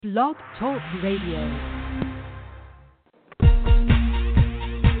Blog Talk Radio.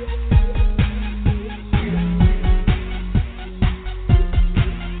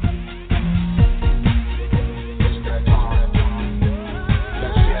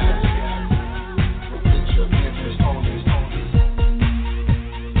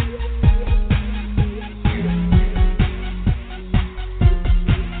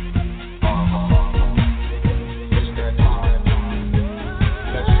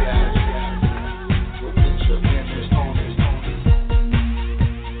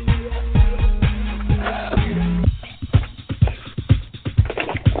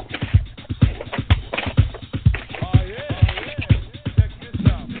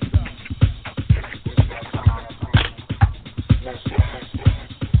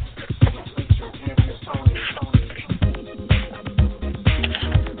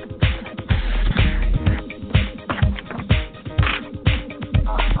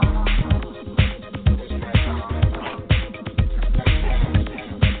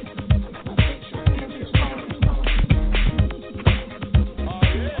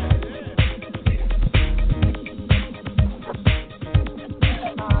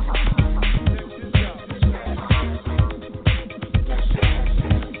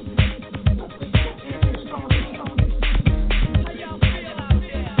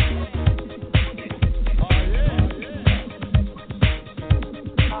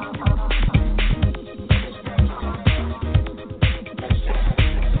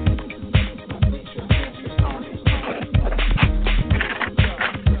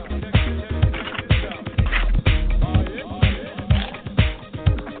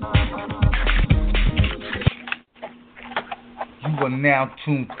 Now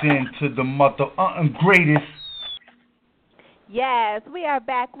tuned in to the mother greatest. Yes, we are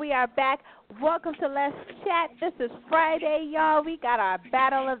back. We are back. Welcome to Let's Chat. This is Friday, y'all. We got our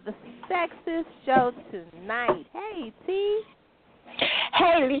Battle of the Sexes show tonight. Hey, T.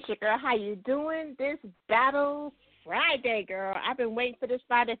 Hey, Lissha, girl. How you doing? This Battle Friday, girl. I've been waiting for this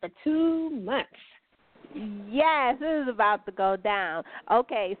Friday for 2 months. Yes, this is about to go down.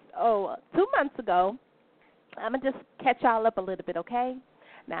 Okay, so 2 months ago, I'm going to just catch y'all up a little bit, okay?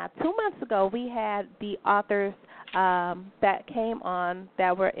 Now, 2 months ago, we had the authors that came on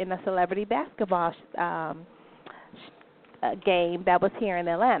that were in a celebrity basketball game that was here in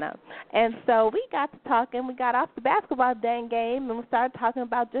Atlanta. And so we got to talking. We got off the basketball dang game, and we started talking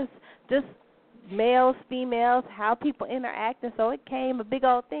about just males, females, how people interact. And so it came a big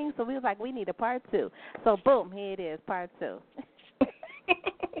old thing. So we was like, we need a part two. So, boom, here it is, part two.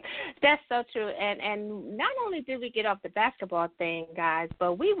 That's so true. And not only did we get off the basketball thing, guys,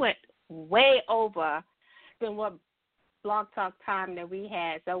 but we went way over than what Blog Talk time that we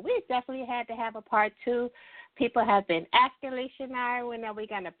had. So we definitely had to have a part two. People have been asking Lissha and I when are we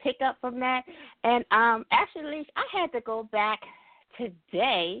going to pick up from that. And actually, I had to go back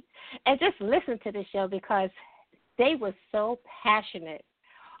today and just listen to the show because they were so passionate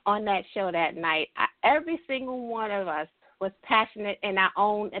on that show that night. Every single one of us was passionate in our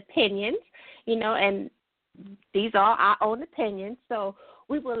own opinions, you know, and these are our own opinions. So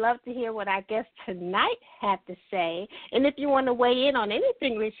we would love to hear what our guests tonight have to say. And if you want to weigh in on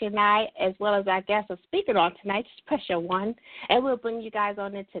anything Lissha and I, as well as our guests are speaking on tonight, just press your 1, and we'll bring you guys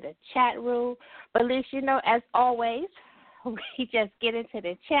on into the chat room. But Lissha, you know, as always, we just get into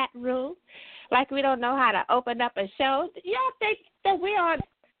the chat room like we don't know how to open up a show. Y'all think that we are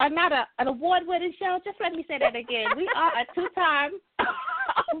not an award-winning show? Just let me say that again. We are a 2-time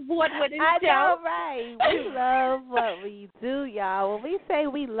award-winning show. I know, right. We love what we do, y'all. When we say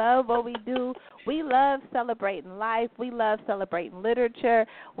we love what we do, we love celebrating life. We love celebrating literature.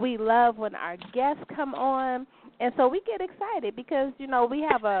 We love when our guests come on. And so we get excited because, you know, we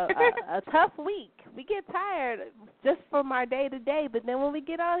have a tough week. We get tired just from our day-to-day, but then when we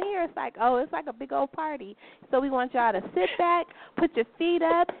get on here, it's like a big old party. So we want y'all to sit back, put your feet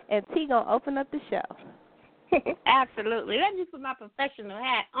up, and T going to open up the show. Absolutely. Let me put my professional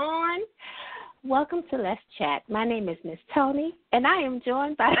hat on. Welcome to Let's Chat. My name is Miss Toni, and I am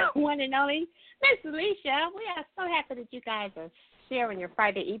joined by the one and only Miss Lissha. We are so happy that you guys are sharing your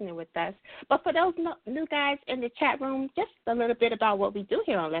Friday evening with us. But for those new guys in the chat room, just a little bit about what we do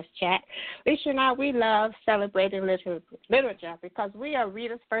here on Let's Chat. Lissha and I, we love celebrating literature because we are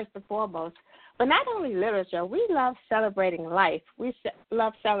readers first and foremost. But not only literature, we love celebrating life. We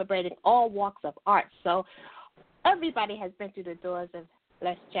love celebrating all walks of art. So everybody has been through the doors of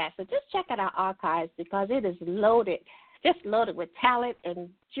Let's Chat. So just check out our archives because it is loaded with talent and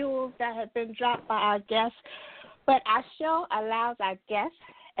jewels that have been dropped by our guests. But our show allows our guests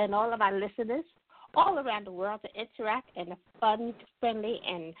and all of our listeners all around the world to interact in a fun, friendly,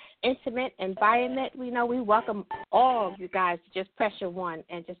 and intimate environment. We know we welcome all of you guys to just press your one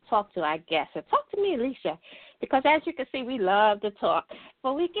and just talk to our guests. And talk to me, Lissha, because as you can see, we love to talk.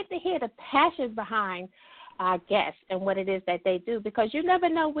 But we get to hear the passion behind our guests and what it is that they do, because you never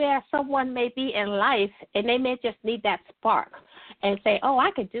know where someone may be in life, and they may just need that spark and say, oh,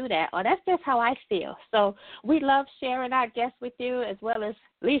 I could do that, or that's just how I feel. So we love sharing our guests with you, as well as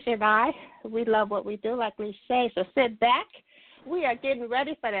Lissha and I. We love what we do, like we say. So sit back. We are getting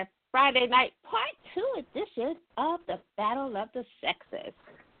ready for the Friday night part 2 edition of the Battle of the Sexes.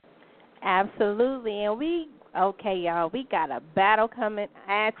 Absolutely. And okay, y'all, we got a battle coming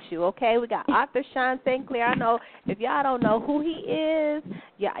at you, okay? We got author Shawn Sinclair. I know if y'all don't know who he is,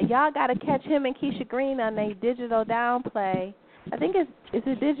 y'all got to catch him and Keisha Green on their digital downplay. I think is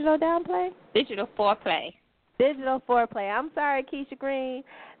it digital downplay? Digital foreplay. Digital foreplay. I'm sorry, Keisha Green.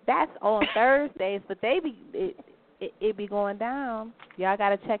 That's on Thursdays, but it be going down. Y'all got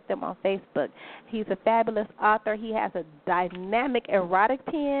to check them on Facebook. He's a fabulous author. He has a dynamic erotic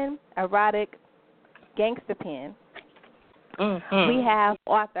gangster pen. Mm-hmm. We have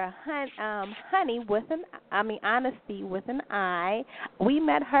author Honey Honesti with an I. We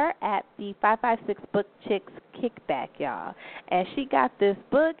met her at the 556 Book Chicks Kickback, y'all. And she got this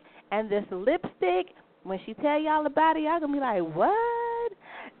book and this lipstick. When she tell y'all about it, y'all going to be like, what?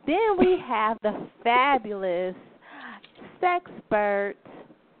 Then we have the fabulous Sexpert,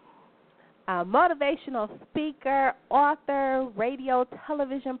 motivational speaker, author, radio,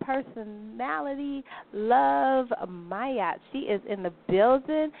 television personality, Love Maya. She is in the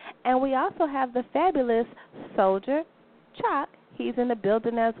building. And we also have the fabulous Souljah, Choc. He's in the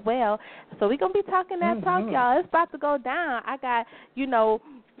building as well. So we're going to be talking that talk, y'all. It's about to go down. I got,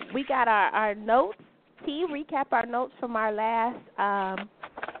 we got our notes. T, recap our notes from our last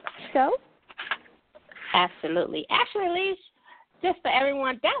show. Absolutely. Actually, Lissha, just for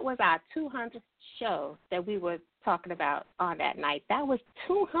everyone, that was our 200th show that we were talking about on that night. That was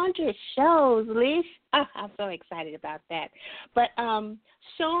 200 shows, Lissha. Oh, I'm so excited about that. But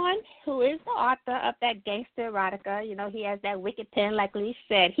Shawn, who is the author of that gangster erotica, he has that wicked pen, like Lissha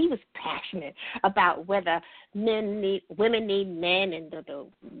said. He was passionate about whether women need men and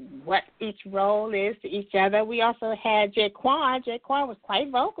what each role is to each other. We also had Jaquan. Jaquan was quite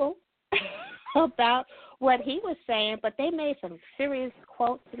vocal about what he was saying, but they made some serious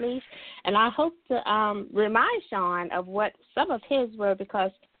quotes, Lissha, and I hope to remind Shawn of what some of his were,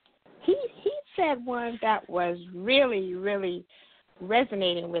 because he said one that was really, really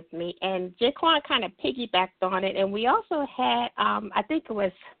resonating with me, and Jaquan kind of piggybacked on it, and we also had, I think it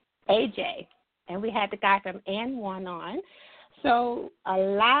was AJ, and we had the guy from N1 on. So a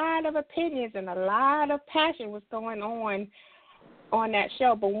lot of opinions and a lot of passion was going on that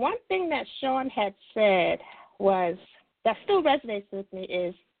show. But one thing that Shawn had said was, that still resonates with me,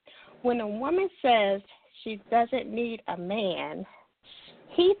 is when a woman says she doesn't need a man,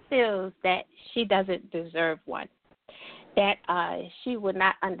 he feels that she doesn't deserve one, that she would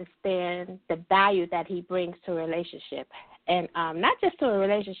not understand the value that he brings to a relationship, and not just to a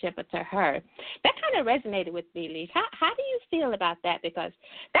relationship, but to her. That kind of resonated with me, Lissha. How do you feel about that? Because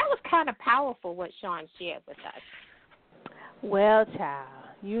that was kind of powerful what Shawn shared with us. Well, child,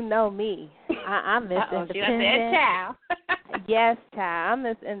 you know me. I'm this independent. Said, child. Yes, child, I'm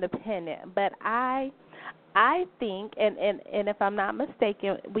this independent. But I think, and if I'm not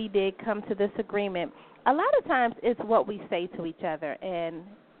mistaken, we did come to this agreement. A lot of times it's what we say to each other. And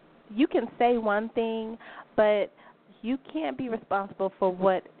you can say one thing, but you can't be responsible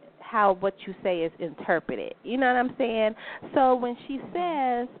for how what you say is interpreted. You know what I'm saying? So when she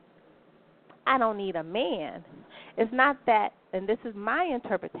says, I don't need a man, it's not that, and this is my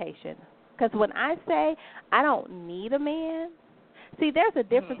interpretation, because when I say I don't need a man, see, there's a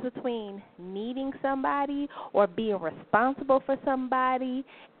difference between needing somebody or being responsible for somebody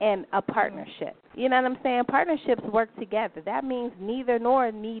and a partnership. You know what I'm saying? Partnerships work together. That means neither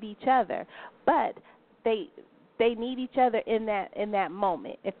nor need each other, but they need each other in that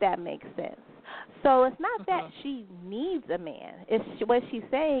moment, if that makes sense. So it's not that she needs a man. What she's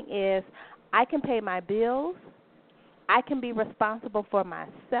saying is, I can pay my bills. I can be responsible for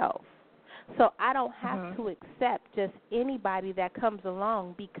myself. So I don't have to accept just anybody that comes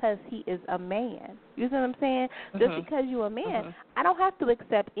along because he is a man. You see what I'm saying? Just because you're a man, I don't have to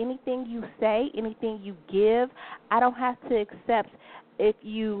accept anything you say, anything you give. I don't have to accept if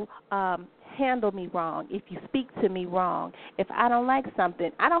you handle me wrong, if you speak to me wrong, if I don't like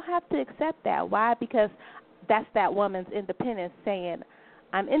something. I don't have to accept that. Why? Because that's that woman's independence saying,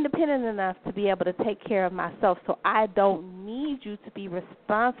 I'm independent enough to be able to take care of myself, so I don't need you to be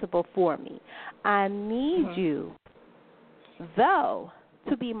responsible for me. I need you, though,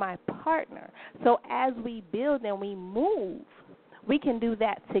 to be my partner. So as we build and we move, we can do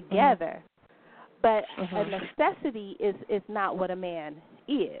that together. But a necessity is not what a man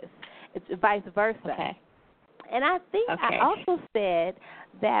is. It's vice versa. Okay. And I think I also said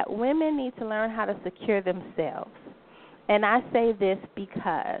that women need to learn how to secure themselves. And I say this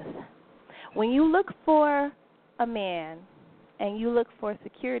because when you look for a man and you look for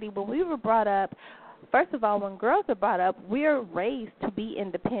security, when we were brought up, first of all, when girls are brought up, we're raised to be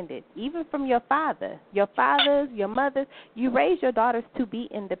independent, even from your father. Your fathers, your mothers, you raise your daughters to be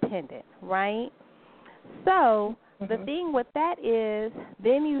independent, right? So the thing with that is,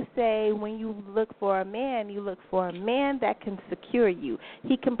 then you say when you look for a man, you look for a man that can secure you.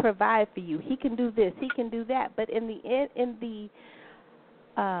 He can provide for you. He can do this. He can do that. But in the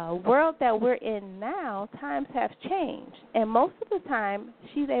world that we're in now, times have changed. And most of the time,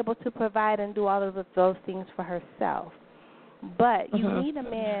 she's able to provide and do all of those things for herself. But you need a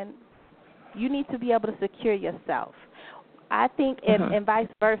man. You need to be able to secure yourself. I think, and vice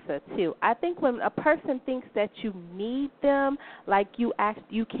versa, too. I think when a person thinks that you need them, like you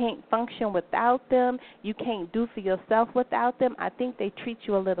can't function without them, you can't do for yourself without them, I think they treat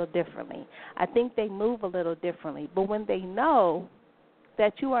you a little differently. I think they move a little differently. But when they know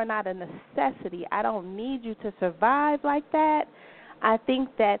that you are not a necessity, I don't need you to survive like that, I think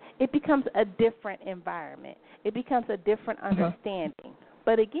that it becomes a different environment. It becomes a different understanding.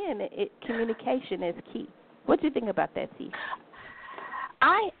 But, again, communication is key. What do you think about that, T?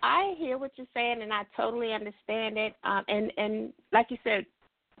 I hear what you're saying, and I totally understand it. And like you said,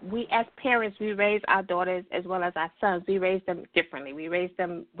 we as parents, we raise our daughters as well as our sons. We raise them differently. We raise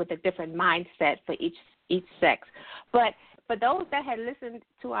them with a different mindset for each sex. But for those that had listened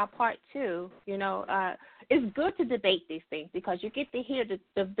to our part 2, it's good to debate these things because you get to hear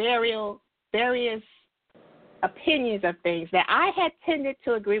the various opinions of things. That I had tended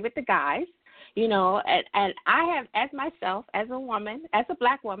to agree with the guys. And I have, as myself, as a woman, as a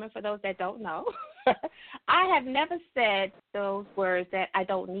black woman, for those that don't know, I have never said those words that I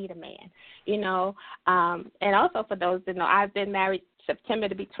don't need a man, and also for those that know, I've been married September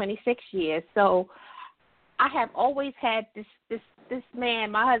to be 26 years, so I have always had this man,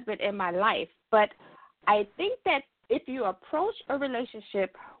 my husband, in my life, but I think that if you approach a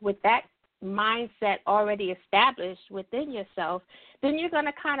relationship with that mindset already established within yourself, then you're going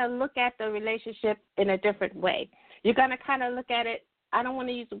to kind of look at the relationship in a different way. You're going to kind of look at it, I don't want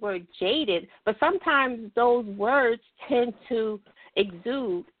to use the word jaded, but sometimes those words tend to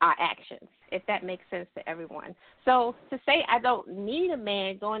exude our actions, if that makes sense to everyone. So to say I don't need a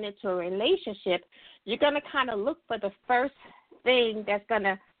man going into a relationship, you're going to kind of look for the first thing that's going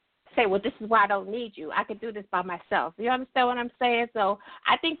to say, well, this is why I don't need you. I can do this by myself. You understand what I'm saying? So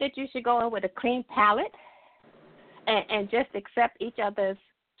I think that you should go in with a clean palette and just accept each other's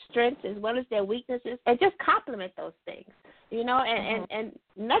strengths as well as their weaknesses and just compliment those things. And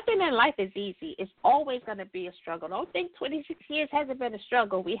nothing in life is easy. It's always going to be a struggle. Don't think 26 years hasn't been a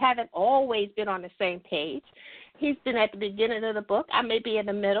struggle. We haven't always been on the same page. He's been at the beginning of the book. I may be in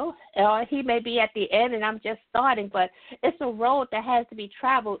the middle, or he may be at the end, and I'm just starting. But it's a road that has to be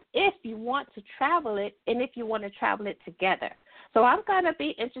traveled if you want to travel it and if you want to travel it together. So I'm going to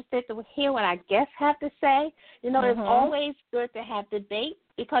be interested to hear what our guests have to say. It's always good to have debate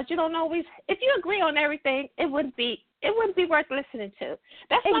because you don't always – if you agree on everything, it wouldn't be worth listening to.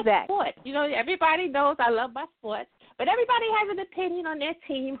 That's like sport. Everybody knows I love my sport, but everybody has an opinion on their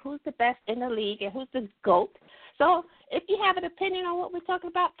team, who's the best in the league and who's the GOAT. So if you have an opinion on what we're talking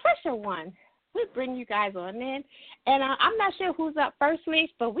about, pressure one. We'll bring you guys on in. And I'm not sure who's up first, Lissha,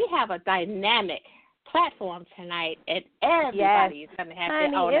 but we have a dynamic platform tonight, and everybody is going to have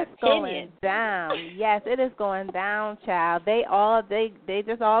their own opinion. Going down. Yes, it is going down, child. They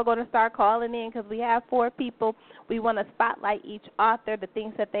just all going to start calling in because we have 4 people. We want to spotlight each author, the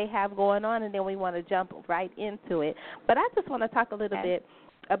things that they have going on, and then we want to jump right into it. But I just want to talk a little bit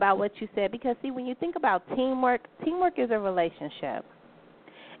about what you said because, see, when you think about teamwork is a relationship.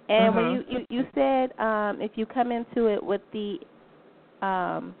 And when you said if you come into it with the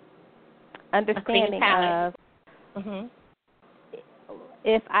understanding of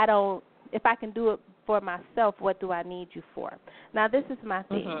if I can do it for myself, what do I need you for? Now, this is my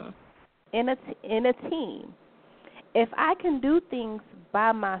thing. In a team, if I can do things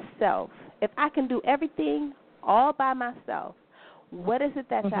by myself, if I can do everything all by myself, what is it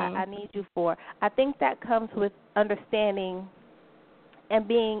that I need you for? I think that comes with understanding and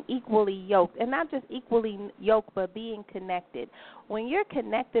being equally yoked, and not just equally yoked, but being connected. When you're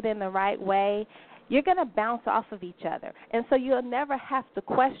connected in the right way, you're going to bounce off of each other. And so you'll never have to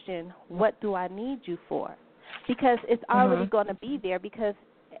question, what do I need you for? Because it's already going to be there, because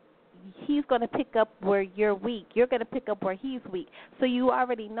he's going to pick up where you're weak. You're going to pick up where he's weak. So you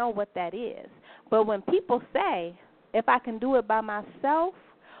already know what that is. But when people say, if I can do it by myself,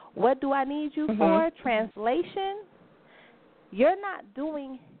 what do I need you for? Translation, you're not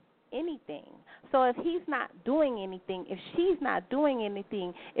doing anything. So if he's not doing anything, if she's not doing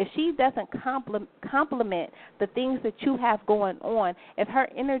anything, if she doesn't complement the things that you have going on, if her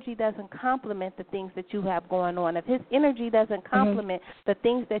energy doesn't complement the things that you have going on, if his energy doesn't complement the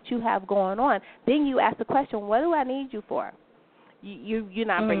things that you have going on, then you ask the question, what do I need you for? You're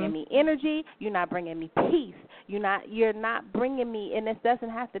not bringing me energy. You're not bringing me peace. You're not bringing me, and this doesn't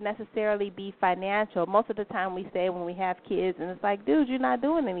have to necessarily be financial. Most of the time we say when we have kids, and it's like, dude, you're not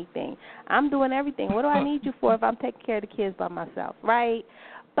doing anything. I'm doing everything. What do I need you for if I'm taking care of the kids by myself, right?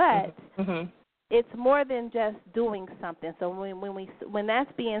 But it's more than just doing something. So when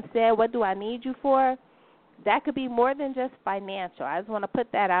that's being said, what do I need you for? That could be more than just financial. I just want to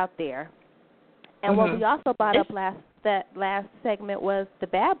put that out there. And what we also brought up that last segment was the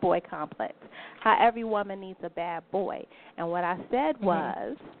bad boy complex, how every woman needs a bad boy. And what I said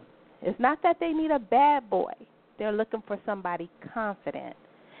was, it's not that they need a bad boy. They're looking for somebody confident,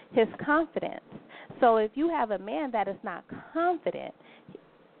 his confidence. So if you have a man that is not confident,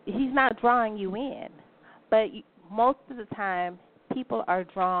 he's not drawing you in. But most of the time, people are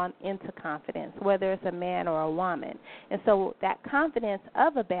drawn into confidence, whether it's a man or a woman. And so that confidence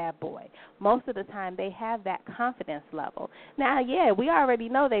of a bad boy, most of the time they have that confidence level. Now, yeah, we already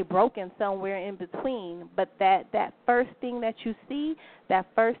know they're broken somewhere in between, but that first thing that you see, that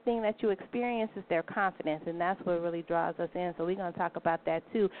first thing that you experience is their confidence, and that's what really draws us in. So we're going to talk about that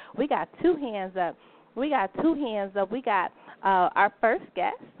too. We got two hands up. We got our first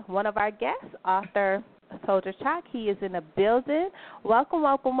guest, one of our guests, author Souljah Choc. He is in the building. Welcome.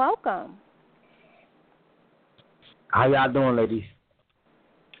 How y'all doing, ladies?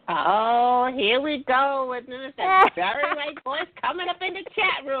 Oh, here we go with this very white voice coming up in the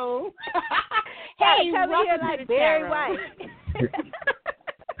chat room. Hey, come here like Barry White.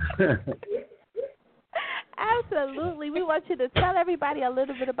 Absolutely. We want you to tell everybody a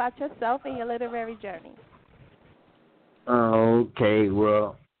little bit about yourself and your literary journey. Okay,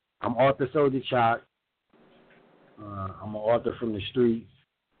 well, I'm author Souljah Choc. I'm an author from the streets.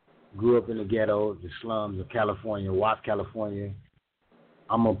 Grew up in the ghetto, the slums of California, Watts, California.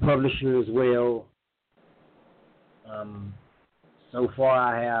 I'm a publisher as well. So far,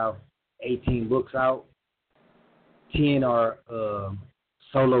 I have 18 books out. 10 are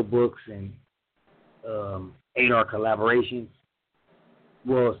solo books and 8 are collaborations.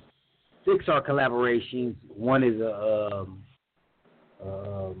 Well, 6 are collaborations. One is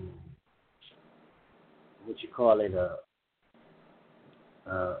what you call it,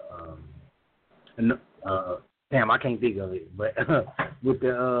 damn, I can't think of it, but with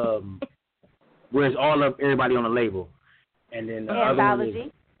the where it's all of everybody on the label, and then the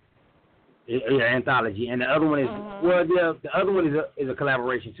anthology. Anthology, and the other one is the other one is a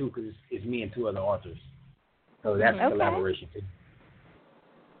collaboration too, because it's me and 2 other authors, so that's a collaboration too.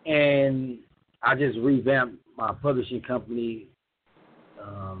 And I just revamped my publishing company.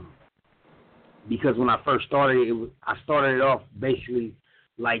 Because when I first started, I started it off basically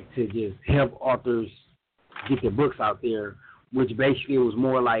like to just help authors get their books out there, which basically was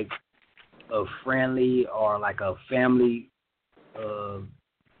more like a friendly or like a family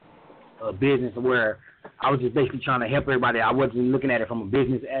business where I was just basically trying to help everybody. I wasn't looking at it from a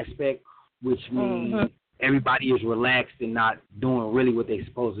business aspect, which means everybody is relaxed and not doing really what they're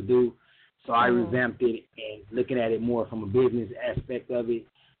supposed to do. So I revamped it and looking at it more from a business aspect of it,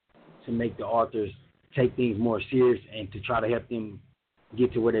 to make the authors take things more serious and to try to help them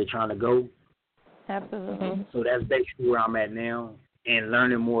get to where they're trying to go. Absolutely. So that's basically where I'm at now, and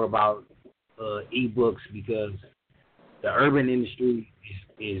learning more about ebooks, because the urban industry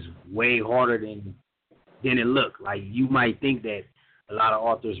is way harder than it looks. Like, you might think that a lot of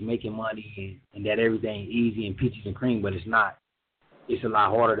authors making money and that everything easy and peaches and cream, but it's not. It's a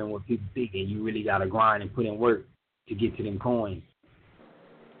lot harder than what people think, and you really got to grind and put in work to get to them coins.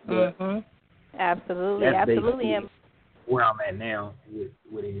 Absolutely. Where I'm at now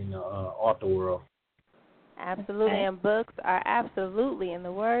with it in the author world. Absolutely, and books are absolutely, in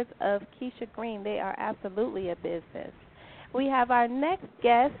the words of Keisha Green, they are absolutely a business. We have our next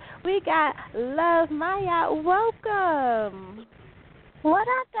guest. We got Love Maya. Welcome. What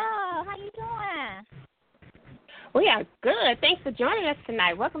up, though? How you doing? We are good. Thanks for joining us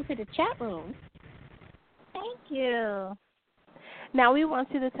tonight. Welcome to the chat room. Thank you. Now, we want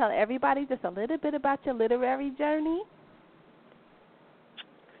you to tell everybody just a little bit about your literary journey.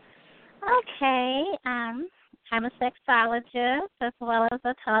 Okay. I'm a sexologist as well as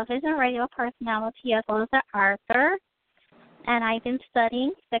a television radio personality as well as an author. And I've been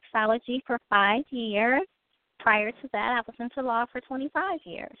studying sexology for 5 years. Prior to that, I was into law for 25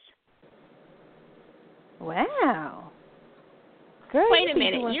 years. Wow. Girl, Wait a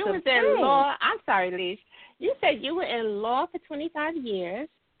minute. You was in law. I'm sorry, Lissha. You said you were in law for 25 years,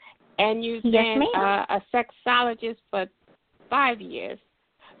 and you've been a sexologist for 5 years.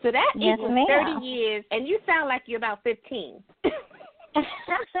 So that equals 30 years, and you sound like you're about 15.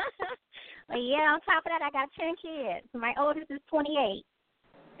 Well, yeah, on top of that, I got 10 kids. My oldest is 28.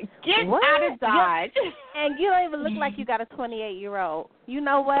 Get out of Dodge. And you don't even look like you got a 28-year-old. You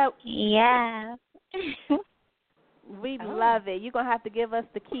know what? Yeah. We love it. You're going to have to give us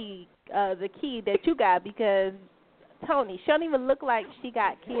the key that you got, because Toni, she don't even look like she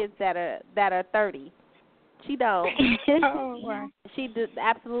got kids that are 30. She don't. Wow. She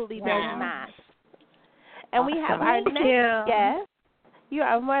absolutely does not. And we have our next guest. You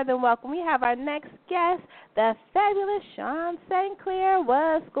are more than welcome. We have our next guest, the fabulous Shawn Sinclair.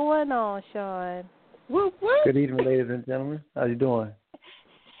 What's going on, Shawn? Whoop, whoop. Good evening, ladies and gentlemen. How you doing?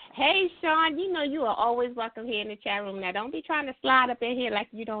 Hey, Shawn, you know you are always welcome here in the chat room. Now, don't be trying to slide up in here like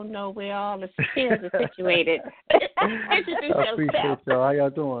you don't know where all the skills are situated. Introduce I appreciate yourself. y'all. How y'all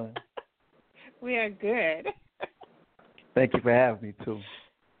doing? We are good. Thank you for having me, too.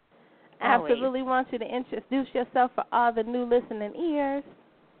 Absolutely want you to introduce yourself for all the new listening ears.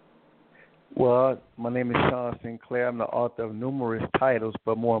 Well, my name is Shawn Sinclair. I'm the author of numerous titles,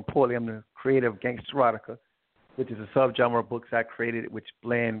 but more importantly, I'm the creator of Gangsta Erotica, which is a subgenre of books I created which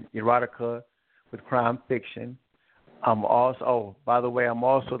blend erotica with crime fiction. I'm also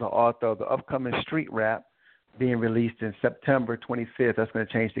the author of the upcoming Street Rap being released in September 25th. That's going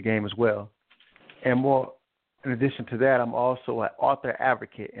to change the game as well. And more, in addition to that, I'm also an author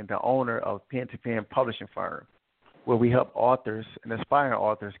advocate and the owner of Pen to Pen publishing firm, where we help authors and aspiring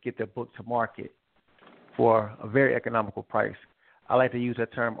authors get their book to market for a very economical price. I like to use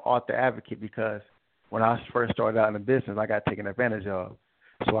that term author advocate because when I first started out in the business, I got taken advantage of.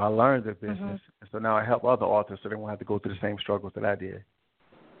 So I learned the business, and so now I help other authors so they won't have to go through the same struggles that I did.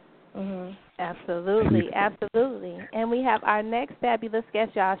 Absolutely, absolutely. And we have our next fabulous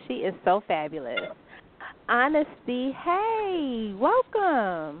guest, y'all. She is so fabulous. Honesti, hey,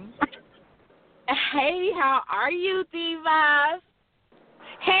 welcome. Hey, how are you, divas?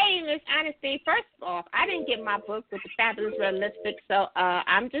 Hey, Miss Honesti, first off, I didn't get my book with the Fabulous Realistic, so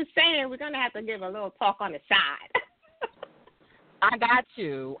I'm just saying we're going to have to give a little talk on the side. I got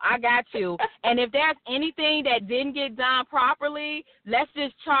you. And if there's anything that didn't get done properly, let's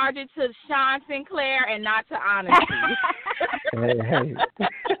just charge it to Shawn Sinclair and not to Honesti. Hey.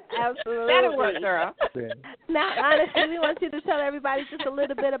 Absolutely. That'll work, girl. Yeah. Now, Honesti, we want you to tell everybody just a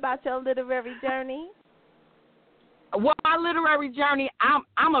little bit about your literary journey. Well, my literary journey,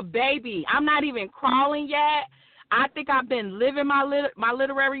 I'm a baby. I'm not even crawling yet. I think I've been living my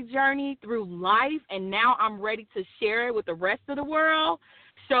literary journey through life, and now I'm ready to share it with the rest of the world.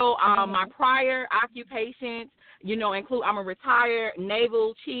 So my prior occupations, include I'm a retired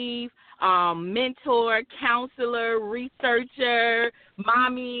naval chief, mentor, counselor, researcher,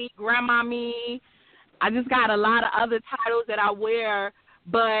 mommy, grandmommy. I just got a lot of other titles that I wear,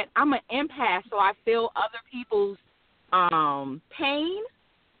 but I'm an empath, so I feel other people's pain,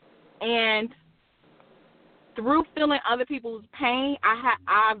 and through feeling other people's pain,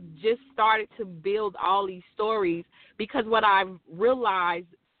 I've just started to build all these stories, because what I've realized,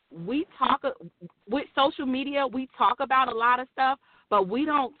 with social media, we talk about a lot of stuff, but we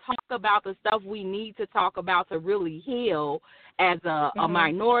don't talk about the stuff we need to talk about to really heal as a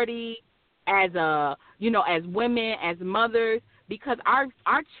minority, as as women, as mothers, because our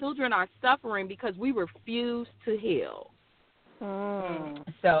children are suffering because we refuse to heal.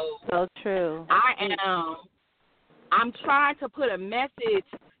 So true. I'm trying to put a message,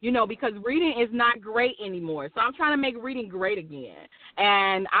 because reading is not great anymore. So I'm trying to make reading great again.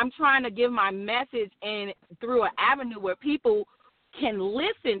 And I'm trying to give my message through an avenue where people can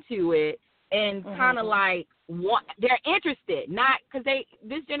listen to it and kind of like they're interested, not because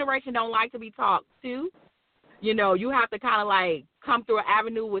this generation don't like to be talked to. You have to kind of like come through an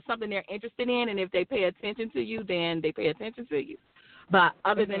avenue with something they're interested in, and if they pay attention to you, then they pay attention to you. But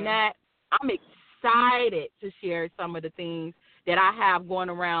other than that, I'm excited to share some of the things that I have going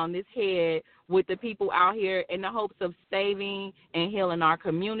around this head with the people out here in the hopes of saving and healing our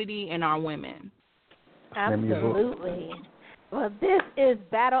community and our women. Absolutely. Well, this is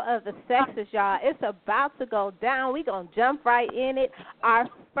Battle of the Sexes, y'all. It's about to go down. We're going to jump right in it. Our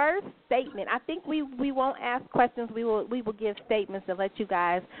first statement, I think we won't ask questions. We will give statements and let you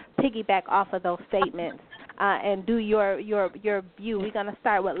guys piggyback off of those statements and do your view. We're going to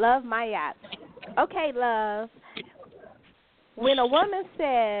start with Love Mayat. Okay, Love. When a woman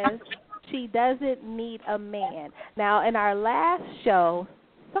says she doesn't need a man. Now, in our last show,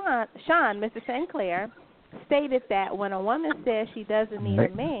 Shawn, Mr. Sinclair, stated that when a woman says she doesn't need a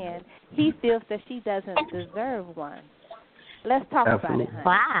man, he feels that she doesn't deserve one. Let's talk about it, honey.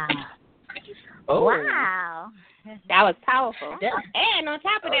 Wow. Oh. Wow. That was powerful. And on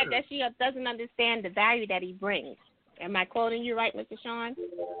top of that she doesn't understand the value that he brings. Am I quoting you right, Mr. Shawn?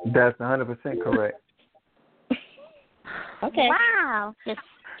 That's 100% correct. Okay. Wow.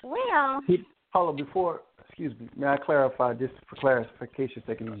 Well. Paula, may I clarify just for clarification's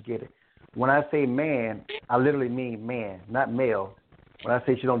sake, you get it. When I say man, I literally mean man, not male. When I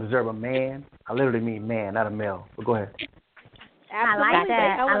say she don't deserve a man, I literally mean man, not a male. But go ahead. Absolutely. I like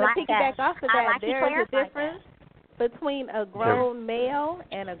that. I want to piggyback off of that. There's a difference between a grown male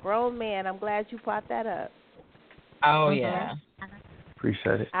and a grown man. I'm glad you brought that up. Oh, yeah.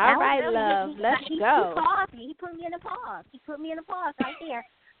 Appreciate it. All right, love. Let's go. He put me in a pause. Right there.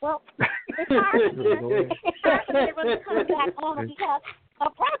 Well, it's hard for me to really come back on because a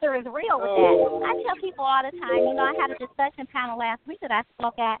brother is real with that. I tell people all the time, I had a discussion panel last week that I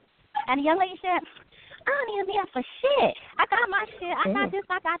spoke at, and the young lady said, I don't need a man for shit. I got my shit. I got this.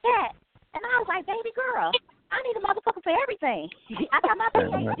 I got that. And I was like, baby girl, I need a motherfucker for everything. I got my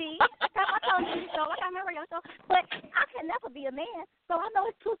PhD. I got my television show. I got my radio show. But I can never be a man. So I know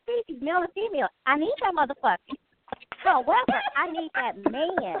it's two species, male and female. I need that motherfucker. However, I need that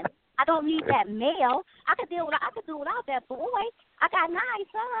man. I don't need that male. I could do without that boy. I got 9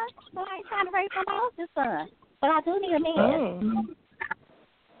 sons, so I ain't trying to raise somebody else's son. But I do need a man.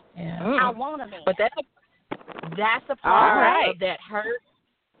 Yeah. I want a man. But that's a part of that hurt.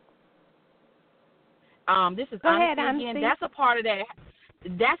 This is Honesti again. That's a part of that.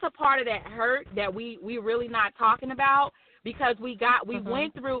 That's a part of that hurt that we really not talking about. Because we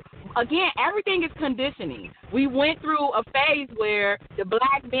went through, again, everything is conditioning. We went through a phase where the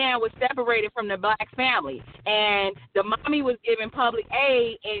black man was separated from the black family, and the mommy was given public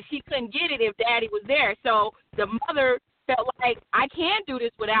aid, and she couldn't get it if daddy was there. So the mother felt like, I can't do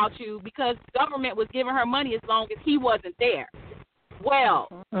this without you because the government was giving her money as long as he wasn't there. Well,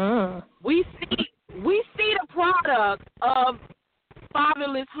 we see the product of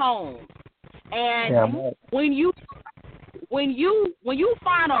fatherless homes. And when you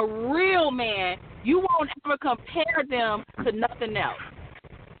find a real man, you won't ever compare them to nothing else.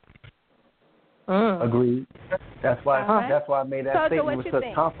 Agreed. That's why I made that statement with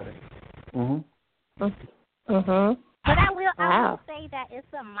such confidence. But I will say that it's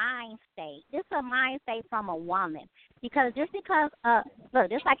a mind state. It's a mind state from a woman. Because just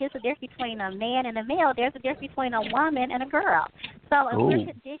like it's a difference between a man and a male, there's a difference between a woman and a girl. So if we're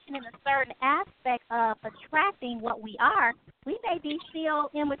conditioned in a certain aspect of attracting what we are, we may be still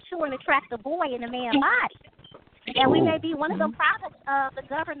immature and attract a boy in a man's body. And we may be one of the products of the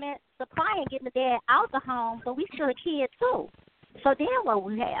government supplying getting the dad out the home, but we still a kid too. So then what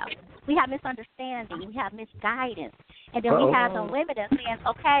we have? We have misunderstanding. We have misguidance. And then we have some women that saying,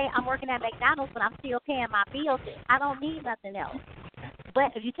 okay, I'm working at McDonald's, but I'm still paying my bills. I don't need nothing else.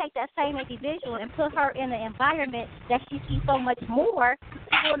 But if you take that same individual and put her in an environment that she sees so much more,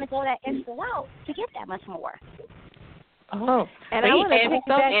 she's willing to go that extra route to get that much more. And I want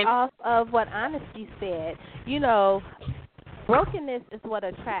to piggyback off of what Honesti said. Brokenness is what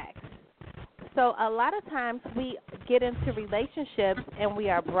attracts. So a lot of times we get into relationships and we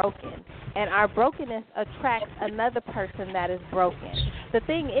are broken, and our brokenness attracts another person that is broken. The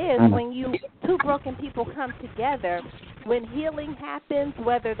thing is, when two broken people come together, when healing happens,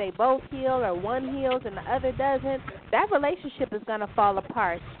 whether they both heal or one heals and the other doesn't, that relationship is going to fall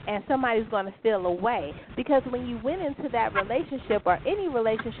apart and somebody's going to steal away. Because when you went into that relationship or any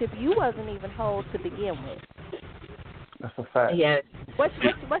relationship, you wasn't even whole to begin with. That's a fact. Yes. What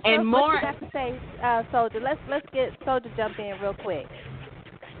you have to say, Souljah? Let's get Souljah jump in real quick.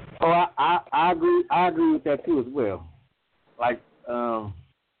 Oh, I agree with that too as well. Like,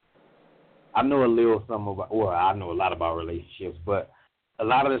 I know a little something about. Well, I know a lot about relationships, but a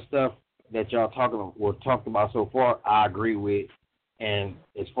lot of the stuff that y'all talked about so far, I agree with. And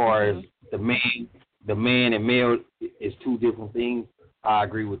as far as the man and male is two different things. I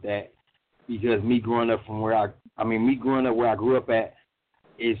agree with that because me growing up where I grew up at,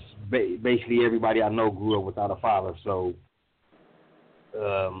 it's basically everybody I know grew up without a father. So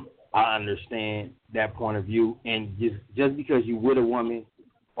I understand that point of view. And just because you're with a woman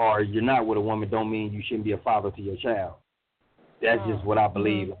or you're not with a woman don't mean you shouldn't be a father to your child. That's just what I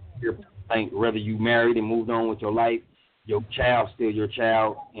believe. I think whether you married and moved on with your life, your child's still your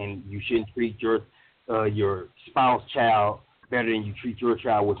child, and you shouldn't treat your spouse child better than you treat your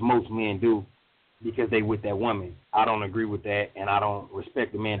child, which most men do, because they with that woman. I don't agree with that, and I don't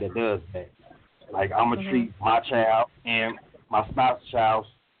respect the man that does that. Like, I'm going to treat my child and my spouse's child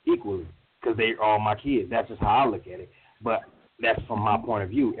equally because they are my kids. That's just how I look at it. But that's from my point of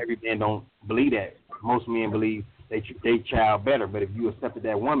view. Every man don't believe that. Most men believe they treat their child better, but if you accepted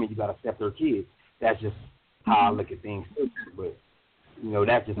that woman, you got to accept her kids. That's just how I look at things. But,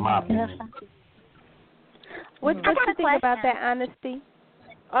 that's just my opinion. What do you think about that, Honesti?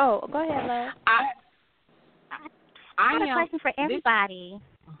 Oh, go ahead, love. I got a question for everybody.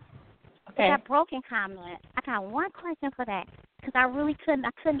 Okay. That broken comment. I got one question for that because I really couldn't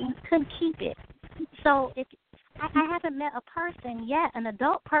keep it. So if I haven't met a person yet, an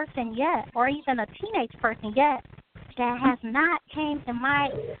adult person yet, or even a teenage person yet, that has not came in my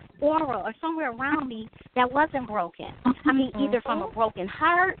aura or somewhere around me that wasn't broken. I mean, either from a broken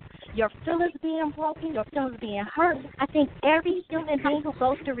heart, your feelings being broken, your feelings being hurt. I think every human being who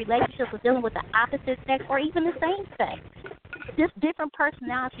goes through relationships with dealing with the opposite sex or even the same sex, just different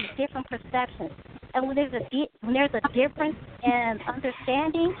personalities, different perceptions. And when there's a difference in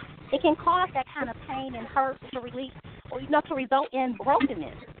understanding, it can cause that kind of pain and hurt to release or to result in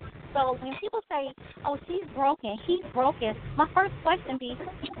brokenness. So when people say, oh, she's broken, he's broken, my first question be,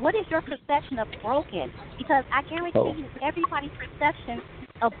 what is your perception of broken? Because I guarantee you everybody's perception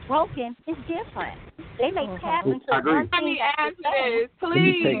of broken is different. They may pass into one thing. Let me ask this, please. Let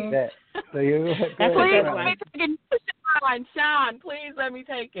me take that. So please let me take it. Shawn, please let me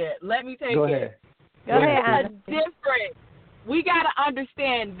take it. Let me take Go it. ahead. Go ahead. Difference. We got to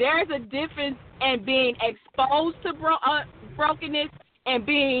understand there's a difference in being exposed to brokenness and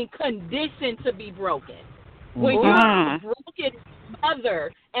being conditioned to be broken. When you're a broken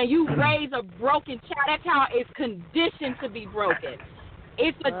mother and you raise a broken child, that child is conditioned to be broken.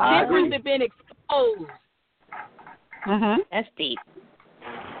 It's a difference in being exposed. That's deep.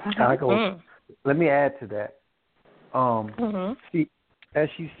 Let me add to that. See, as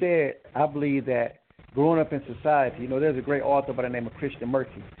she said, I believe that growing up in society, there's a great author by the name of Christian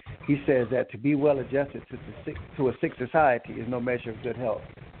Murphy. He says that to be well adjusted to a sick society is no measure of good health.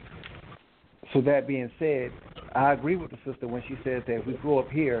 So that being said, I agree with the sister when she says that if we grow up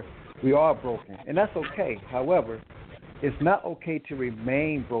here, we are broken. And that's okay. However, it's not okay to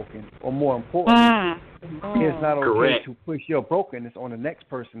remain broken, or more importantly, it's not okay to push your brokenness on the next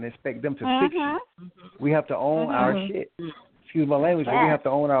person and expect them to fix you. We have to own our shit. Excuse my language, but we have to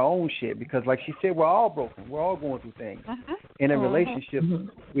own our own shit because, like she said, we're all broken. We're all going through things. In a relationship,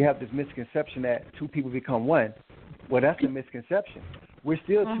 we have this misconception that two people become one. Well, that's a misconception. We're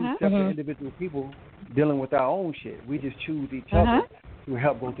still two separate individual people dealing with our own shit. We just choose each other to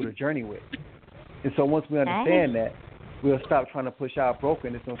help go through the journey with. And so once we understand that, we'll stop trying to push our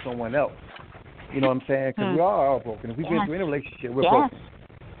brokenness on someone else. You know what I'm saying? Because we are all broken. If we've been through any relationship, we're broken.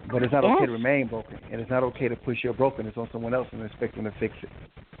 But it's not okay to remain broken, and it's not okay to push your brokenness on someone else and expect them to fix it.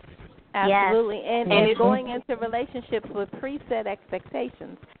 Absolutely. And going into relationships with preset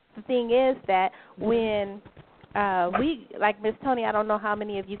expectations. The thing is that when we, like Miss Toni, I don't know how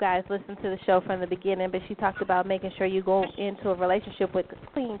many of you guys listened to the show from the beginning, but she talked about making sure you go into a relationship with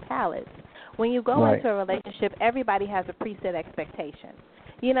clean palettes. When you go into a relationship, everybody has a preset expectation.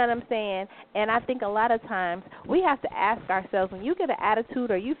 You know what I'm saying? And I think a lot of times we have to ask ourselves, when you get an attitude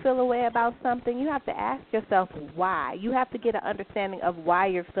or you feel a way about something, you have to ask yourself why. You have to get an understanding of why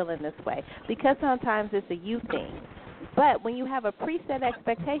you're feeling this way, because sometimes it's a you thing. But when you have a preset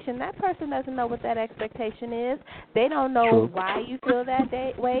expectation, that person doesn't know what that expectation is. They don't know why you feel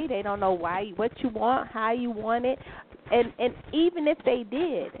that way. They don't know what you want, how you want it. And even if they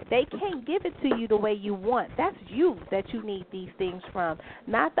did, they can't give it to you the way you want. That's you that you need these things from,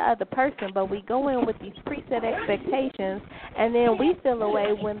 not the other person. But we go in with these preset expectations, and then we feel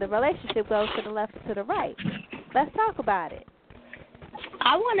away when the relationship goes to the left or to the right. Let's talk about it.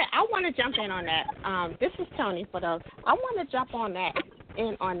 I want to jump in on that. This is Toni for those. I want to jump on that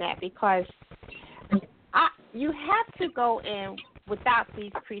because you have to go in without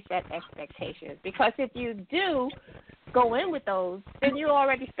these preset expectations, because if you do go in with those, then you're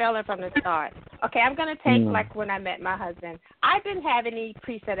already failing from the start. Okay, I'm going to take like when I met my husband. I didn't have any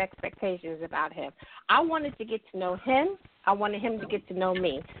preset expectations about him. I wanted to get to know him. I wanted him to get to know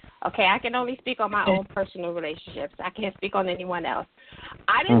me. Okay, I can only speak on my own personal relationships. I can't speak on anyone else.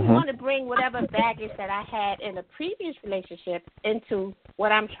 I didn't want to bring whatever baggage that I had in a previous relationship into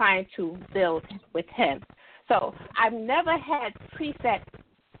what I'm trying to build with him. So I've never had preset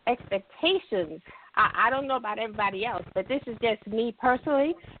expectations. I don't know about everybody else, but this is just me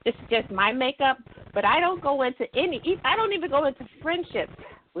personally. This is just my makeup. But I don't go into I don't even go into friendships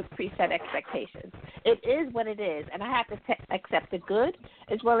with preset expectations. It is what it is, and I have to accept the good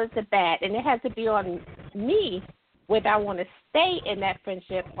as well as the bad, and it has to be on me whether I want to stay in that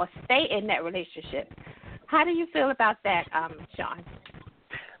friendship or stay in that relationship. How do you feel about that, Shawn?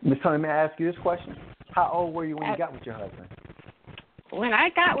 Ms. Toni, may I ask you this question? How old were you when you got with your husband? When I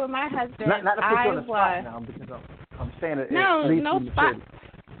got with my husband, not to put you on the spot spot now, because I'm saying it. No spot.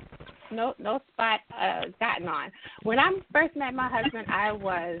 No spot gotten on. When I first met my husband, I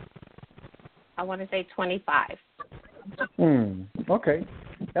want to say 25. Okay.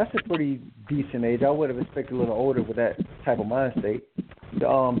 That's a pretty decent age. I would have expected a little older with that type of mind state.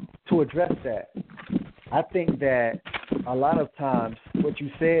 To address that, I think that a lot of times what you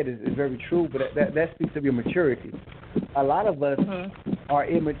said is very true, but that speaks of your maturity. A lot of us are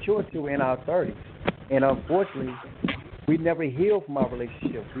immature till we're in our 30s, and unfortunately, we never heal from our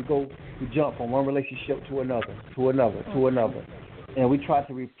relationships. We jump from one relationship to another, and we try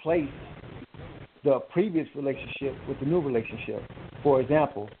to replace the previous relationship with the new relationship. For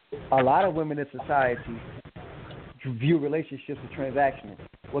example, a lot of women in society view relationships as transactional.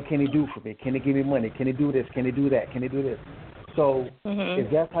 What can he do for me? Can he give me money? Can he do this? Can he do that? Can he do this? So if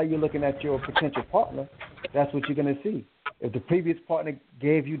that's how you're looking at your potential partner, that's what you're going to see. If the previous partner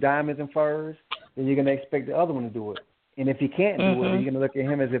gave you diamonds and furs, then you're going to expect the other one to do it. And if he can't do it, then you're going to look at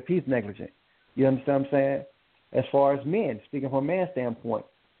him as if he's negligent. You understand what I'm saying? As far as men, speaking from a man's standpoint,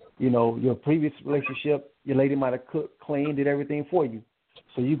 your previous relationship, your lady might have cooked, cleaned, did everything for you.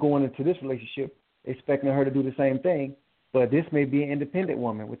 So you going into this relationship expecting her to do the same thing, but this may be an independent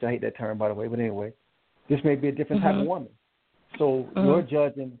woman, which I hate that term, by the way, but anyway, this may be a different type of woman. So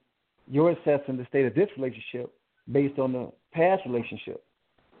you're assessing the state of this relationship based on the past relationship.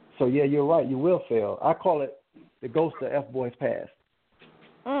 So, yeah, you're right. You will fail. I call it the ghost of F-boys past.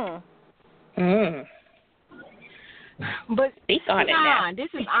 But speak on it now. This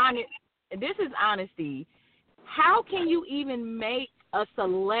is honesty. How can you even make a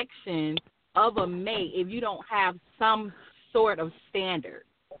selection of a mate if you don't have some sort of standard?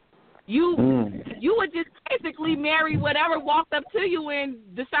 You would just basically marry whatever walked up to you and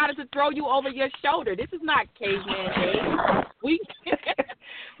decided to throw you over your shoulder. This is not caveman days. We can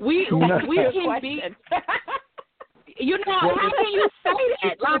be. How can you say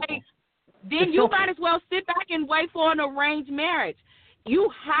that? Like, then you might as well sit back and wait for an arranged marriage. You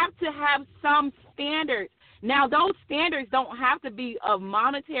have to have some standards. Now, those standards don't have to be of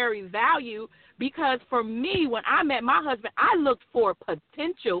monetary value, because for me, when I met my husband, I looked for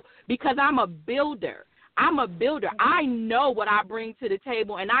potential because I'm a builder. I know what I bring to the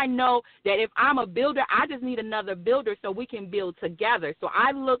table, and I know that if I'm a builder, I just need another builder so we can build together. So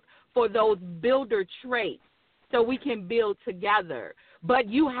I look for those builder traits so we can build together. But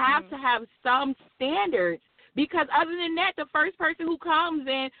you have to have some standards, because other than that, the first person who comes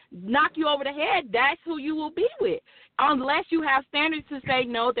and knock you over the head, that's who you will be with. Unless you have standards to say,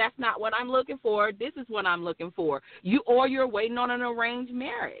 no, that's not what I'm looking for. This is what I'm looking for. You're waiting on an arranged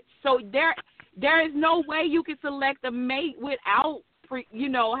marriage. So there is no way you can select a mate without,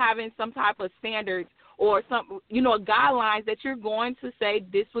 having some type of standards or some, guidelines that you're going to say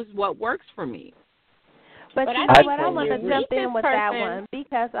this was what works for me. But I want to jump in with that one,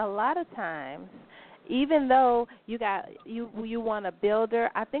 because a lot of times, even though you want a builder,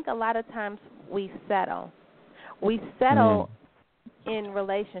 I think a lot of times we settle. We settle in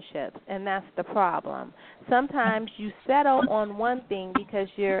relationships, and that's the problem. Sometimes you settle on one thing because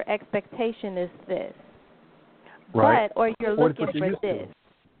your expectation is this, or you're looking for this,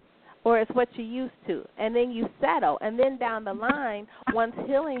 or it's what you're used to, and then you settle, and then down the line, once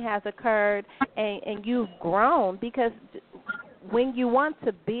healing has occurred and you've grown, because when you want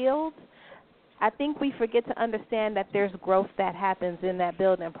to build, I think we forget to understand that there's growth that happens in that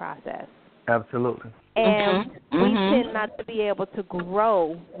building process. Absolutely. And we tend not to be able to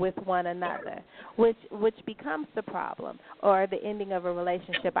grow with one another, which becomes the problem, or the ending of a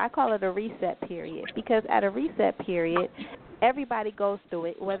relationship. I call it a reset period, because at a reset period, everybody goes through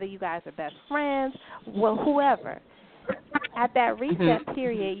it, whether you guys are best friends, whoever. At that reset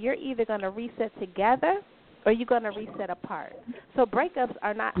period, you're either going to reset together or you're going to reset apart. So breakups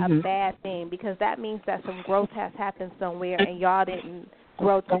are not a bad thing, because that means that some growth has happened somewhere and y'all didn't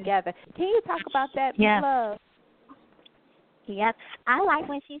grow together. Can you talk about that, Love? Yes, I like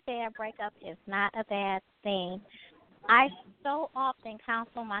when she said a breakup is not a bad thing. I so often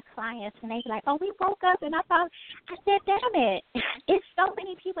counsel my clients, and they be like, "Oh, we broke up," and I said, "Damn it!" It's so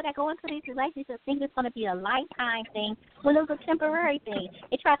many people that go into these relationships think it's going to be a lifetime thing when it was a temporary thing.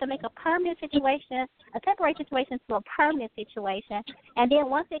 They try to make a temporary situation to a permanent situation, and then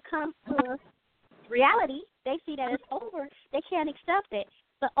once it comes to reality, they see that it's over. They can't accept it.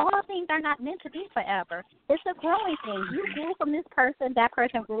 But all things are not meant to be forever. It's a growing thing. You grew from this person, that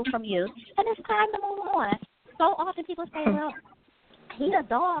person grew from you, and it's time to move on. So often people say, well, he's a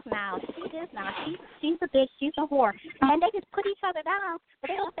dog now. She this now. She's a bitch. She's a whore. And they just put each other down, but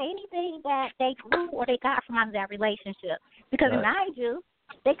they don't say anything that they grew or they got from out of that relationship. Because mind you,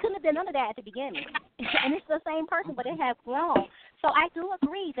 they couldn't have been none of that at the beginning. And it's the same person, but they have grown. So I do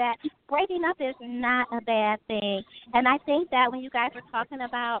agree that breaking up is not a bad thing. And I think that when you guys are talking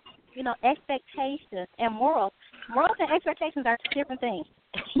about, expectations and morals and expectations are two different things.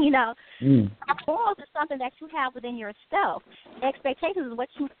 Morals is something that you have within yourself. Expectations is what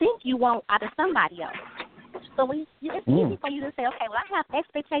you think you want out of somebody else. So it's easy for you to say, okay, well, I have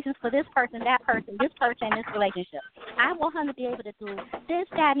expectations for this person, that person, this person, this relationship. I want him to be able to do this,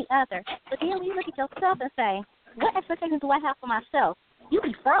 that, and the other. But then when you look at yourself and say, what expectations do I have for myself? You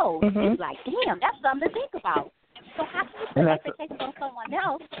be froze. You be like, damn, that's something to think about. So how can you put expectations on someone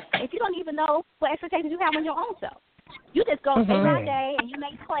else if you don't even know what expectations you have on your own self? You just go day by day and you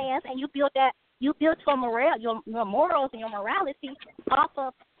make plans and you build your morals and your morality off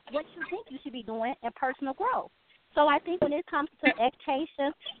of what you think you should be doing in personal growth. So I think when it comes to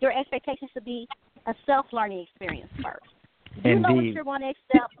expectations, your expectations should be a self-learning experience first. You know what you're going to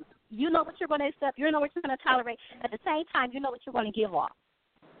accept. You know what you're going to accept. You know what you're going to tolerate. At the same time, you know what you're going to give up.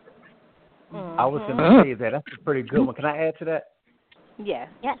 I was going to say that. That's a pretty good one. Can I add to that? Yes.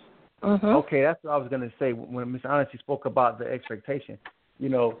 Yes. Okay, that's what I was going to say when Ms. Honesti spoke about the expectation.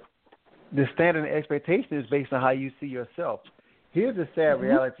 The standard expectation is based on how you see yourself. Here's the sad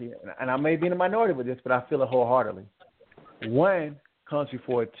reality, and I may be in a minority with this, but I feel it wholeheartedly. One comes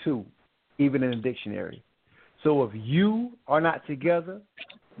before two, even in the dictionary. So if you are not together,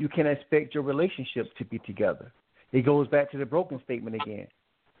 you can expect your relationship to be together. It goes back to the broken statement again.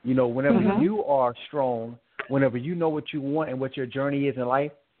 Whenever you are strong, whenever you know what you want and what your journey is in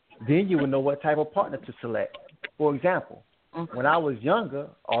life, then you will know what type of partner to select. For example, when I was younger,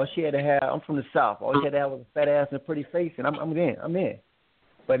 all she had to have, I'm from the South, all she had to have was a fat ass and a pretty face, and I'm in.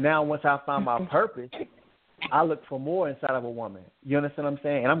 But now once I found my purpose, I look for more inside of a woman. You understand what I'm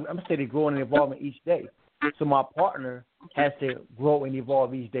saying? And I'm steady growing and evolving each day. So my partner has to grow and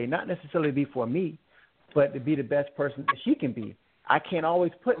evolve each day, not necessarily be for me, but to be the best person that she can be. I can't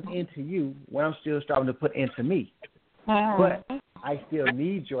always put into you when I'm still striving to put into me. But I still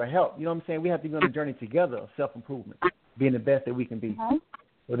need your help. You know what I'm saying? We have to be on a journey together of self-improvement, being the best that we can be.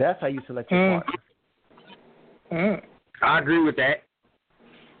 So that's how you select your partner. I agree with that.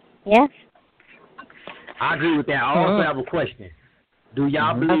 Yes. I agree with that. I also have a question. Do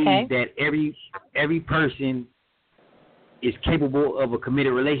y'all believe that every person is capable of a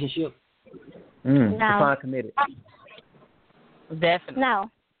committed relationship? No. Define committed. Definitely.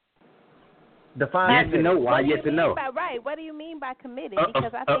 No. Define yes and no. Why yes and no? What do you mean by committed?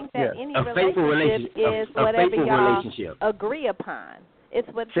 Because I think that any relationship is whatever y'all agree upon. It's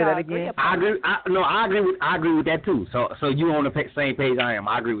what y'all agree upon. I agree with that too. So you on the same page I am.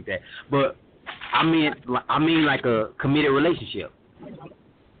 I agree with that. But I mean like a committed relationship.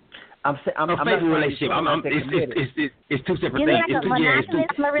 I'm a faithful relationship. It's two separate things. Like a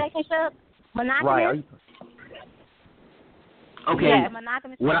monogamous relationship. Monogamous. Right. Okay. Yeah,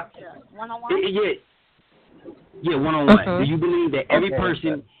 monogamous relationship. One-on-one. Yeah, one-on-one. Do you believe that every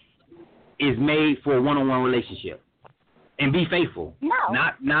person is made for a one-on-one relationship and be faithful? No.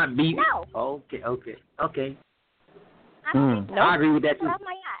 Not be. No. Okay. I don't think so. I agree with that too.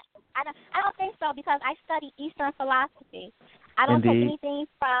 I don't think so because I study Eastern philosophy. I don't take anything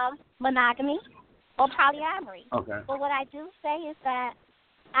from monogamy or polyamory. Okay. But what I do say is that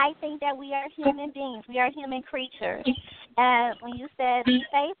I think that we are human beings. We are human creatures. And when you said be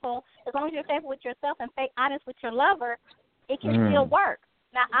faithful, as long as you're faithful with yourself and honest with your lover, it can still work.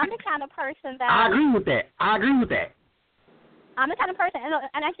 Now, I'm the kind of person that... I agree with that. I'm the kind of person,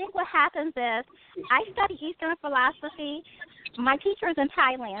 and I think what happens is I study Eastern philosophy. My teacher is in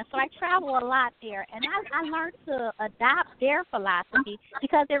Thailand, so I travel a lot there, and I learned to adopt their philosophy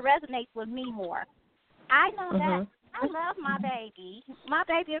because it resonates with me more. I know that I love my baby. My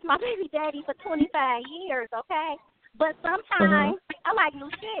baby is my baby daddy for 25 years, okay? But sometimes I like new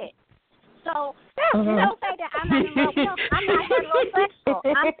shit. So you don't say that I'm not in love. No, I'm not heterosexual.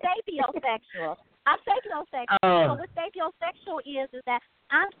 I'm sapiosexual. I'm sapiosexual. So what sapiosexual is that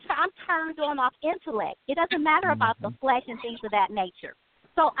I'm turned on off intellect. It doesn't matter about the flesh and things of that nature.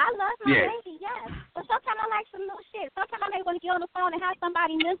 So I love my baby, yes. But sometimes I like some new shit. Sometimes I may want to get on the phone and have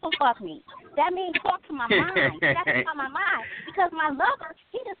somebody mental fuck me. That means talk to my mind. That's on my mind. Because my lover,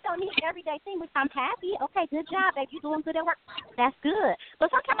 he just telling me everyday thing, which I'm happy. Okay, good job, babe. You doing good at work. That's good.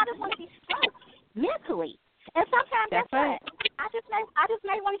 But sometimes I just want to be straight mentally. And sometimes that's what I just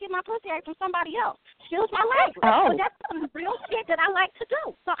may want to get my pussy out from somebody else. Excuse my language. So that's some real shit that I like to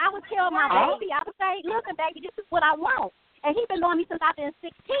do. So I would tell my baby, I would say, listen, baby, this is what I want. And he's been knowing me since I've been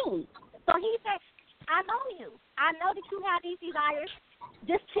 16. So he said, I know you. I know that you have these desires.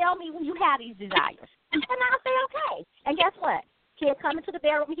 Just tell me when you have these desires. And I'll say, okay. And guess what? He'll come into the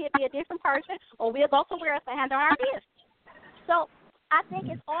bedroom, he'll be a different person, or we'll go somewhere else to handle our business. So I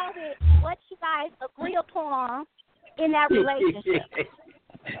think it's all with what you guys agree upon in that relationship.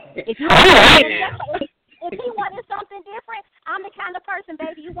 If he wanted something different, I'm the kind of person,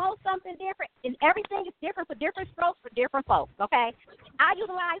 baby, you want something different. And everything is different for different strokes for different folks, okay? I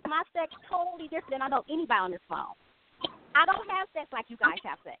utilize my sex totally different than I know anybody on this phone. I don't have sex like you guys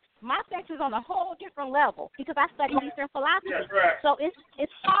have sex. My sex is on a whole different level because I study Eastern philosophy. Right. So it's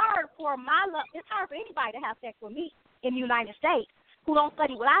hard for it's hard for anybody to have sex with me in the United States who don't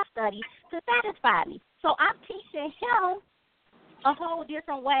study what I study to satisfy me. So I'm teaching him a whole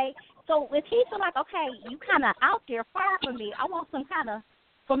different way. So if he feel like, okay, you kind of out there far from me, I want some kind of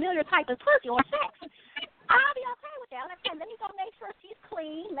familiar type of pussy or sex, I'll be okay with that. Okay, let me go make sure she's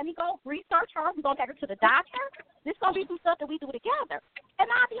clean. Let me go research her. We're going to take her to the doctor. This is going to be some stuff that we do together, and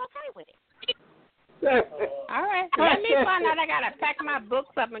I'll be okay with it. All right. Let me find out. I got to pack my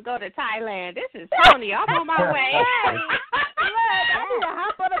books up and go to Thailand. This is Toni. I'm on my way. Hey, look, I need to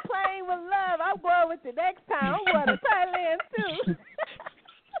hop on a plane with love. I'm going with you next time. I'm going to Thailand, too.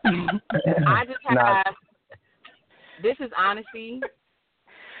 I just have, this is honesty,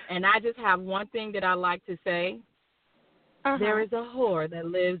 and I just have one thing that I like to say. There is a whore that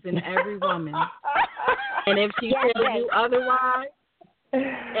lives in every woman. And if she tells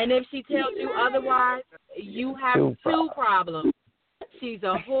you otherwise, you have two problems. She's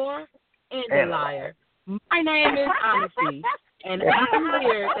a whore and a liar. My name is Honesty, and I'm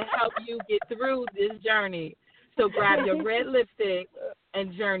here to help you get through this journey. So grab your red lipstick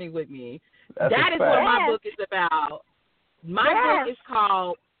and journey with me. That is what my book is about. My book is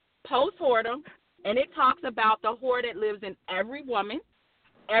called Postmortem, and it talks about the whore that lives in every woman.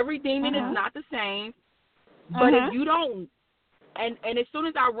 Every demon is not the same. But if you don't, and as soon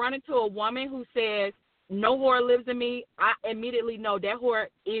as I run into a woman who says, no whore lives in me, I immediately know that whore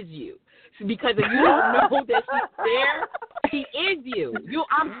is you. Because if you don't know that she's there, she is you.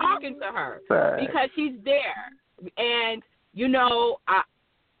 I'm talking to her because she's there. And,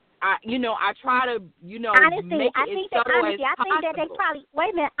 I try to, honestly, make it as subtle as possible. I think that they probably,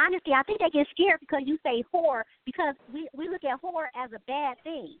 wait a minute, honestly, I think they get scared because you say whore, because we look at whore as a bad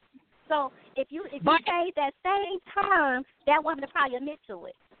thing. So if you say that same term, that woman will probably admit to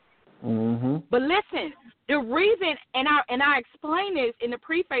it. But listen, the reason, and I explain this in the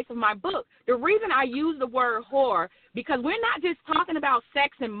preface of my book, the reason I use the word whore, because we're not just talking about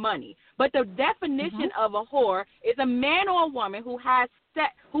sex and money, but the definition of a whore is a man or a woman who has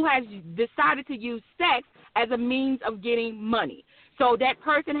decided to use sex as a means of getting money. So that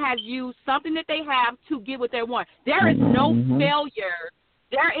person has used something that they have to get what they want. There is no failure.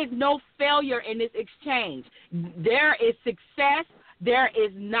 There is no failure in this exchange. There is success. There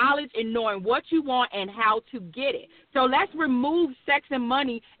is knowledge in knowing what you want and how to get it. So let's remove sex and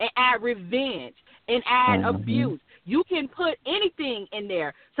money and add revenge and add abuse. You can put anything in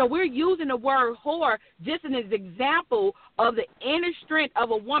there. So we're using the word whore just as an example of the inner strength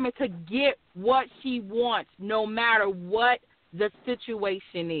of a woman to get what she wants no matter what the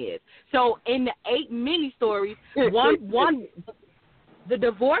situation is. So in the 8 mini stories, one the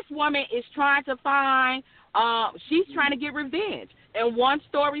divorced woman is trying to find she's trying to get revenge. In one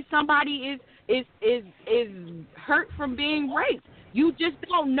story, somebody is hurt from being raped. You just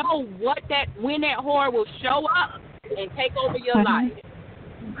don't know when that whore will show up and take over your life.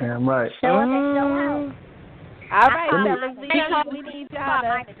 Damn right. All right, fellas, we need y'all to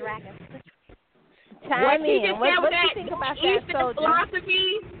chime in. What do you think about that, Souljah?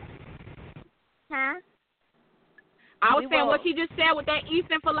 Philosophy? Huh? I was saying what she just said with that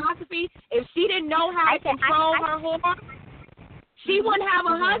Eastern philosophy, if she didn't know how to control her whore, she wouldn't have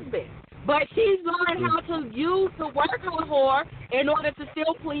a husband. But she's learned how to work her whore in order to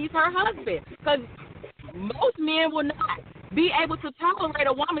still please her husband. Because most men will not be able to tolerate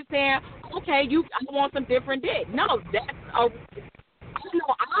a woman saying, okay, I want some different dick. No, that's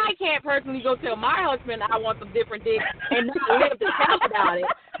know I can't personally go tell my husband I want some different dick and not live to tell about it.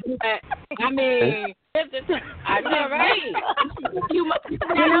 But, I mean, I know, right? You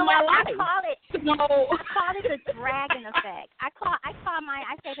know my life. I call it the dragon effect. I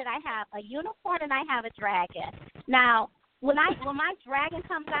say that I have a unicorn and I have a dragon. Now, when my dragon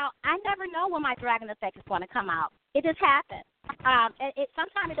comes out, I never know when my dragon effect is going to come out. It just happens.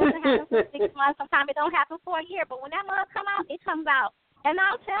 Sometimes it doesn't happen for 6 months. Sometimes it don't happen for a year. But when that mug come out, it comes out. And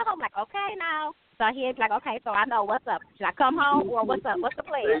I'll tell him, like, okay, now. So he's like, okay, so I know what's up. Should I come home or what's up? What's the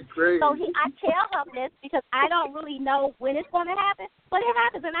plan? So I tell him this because I don't really know when it's going to happen. But it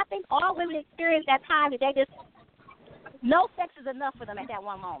happens. And I think all women experience that time that they just, no sex is enough for them at that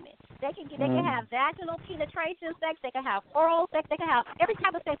one moment. They can have vaginal penetration sex. They can have oral sex. They can have every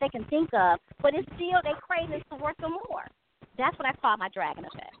type of sex they can think of. But it's still they craving to work some more. That's what I call my dragon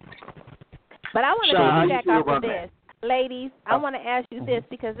effect. But I want to piggyback off of this. Ladies, I want to ask you this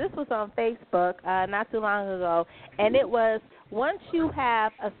because this was on Facebook not too long ago, and it was once you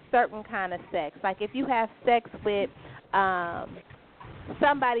have a certain kind of sex, like if you have sex with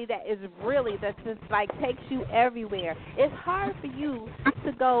somebody that just like takes you everywhere, it's hard for you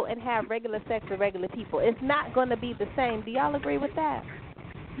to go and have regular sex with regular people. It's not going to be the same. Do y'all agree with that?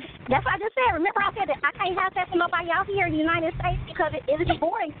 That's what I just said. Remember, I said that I can't have sex with nobody out here in the United States because it is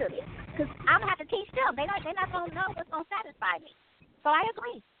boring to me. Because I'm going to have to teach them. They're not going to know what's going to satisfy me. So I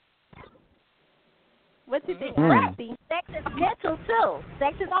agree. What you think, Rafi? Sex is mental, too.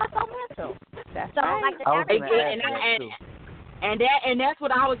 Sex is also mental. That's so, right. like the average and that's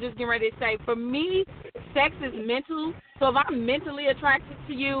what I was just getting ready to say. For me, sex is mental. So if I'm mentally attracted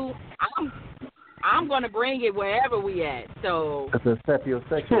to you, I'm going to bring it wherever we at. So that's the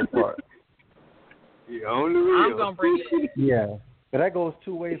sapiosexual part. Yeah, on the real. I'm going to bring it. Yeah. But that goes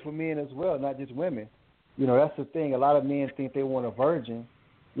two ways for men as well, not just women. You know, that's the thing. A lot of men think they want a virgin.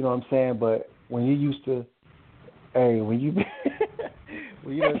 You know what I'm saying? But when you used to, when you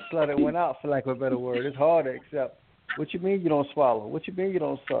done slutted one out, for lack of a better word, it's hard to accept. What you mean you don't swallow? What you mean you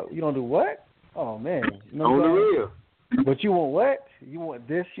don't suck? You don't do what? Oh, man. You know on the real. But you want what? You want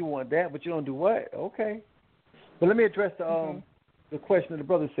this, you want that, but you don't do what? Okay. But let me address the question that the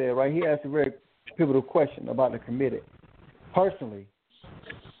brother said, right? He asked a very pivotal question about the committed. Personally,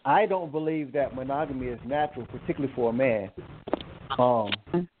 I don't believe that monogamy is natural, particularly for a man.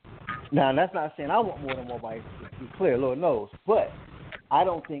 Now, that's not saying I want more than one wife, to be clear, Lord knows. But I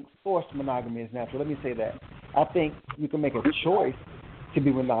don't think forced monogamy is natural. Let me say that. I think you can make a choice to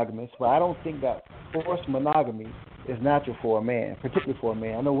be monogamous, but I don't think that forced monogamy is natural for a man, particularly for a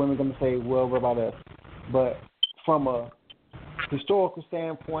man. I know women are going to say, well, what about us? But from a historical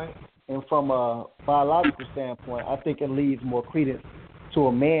standpoint and from a biological standpoint, I think it leads more credence to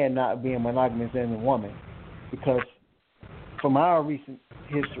a man not being monogamous than a woman. Because from our recent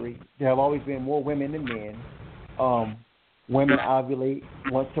history, there have always been more women than men. Women ovulate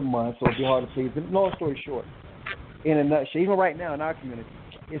once a month, so it'd be hard to please. But long story short, in a nutshell, even right now in our community,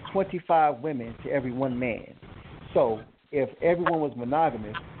 it's 25 women to every one man. So if everyone was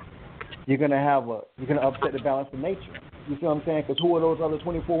monogamous, you're gonna upset the balance of nature. You see what I'm saying? Because who are those other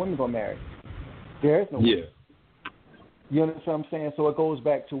 24 women gonna marry? There is no. Yeah. You understand what I'm saying? So it goes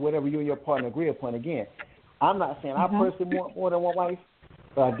back to whatever you and your partner agree upon. Again, I'm not saying I personally want more than one wife,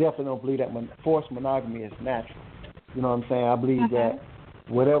 but I definitely don't believe that forced monogamy is natural. You know what I'm saying? I believe that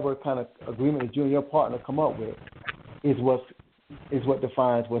whatever kind of agreement that you and your partner come up with is what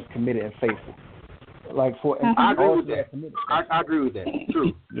defines what's committed and faithful. Like I agree with that. I agree with that.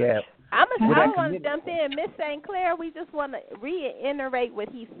 True. Yeah. I want to jump in. Miss St. Clair, we just want to reiterate what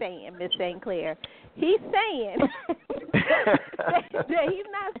he's saying, Miss St. Clair. He's saying that he's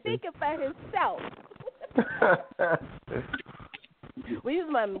not speaking for himself. We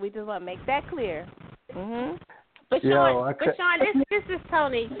just want to make that clear. But Shawn, this is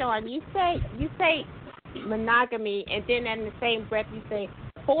Toni. Shawn, you say monogamy, and then in the same breath you say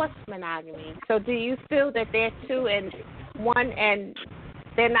forced monogamy. So do you feel that they're two and one, and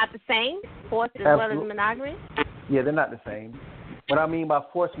they're not the same, forced as well as monogamy? Yeah, they're not the same. What I mean by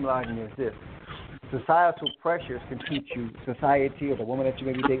forced monogamy is this. Societal pressures can teach you, society or the woman that you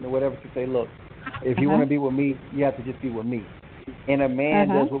may be dating or whatever, to say, look, if you want to be with me, you have to just be with me. And a man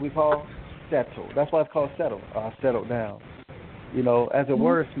does what we call settle. That's why it's called settle, settle down. You know, as a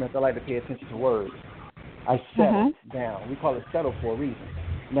wordsmith, I like to pay attention to words. I settle down. We call it settle for a reason.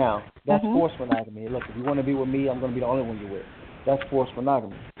 Now, that's forced monogamy. Look, if you want to be with me, I'm going to be the only one you're with. That's forced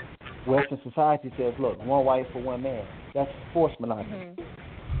monogamy. Western society says, look, one wife for one man. That's forced monogamy.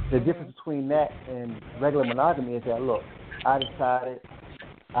 The difference between that and regular monogamy is that, look, I decided,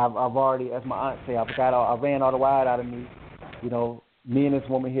 I've already, as my aunt say, I ran all the wide out of me. You know, me and this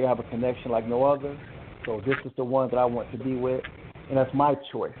woman here have a connection like no other. So this is the one that I want to be with, and that's my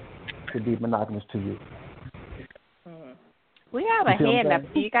choice to be monogamous to you. We have a hand up.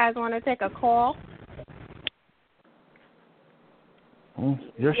 Do you guys want to take a call?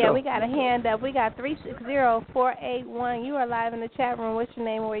 Yeah, we got a hand up. We got 360-481. You are live in the chat room. What's your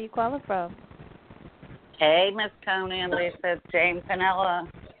name and where you calling from? Hey, Miss Toni and Lissha. It's James Panella.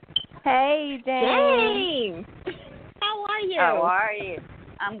 Hey, James. How are you? How are you?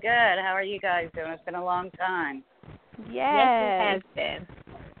 I'm good. How are you guys doing? It's been a long time. Yes, it has been.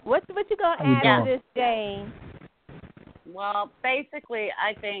 What you gonna add to this, James? Well, basically,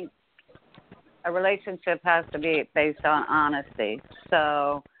 I think a relationship has to be based on honesty.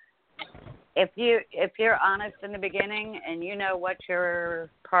 So if you're honest in the beginning and you know what your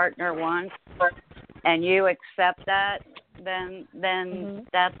partner wants and you accept that, then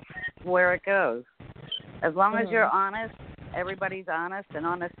that's where it goes. As long as you're honest, everybody's honest and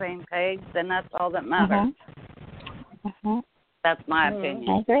on the same page, then that's all that matters. That's my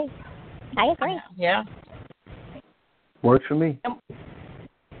opinion. I agree. Yeah. Works for me.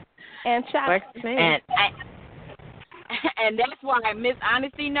 And Choc. And that's why Miss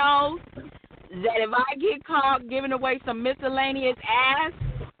Honesty knows that if I get caught giving away some miscellaneous ass,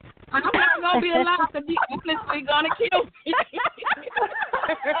 I'm not gonna be allowed to be honestly gonna kill me.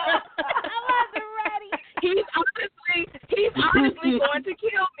 I wasn't ready. He's honestly going to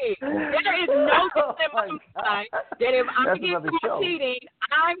kill me. There is no sense in my mind that if I get caught cheating,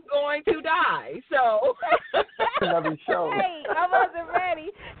 I'm going to die. So another show. Hey, I wasn't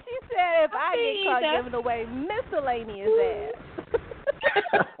ready. She said if I get caught giving away miscellaneous ass.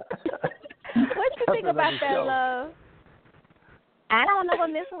 What you think about that, love? I don't know what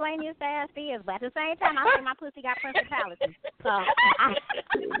miscellaneous ass is, but at the same time, I think my pussy got principality. So,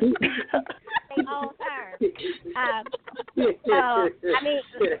 all term. I mean,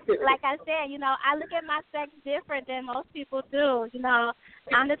 like I said, I look at my sex different than most people do.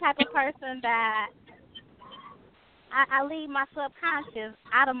 I'm the type of person that I leave my subconscious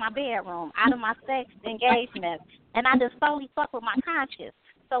out of my bedroom, out of my sex engagement, and I just solely fuck with my conscious.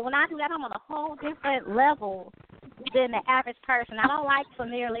 So when I do that, I'm on a whole different level than the average person. I don't like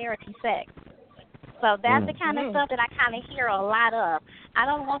familiarity sex. So that's the kind of stuff that I kind of hear a lot of. I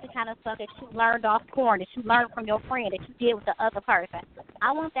don't want the kind of stuff that you learned off porn, that you learned from your friend, that you did with the other person.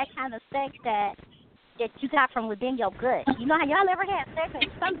 I want that kind of sex that you got from within your gut. You know how y'all ever had sex and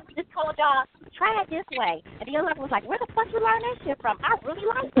some just told y'all, try it this way. And the other was like, where the fuck you learn that shit from? I really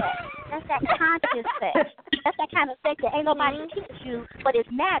like that. That's that conscious sex. That's that kind of sex that ain't nobody teach you, but it's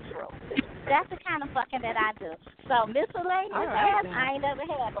natural. That's the kind of fucking that I do. So miscellaneous ass, I ain't never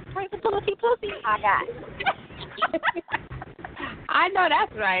had. But principality pussy, I got. I know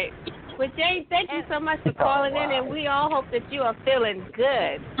that's right. Well, Jane, thank you so much for calling in, and we all hope that you are feeling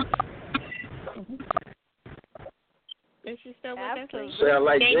good. Is she still with us? Sound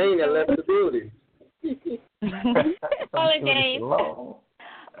like Jane that left the building. Call it, Jane.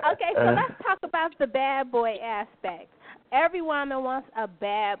 Okay, so let's talk about the bad boy aspect. Every woman wants a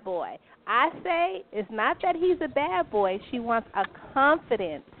bad boy. I say it's not that he's a bad boy. She wants a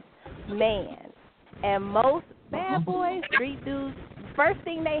confident man. And most bad boys, street dudes, first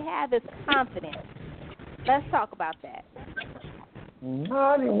thing they have is confidence. Let's talk about that. No,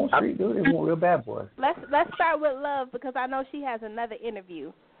 I didn't want street dudes. They want real bad boys. Let's start with Love because I know she has another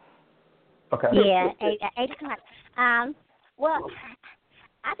interview. Okay. Yeah, 8 o'clock. Well,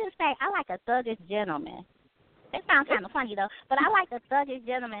 I just say I like a thuggish gentleman. It sounds kind of funny, though, but I like a thuggish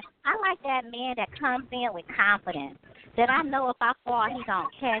gentleman. I like that man that comes in with confidence, that I know if I fall, he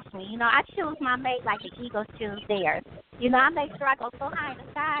don't catch me. I choose my mate like the eagles choose theirs. I make sure I go so high in the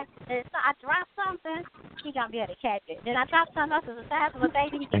sky that if I drop something, he going to be able to catch it. Then I drop something else the size of a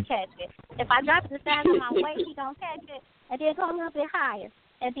baby, he can catch it. If I drop it the size of my waist, he going to catch it, and then go a little bit higher.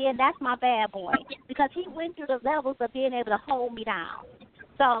 And then that's my bad boy because he went through the levels of being able to hold me down.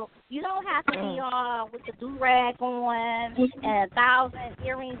 So you don't have to be all with the do-rag on and 1,000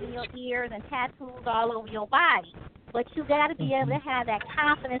 earrings in your ears and tattoos all over your body. But you got to be able to have that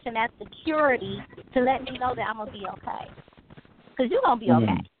confidence and that security to let me know that I'm going to be okay. Because you're going to be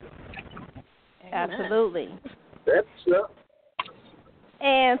okay. Absolutely. That's up.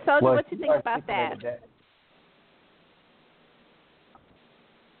 And Souljah, what you think about that?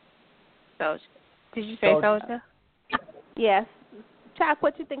 Souljah. Did you say Souljah? Yes. Choc,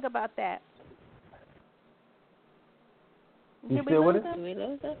 what you think about that? You still with us? Did we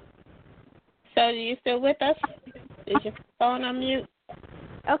lose her? Souljah, you still with us? Is your phone on mute?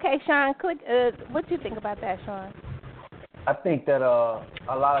 Okay, Shawn, what do you think about that, Shawn? I think that a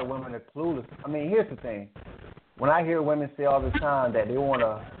lot of women are clueless. I mean, here's the thing. when I hear women say all the time that they want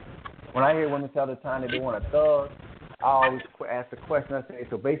to, when I hear women say all the time that they want a thug, I always ask the question. I say,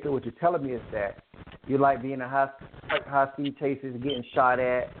 so basically what you're telling me is that you like being in high-speed chases, getting shot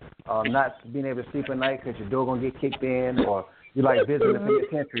at, not being able to sleep at night because your door going to get kicked in, or you like visiting the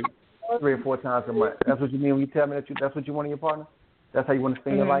penitentiary 3 or 4 times a month. That's what you mean when you tell me that that's what you want in your partner? That's how you want to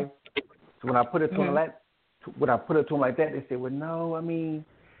spend your life? So when I put it to them like that, they say, well, no, I mean,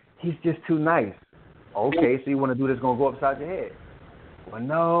 he's just too nice. Okay, so you want to do this going to go upside your head. Well,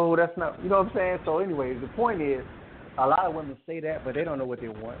 no, that's not, you know what I'm saying? So anyway, the point is, a lot of women say that, but they don't know what they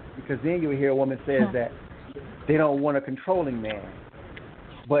want. Because then you'll hear a woman says that they don't want a controlling man.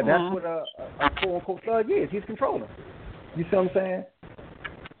 But that's what a quote-unquote thug is. He's controlling. You see what I'm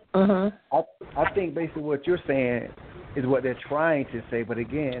saying? I think basically what you're saying is what they're trying to say. But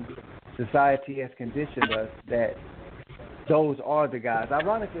again, society has conditioned us that those are the guys.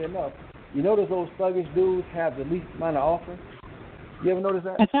 Ironically enough, you notice those thuggish dudes have the least amount of offering? You ever notice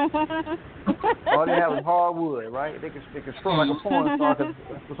that? All they have is hardwood, right? They can strong like a porn star because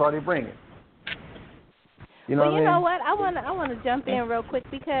that's all they bringing. You know what I mean? You know what? I want to jump in real quick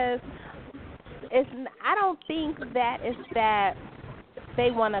because I don't think that it's that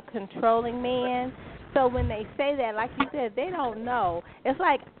they want a controlling man. So when they say that, like you said, they don't know. It's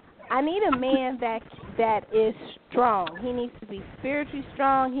like, I need a man that is strong. He needs to be spiritually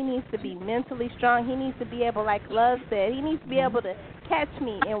strong. He needs to be mentally strong. He needs to be able, like Love said, he needs to be able to catch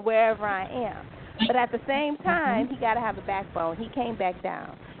me in wherever I am. But at the same time, he got to have a backbone. He can't back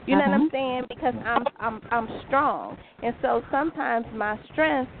down. You know what I'm saying? Because I'm strong, and so sometimes my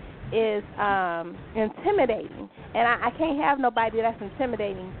strength is intimidating, and I can't have nobody that's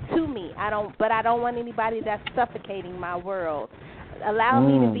intimidating to me. But I don't want anybody that's suffocating my world. Allow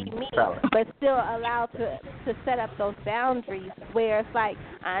me to be me, but still allow to set up those boundaries where it's like,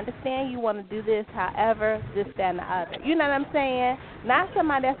 I understand you want to do this, however, this, that, and the other. You know what I'm saying? Not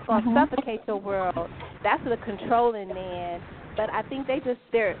somebody that's going to suffocate your world. That's the controlling man. But I think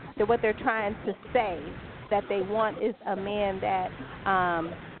what they're trying to say that they want is a man that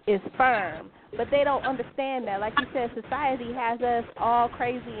is firm. But they don't understand that. Like you said, society has us all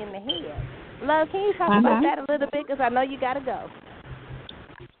crazy in the head. Love, can you talk about that a little bit? Because I know you got to go.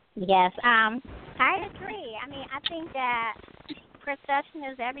 Yes, I agree. I mean, I think that perception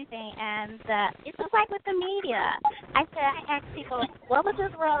is everything, and it's just like with the media. I asked people, what would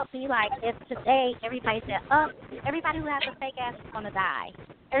this world be like if today everybody said, everybody who has a fake ass is going to die.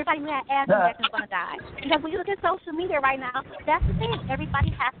 Everybody who has ass injections is going to die. Because when you look at social media right now, that's the thing.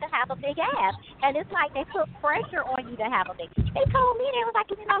 Everybody has to have a big ass. And it's like they put pressure on you to have a big ass. They told me, they was like,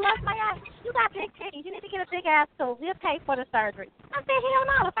 you know, love my ass, you got big titties. You need to get a big ass, so we'll pay for the surgery. I said, hell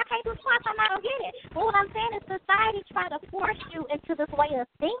no. If I can't do squats, I'm not going to get it. But what I'm saying is society trying to force you into this way of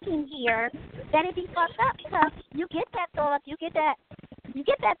thinking here that it be fucked up because you get that thug,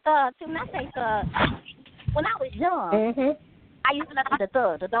 too. When I say thug, when I was young, I used to look at the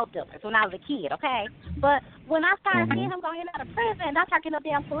thugs, the dope dealers, when I was a kid, okay? But when I started seeing him going out of prison and I started getting up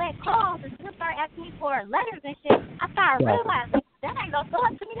damn collect calls and people started asking me for letters and shit, I started realizing that ain't no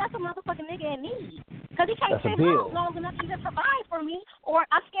thug to me. That's a motherfucking nigga in need. Because he can't stay home long enough to even provide for me, or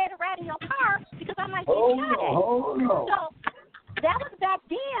I'm scared to ride in your car because I might get shot at. So that was back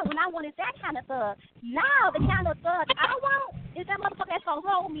then when I wanted that kind of thug. Now the kind of thug I want is that motherfucker that's going to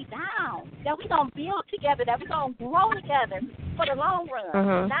hold me down, that we going to build together, that we going to grow together for the long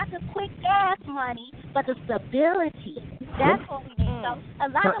run. Not the quick gas money, but the stability. That's what we need. So a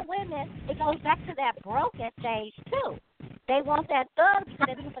lot of women, it goes back to that broken stage too. They want that thug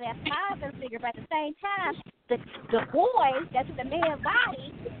because they're looking for that father figure, but at the same time, the boy that's in the man's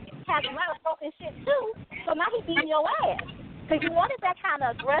body has a lot of broken shit too, so now he's beating your ass. Because you wanted that kind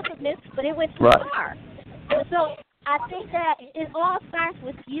of aggressiveness, but it went too far. So I think that it all starts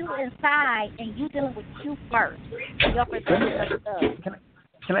with you inside and you dealing with you first. Your perception of the thug.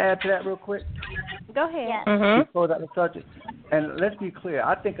 Can I add to that real quick? Go ahead. Yeah. Close out the subject. And let's be clear.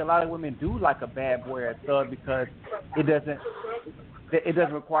 I think a lot of women do like a bad boy or a thug because it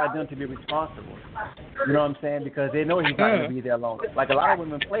doesn't require them to be responsible. You know what I'm saying? Because they know he's not going to be there long. Like a lot of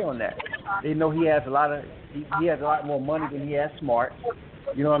women play on that. They know he has a lot more money than he has smart.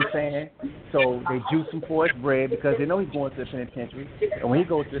 You know what I'm saying? So they juice him for his bread because they know he's going to the penitentiary. And when he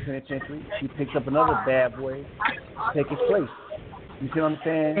goes to the penitentiary, he picks up another bad boy to take his place. You see what I'm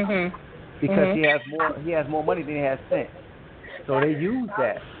saying? Because he has more money than he has sense. So they use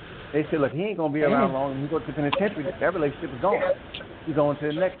that. They say, look, he ain't gonna be around long. When he goes to the penitentiary, that relationship is gone. He's going to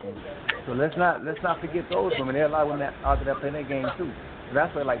the next one. So let's not forget those women. There are a lot of women out there playing their game too. So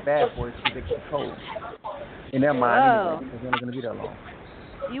that's why like bad boys, because they control in their mind anyway, because they're not gonna be that long.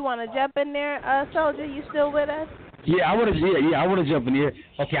 You want to jump in there, Souljah? You still with us? Yeah, I want to jump in here.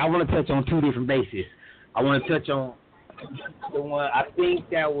 Okay, I want to touch on two different bases. I want to touch on the one, I think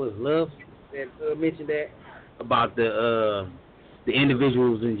that was Love that mentioned that about the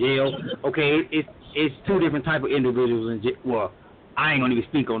individuals in jail. Okay, it's two different type of individuals in jail. Well, I ain't gonna even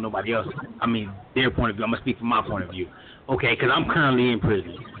speak on nobody else. I mean, their point of view. I'm gonna speak from my point of view. Okay, because I'm currently in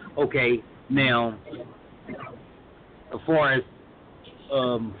prison. Okay, now as far as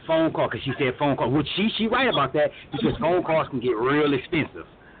phone call, because she said phone call, which she right about that, because phone calls can get real expensive.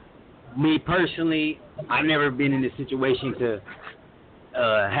 Me personally, I've never been in a situation to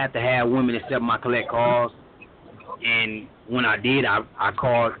have to have women accept my collect calls, and when I did, I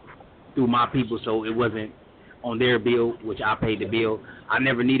called through my people, so it wasn't on their bill, which I paid the bill. I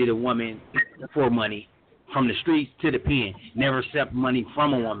never needed a woman for money from the streets to the pen. Never accept money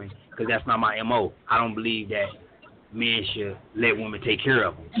from a woman, because that's not my MO. I don't believe that men should let women take care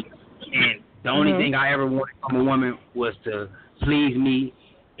of them. And the only thing I ever wanted from a woman was to please me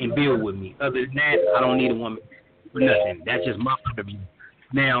and build with me. Other than that, I don't need a woman for nothing. That's just my point of view.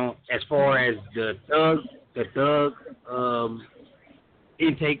 Now, as far as the thug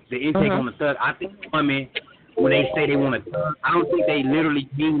intake on the thug, I think women, when they say they want a thug, I don't think they literally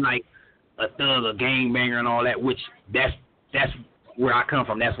mean like a thug, a gangbanger and all that, which that's where I come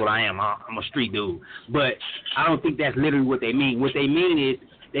from. That's what I am. I'm a street dude. But I don't think that's literally what they mean. What they mean is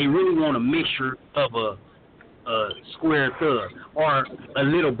they really want a mixture of a square thug or a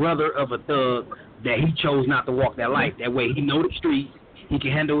little brother of a thug that he chose not to walk that life. That way he know the streets, he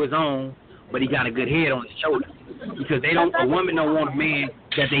can handle his own, but he got a good head on his shoulder. Because a woman don't want a man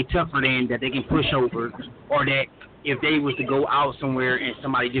that they tougher than, that they can push over, or that if they was to go out somewhere and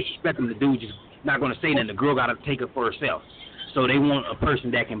somebody disrespect them, the dude just not going to say nothing. The girl got to take it for herself. So they want a person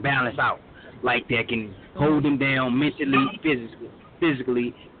that can balance out, like that can hold them down mentally,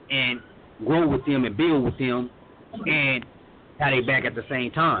 physically, and grow with them and build with them, and have their back at the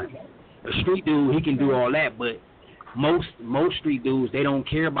same time. A street dude, he can do all that, but most street dudes, they don't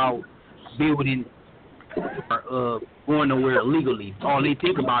care about building or going nowhere illegally. All they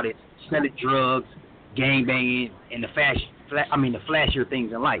think about is selling drugs, gangbanging, and the flashier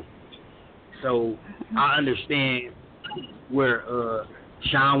things in life. So I understand where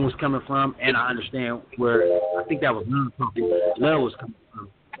Shawn was coming from, and I understand where I think that was Love was coming from.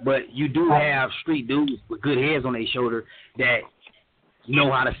 But you do have street dudes with good heads on their shoulder that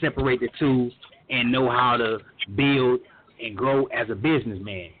know how to separate the two and know how to build and grow as a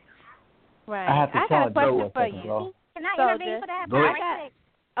businessman. Right. I have to got a question Joe for second, you. bro. Can I intervene for that? Go ahead.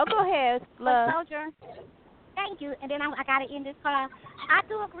 Go ahead, Love. Souljah. Thank you. And then I got to end this call. I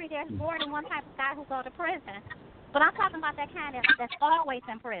do agree there's more than one type of guy who go to prison. But I'm talking about that kind that's always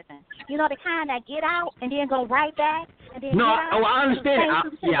in prison. You know, the kind that get out and then go right back and then I understand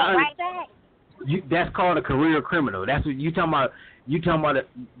it. Right back. That's called a career criminal. That's what you talking about. You talking about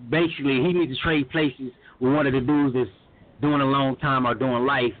basically he needs to trade places with one of the dudes that's doing a long time or doing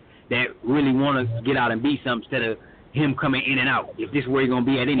life that really want to get out and be something instead of him coming in and out. If this is where he's going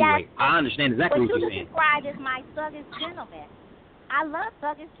to be at anyway. Yes. I understand exactly what you're saying. What you described as my thuggish gentleman. I love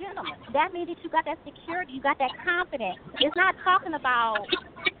thuggish gentlemen. That means that you got that security, you got that confidence. It's not talking about.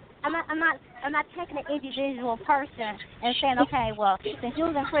 I'm not taking an individual person and saying, okay, well, since you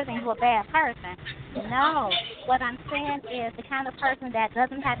was in prison, you're a bad person. No, what I'm saying is the kind of person that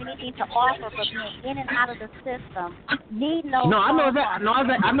doesn't have anything to offer but being in and out of the system. I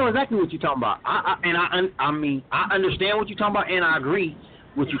know exactly what you're talking about. I understand what you're talking about, and I agree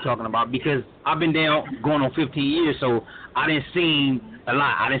what you're talking about because I've been down going on 15 years, so I didn't seen a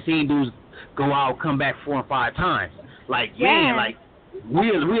lot. I didn't seen dudes go out, come back 4 and 5 times. Like, man, like,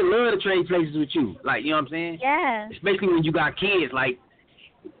 we love to trade places with you. Like, you know what I'm saying? Yeah. Especially when you got kids. Like,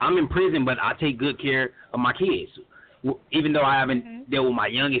 I'm in prison, but I take good care of my kids. Even though I haven't dealt with my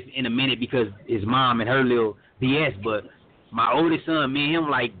youngest in a minute because his mom and her little BS, but my oldest son, me and him,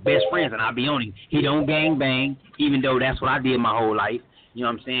 like, best friends, and I be on him. He don't gang bang, even though that's what I did my whole life. You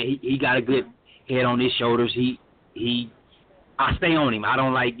know what I'm saying? He got a good head on his shoulders. I stay on him. I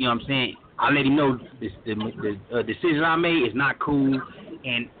don't like, you know what I'm saying? I let him know the decision I made is not cool,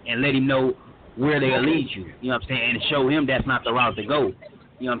 and let him know where they'll lead you. You know what I'm saying? And show him that's not the route to go.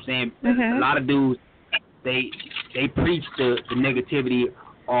 You know what I'm saying? A lot of dudes, they preach the negativity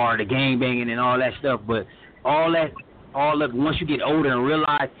or the gang banging and all that stuff, but all of once you get older and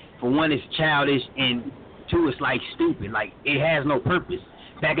realize, for one, it's childish, and two, it's like stupid. Like, it has no purpose.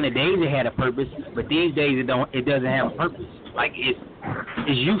 Back in the days, it had a purpose, but these days it doesn't have a purpose. Like, it's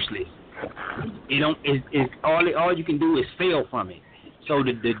useless. It's all you can do is fail from it. So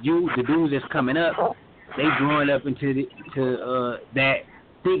the dudes that's coming up, they growing up into that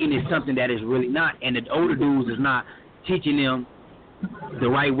thinking it's something that is really not, and the older dudes is not teaching them the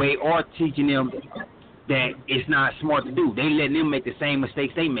right way or teaching them that it's not smart to do. They letting them make the same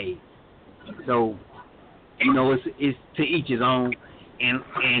mistakes they made. So, you know, it's to each his own,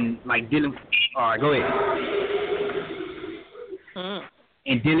 and like dealing. All right, go ahead.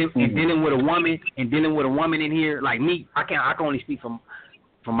 And dealing with a woman in here, like me, I can only speak from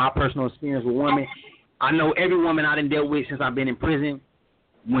my personal experience with women. I know every woman I done dealt with since I've been in prison.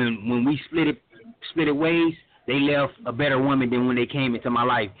 When we split it ways, they left a better woman than when they came into my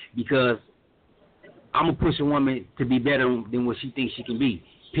life, because I'm gonna push a woman to be better than what she thinks she can be.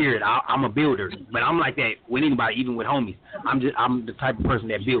 Period. I'm a builder, but I'm like that with anybody, even with homies. I'm the type of person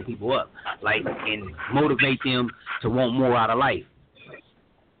that build people up, like, and motivate them to want more out of life.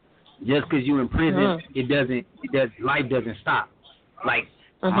 Just because you're in prison, life doesn't stop. Like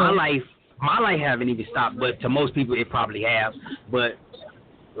my life haven't even stopped, but to most people it probably have. But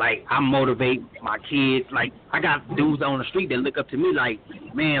like, I motivate my kids. Like, I got dudes on the street that look up to me like,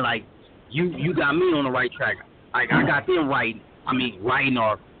 man, like you got me on the right track. Like, I got them writing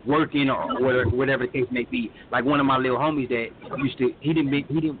or working or whatever the case may be. Like one of my little homies that he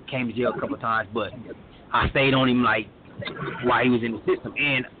didn't came to jail a couple of times, but I stayed on him like while he was in the system,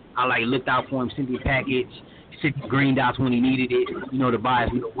 and I like looked out for him, sent him a package, sent him green dots when he needed it, you know, to buy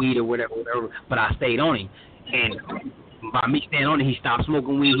his little weed or whatever. But I stayed on him, and by me staying on him, he stopped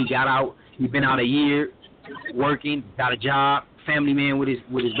smoking weed. He got out. He's been out a year, working, got a job, family man with his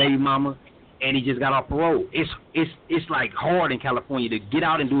baby mama, and he just got off parole. It's like hard in California to get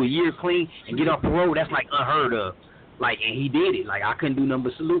out and do a year clean and get off parole. That's like unheard of. Like, and he did it. Like, I couldn't do nothing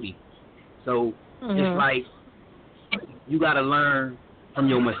but salute him. So it's like you got to learn from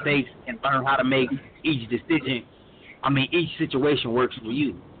your mistakes and learn how to make each decision. Each situation works for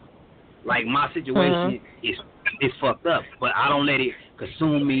you. Like, my situation is fucked up, but I don't let it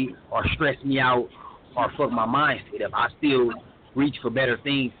consume me or stress me out or fuck my mind state up. I still reach for better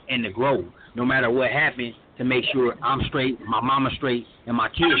things and to grow, no matter what happens, to make sure I'm straight, my mama's straight, and my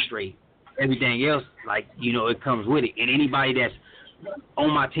kids straight. Everything else, like, you know, it comes with it. And anybody that's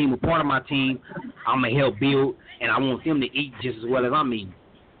on my team or part of my team, I'm going to help build, and I want them to eat just as well as I'm eating.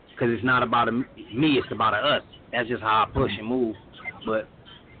 Because it's not about me, it's about us. That's just how I push and move. But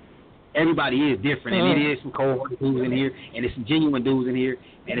everybody is different, and it is some cold dudes in here, and there's some genuine dudes in here,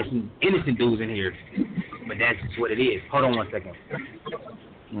 and there's some innocent dudes in here. But that's just what it is. Hold on one second.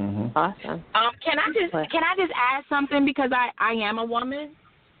 Awesome. Can I just add something, because I am a woman?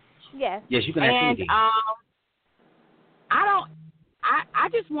 Yes. Yes, you can add anything. I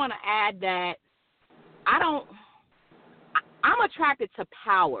just want to add that I'm attracted to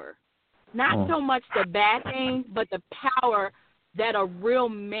power. Not so much the bad things, but the power that a real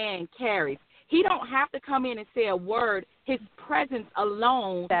man carries. He don't have to come in and say a word. His presence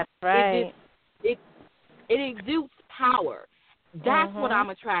alone, that's right. It exudes power. That's what I'm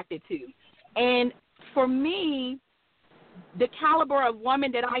attracted to. And for me, the caliber of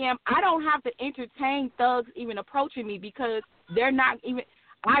woman that I am, I don't have to entertain thugs even approaching me, because they're not even,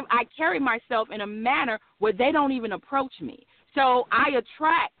 I carry myself in a manner where they don't even approach me. So I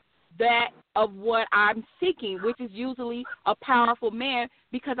attract that of what I'm seeking, which is usually a powerful man,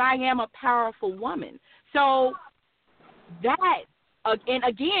 because I am a powerful woman. So that, and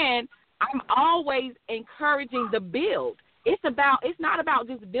again, I'm always encouraging the build. It's not about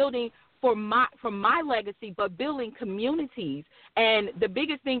just building for my legacy, but building communities. And the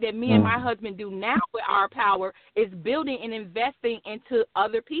biggest thing that me and my husband do now with our power is building and investing into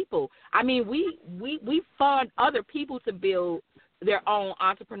other people. We fund other people to build their own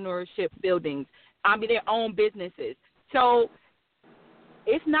entrepreneurship buildings, their own businesses. So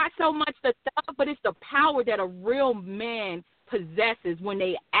it's not so much the stuff, but it's the power that a real man possesses when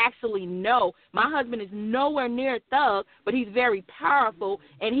they actually know. My husband is nowhere near a thug, but he's very powerful,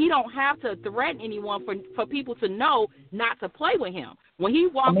 and he don't have to threaten anyone for people to know not to play with him. When he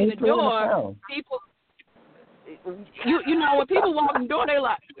walks in the door, people, you know, when people walk in the door, they're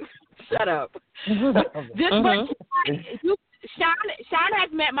like, shut up. Shawn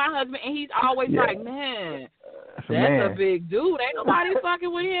has met my husband, and he's always like, man, that's a big dude. Ain't nobody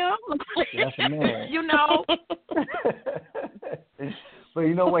fucking with him. That's a man. You know. But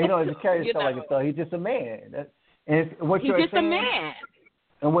you know what? He don't even carry himself like a thug. He's just a man. He's just a man.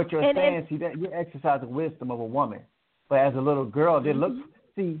 And what you're saying, see, that you're exercising wisdom of a woman. But as a little girl,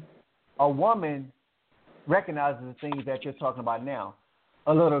 a woman recognizes the things that you're talking about now.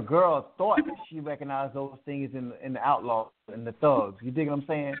 A little girl thought she recognized those things in the outlaws and the thugs. You dig what I'm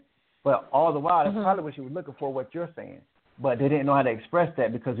saying? But all the while, that's probably what she was looking for, what you're saying. But they didn't know how to express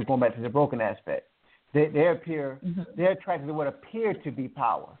that, because we're going back to the broken aspect. They're attracted to what appears to be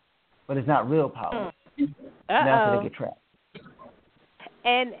power, but it's not real power. And that's how they get trapped.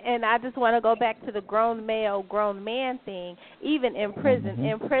 And I just want to go back to the grown male, grown man thing. Even in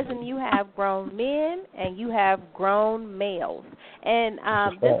prison, you have grown men and you have grown males. And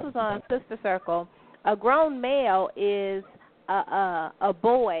this was on Sister Circle. A grown male is a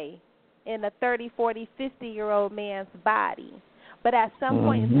boy in a 30, 40, 50-year-old man's body. But at some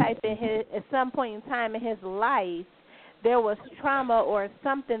point in time in his life, there was trauma or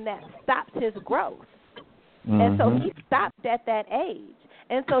something that stopped his growth. And so he stopped at that age.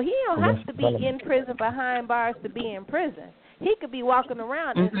 And so he don't have to be in prison behind bars to be in prison. He could be walking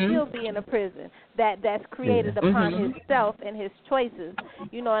around and still be in a prison that's created upon himself and his choices.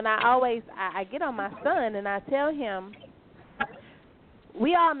 You know, and I get on my son and I tell him,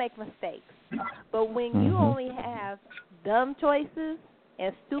 we all make mistakes. But when you only have dumb choices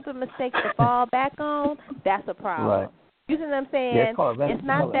and stupid mistakes to fall back on, that's a problem. Right. You see what I'm saying? It's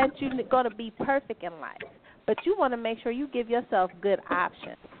not that you're going to be perfect in life, but you want to make sure you give yourself good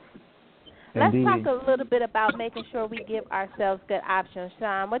options. Indeed. Let's talk a little bit about making sure we give ourselves good options.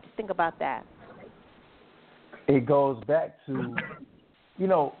 Shawn, what do you think about that? It goes back to, you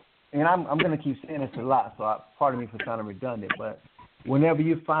know, and I'm going to keep saying this a lot, so pardon me for sounding redundant, but whenever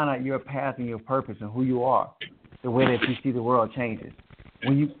you find out your path and your purpose and who you are, the way that you see the world changes.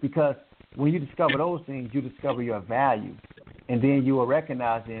 Because when you discover those things, you discover your value, and then you will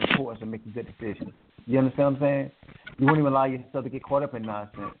recognize the importance of making good decisions. You understand what I'm saying? You won't even allow yourself to get caught up in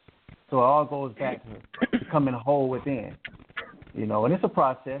nonsense. So it all goes back to becoming whole within, you know, and it's a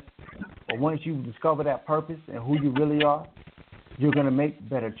process. But once you discover that purpose and who you really are, you're going to make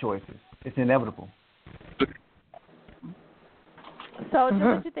better choices. It's inevitable. So,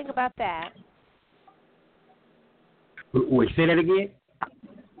 what do you think about that? Wait, say that again?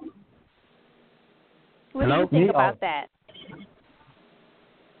 What do you think about that?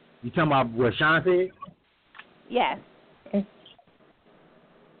 You talking about what Shawn said? Yes.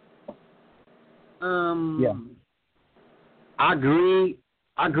 Yeah. I agree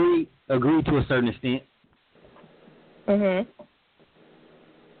to a certain extent. To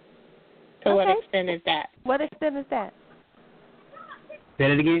what extent is that? What extent is that? Say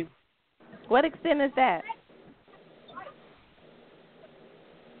that again? What extent is that?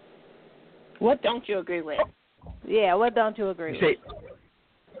 What don't you agree with? Yeah, what don't you agree with?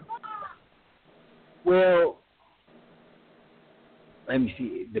 Well, let me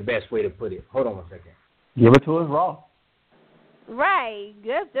see the best way to put it. Hold on one second. Give it to us raw. Right.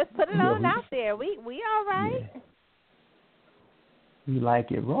 Just put it on out there. We all right. Yeah. We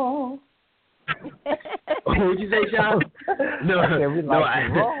like it raw. What'd you say, Shawn? No, we like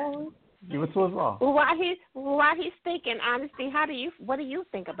it raw. Give it to us raw. Well, while he's thinking, Honesty, what do you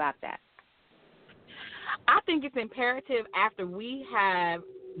think about that? I think it's imperative after we have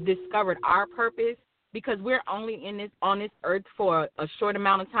discovered our purpose, because we're only on this earth for a short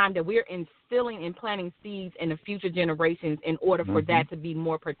amount of time, that we're instilling and planting seeds in the future generations in order for that to be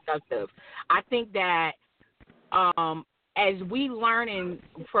more productive. I think that as we learn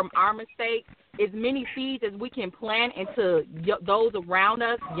from our mistakes, as many seeds as we can plant into those around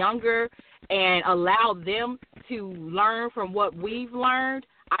us, younger, and allow them to learn from what we've learned,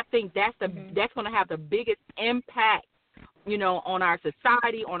 I think that's going to have the biggest impact, you know, on our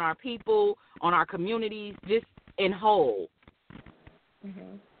society, on our people, on our communities, just in whole.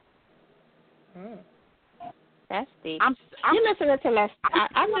 That's deep. You're listening to Let's.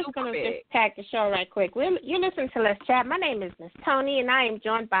 I'm just going to just tag the show right quick. You're listening to Let's Chat. My name is Miss Toni, and I am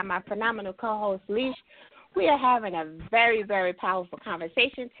joined by my phenomenal co-host, Lissha. We are having a very, very powerful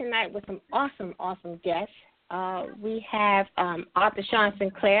conversation tonight with some awesome, awesome guests. We have author Shawn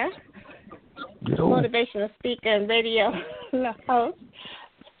Sinclair, motivational speaker and radio host.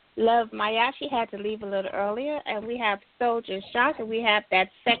 Love Maya, she had to leave a little earlier. And we have Souljah Choc, and we have that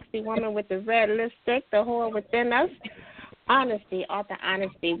sexy woman with the red lipstick, the whore within us. Honesti, author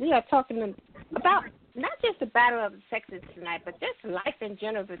Honesti. We are talking about not just the battle of the sexes tonight, but just life in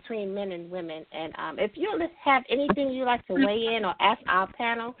general between men and women. And if you have anything you'd like to weigh in or ask our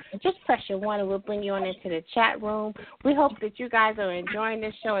panel, just press your 1 and we'll bring you on into the chat room. We hope that you guys are enjoying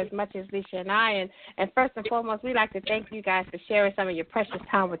this show as much as Lissha and I. And first and foremost, we'd like to thank you guys for sharing some of your precious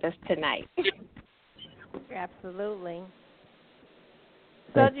time with us tonight. Absolutely.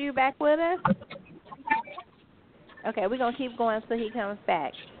 Souljah, you back with us? Okay, we're going to keep going until he comes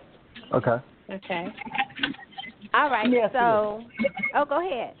back. Okay. Okay. All right. Yes, so, go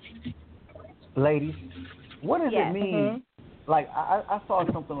ahead. Ladies, what does it mean? Like, I saw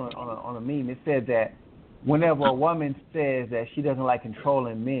something on a meme. It said that whenever a woman says that she doesn't like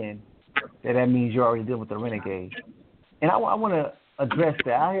controlling men, that means you're already dealing with a renegade. And I want to address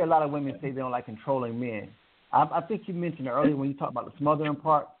that. I hear a lot of women say they don't like controlling men. I think you mentioned it earlier when you talked about the smothering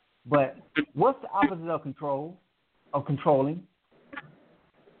part, but what's the opposite of control, of controlling?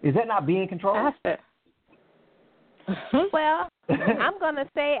 Is that not being controlled? Well, I'm going to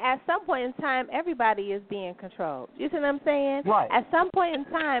say at some point in time, everybody is being controlled. You see what I'm saying? Right. At some point in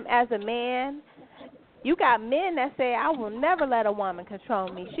time, as a man, you got men that say, I will never let a woman control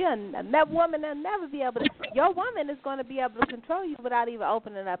me. That woman will never be able to. Your woman is going to be able to control you without even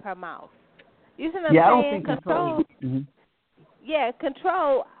opening up her mouth. You see what I'm saying? I don't think control. Yeah,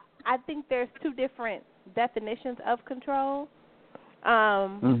 control. I think there's two different definitions of control.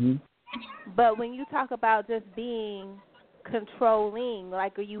 But when you talk about just being controlling,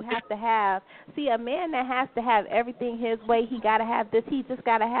 like you have to have, see, a man that has to have everything his way, he got to have this, he just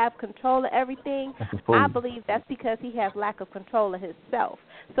got to have control of everything, I believe that's because he has lack of control of himself.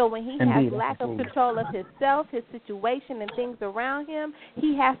 So when he has lack of control of himself, his situation and things around him,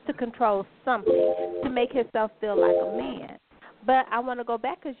 he has to control something to make himself feel like a man. But I want to go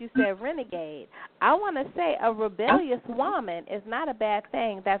back because you said renegade. I want to say a rebellious woman is not a bad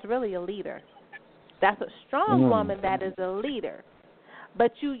thing. That's really a leader. That's a strong woman that is a leader.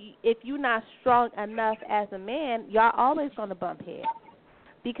 But if you're not strong enough as a man, y'all always going to bump heads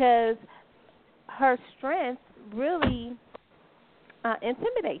because her strength really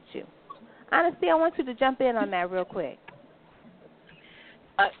intimidates you. Honestly, I want you to jump in on that real quick.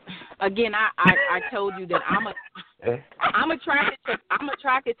 Again, I told you that I'm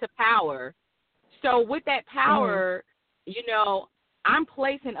attracted to power. So with that power, I'm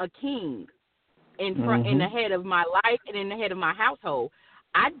placing a king in the head of my life and in the head of my household.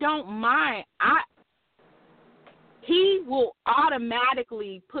 I don't mind. He will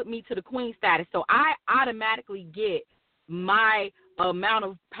automatically put me to the queen status, so I automatically get my amount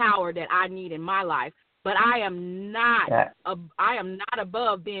of power that I need in my life. But I am not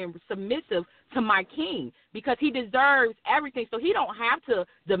above being submissive to my king because he deserves everything. So he don't have to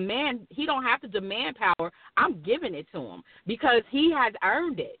demand power. I'm giving it to him because he has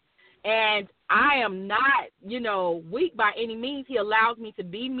earned it. And I am not, weak by any means. He allows me to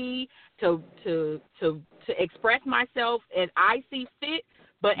be me, to express myself as I see fit.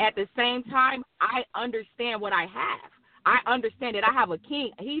 But at the same time, I understand what I have. I understand that I have a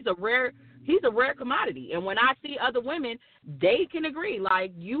king. He's a rare commodity. And when I see other women, they can agree,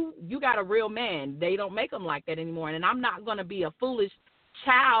 like, you got a real man. They don't make them like that anymore. And I'm not going to be a foolish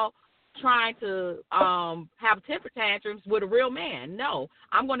child trying to have temper tantrums with a real man. No,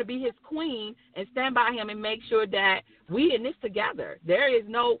 I'm going to be his queen and stand by him and make sure that we in this together. There is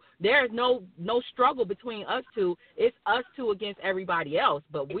no struggle between us two. It's us two against everybody else.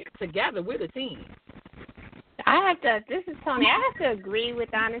 But we're together. We're the team. This is Toni. I have to agree with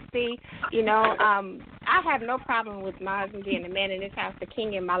Honesti. I have no problem with my husband being the man in this house, the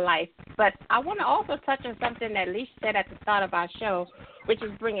king in my life. But I want to also touch on something that Lissha said at the start of our show, which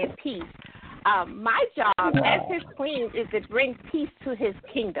is bringing peace. My job as his queen is to bring peace to his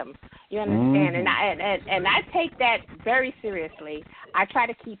kingdom. You understand? And I take that very seriously. I try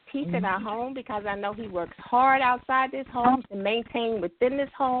to keep peace in our home because I know he works hard outside this home to maintain within this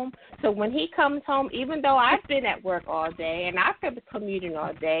home. So when he comes home, even though I've been at work all day and I've been commuting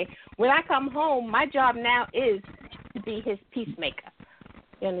all day, when I come home, my job now is to be his peacemaker.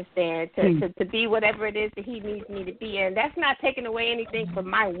 You understand? To be whatever it is that he needs me to be. And that's not taking away anything from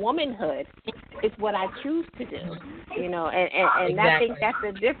my womanhood. It's what I choose to do. And exactly. I think that's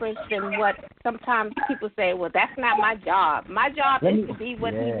the difference than what sometimes people say, well, that's not my job. My job is to be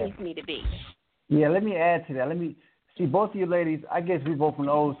what he needs me to be. Yeah, let me add to that. Let me see, both of you ladies, I guess we both from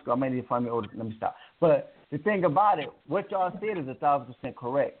the old school. I may need to find me older. Let me stop. But the thing about it, what y'all said is 1,000%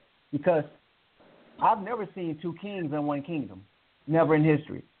 correct. Because I've never seen two kings in one kingdom. Never in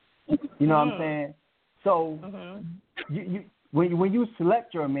history. You know what I'm saying? So you when you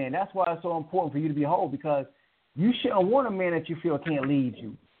select your man, that's why it's so important for you to be whole, because you shouldn't want a man that you feel can't lead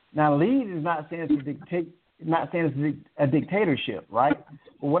you. Now, lead is not saying it's a dictatorship, right?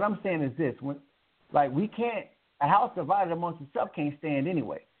 But what I'm saying is this: a house divided amongst itself can't stand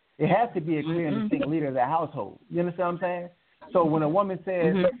anyway. It has to be a clear and distinct leader of that household. You understand what I'm saying? So when a woman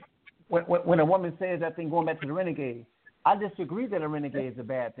says, when a woman says that thing, going back to the renegade, I disagree that a renegade is a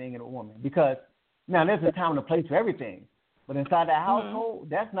bad thing in a woman, because now there's a time and a place for everything, but inside that household,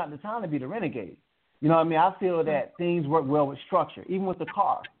 that's not the time to be the renegade. You know what I mean? I feel that things work well with structure, even with the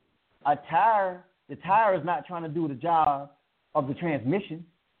car. The tire is not trying to do the job of the transmission.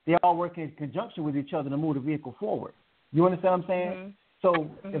 They all work in conjunction with each other to move the vehicle forward. You understand what I'm saying? So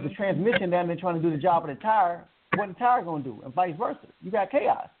if the transmission down there trying to do the job of the tire, what the tire going to do? And vice versa. You got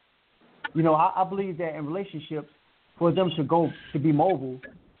chaos. You know, I believe that in relationships, for them to be mobile,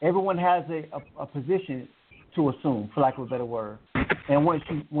 everyone has a position to assume, for lack of a better word. And once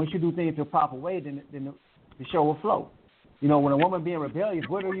you do things the proper way, then the show will flow. You know, when a woman being rebellious,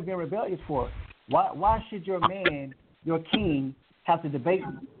 what are you being rebellious for? Why should your man, your king, have to debate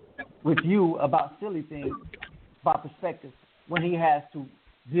with you about silly things, about perspective, when he has to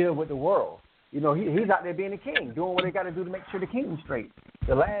deal with the world? You know, he's out there being a king, doing what he got to do to make sure the kingdom's straight.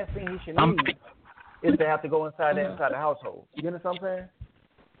 The last thing he should need is to have to go inside the household. You understand what I'm saying?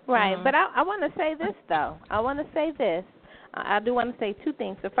 Right, but I want to say this, though. I do want to say two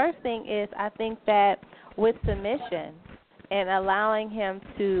things. The first thing is I think that with submission and allowing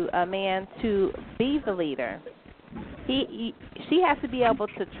a man to be the leader, she has to be able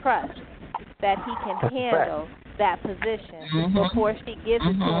to trust that he can handle that position before she gives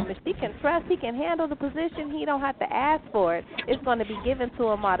it to him. If she can trust he can handle the position, he don't have to ask for it. It's going to be given to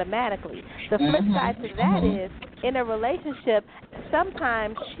him automatically. The flip side to that is, in a relationship,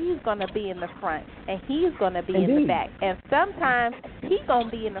 sometimes she's going to be in the front and he's going to be in the back. And sometimes he's going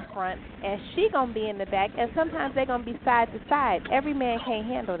to be in the front and she's going to be in the back. And sometimes they're going to be side to side. Every man can't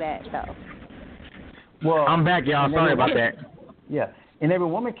handle that, though. Well, I'm back, y'all. Sorry about that. Yeah, and every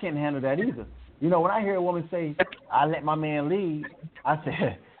woman can't handle that either. You know, when I hear a woman say, I let my man lead, I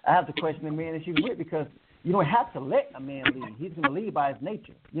say, I have to question the man that she's with, because you don't have to let a man lead. He's going to lead by his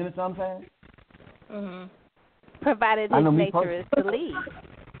nature. You understand what I'm saying? Provided his nature is to lead.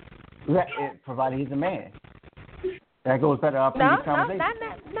 Provided he's a man. That goes back to our previous conversation.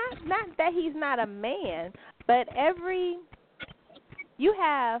 Not that he's not a man, but you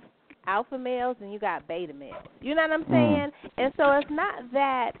have alpha males and you got beta males. You know what I'm saying? And so it's not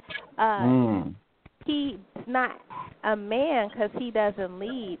that he's not a man because he doesn't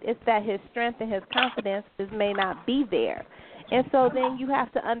lead. It's that his strength and his confidence may not be there. And so then you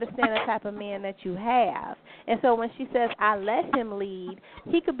have to understand the type of man that you have. And so when she says, I let him lead,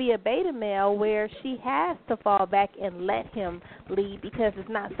 he could be a beta male where she has to fall back and let him lead because it's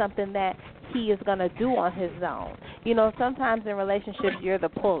not something that he is going to do on his own. You know, sometimes in relationships you're the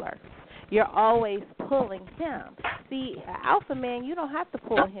puller. You're always pulling him. See, alpha man, you don't have to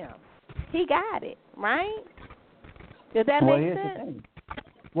pull him. He got it, right? Does that make sense?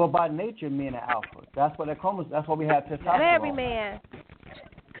 Well, by nature, men are alpha. That's what that's what we have testosterone. Not every man.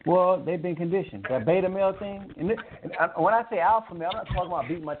 Well, they've been conditioned. That beta male thing. And when I say alpha male, I'm not talking about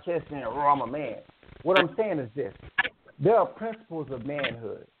beating my chest and I'm a man. What I'm saying is this: there are principles of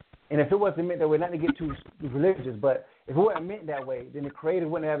manhood, and if it wasn't meant that way, not to get too religious, but if it wasn't meant that way, then the Creator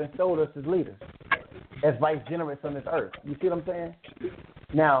wouldn't have installed us as leaders, as vicegerents on this earth. You see what I'm saying?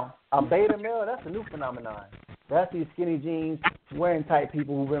 Now, a beta male, that's a new phenomenon. That's these skinny jeans wearing type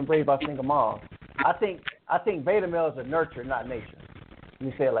people who've been raised by single moms. I think beta males are nurture, not nature. Let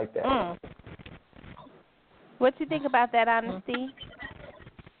me say it like that. What you think about that, Honesti?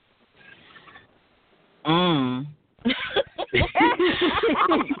 I'm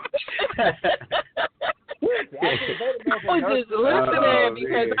just listening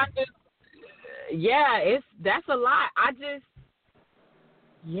because that's a lot.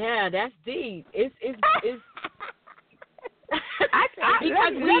 That's deep. It's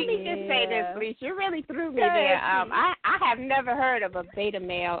let me just say this, Lissha. You really threw me there. I have never heard of a beta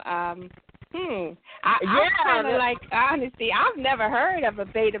male. I'm kind of like, honestly, I've never heard of a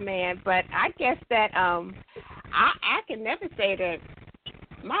beta man, but I guess that I can never say that.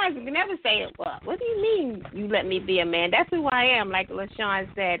 Mars can never say it. Well, what do you mean you let me be a man? That's who I am, like LaShawn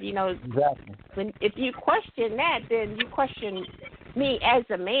said. You know, exactly. If you question that, then you question me as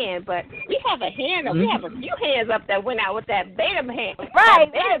a man. But we have a few hands up that went out with that beta man.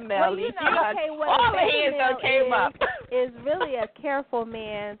 Right. Beta male. All the hands that came up. Is really a careful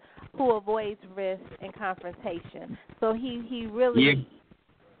man who avoids risk and confrontation. So he really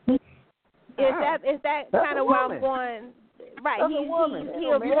is that kind of where I'm going. Right, he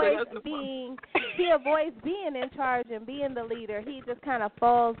avoids being in charge and being the leader. He just kind of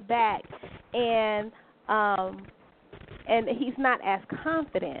falls back, and he's not as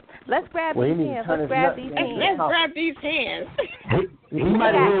confident. Let's grab these hands. Let's grab these hands. We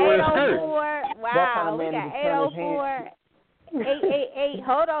might as well wear a skirt. Wow, we got 804. 888.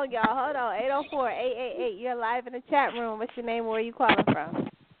 Hold on, y'all. Hold on. 804-888. You're live in the chat room. What's your name? Where are you calling from?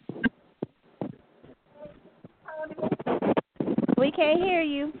 We can't hear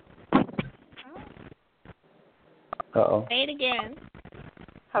you. Uh-oh. Say it again.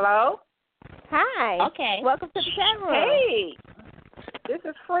 Hello? Hi. Okay. Welcome to the chat room. Hey. This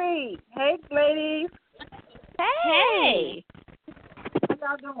is Free. Hey, ladies. Hey. How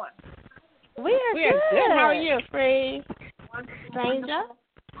y'all doing? We're good. How are you, Free? Souljah?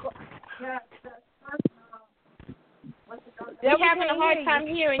 We're having a hard time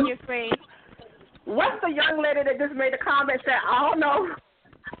hearing you, Free. What's the young lady that just made a comment that I don't know?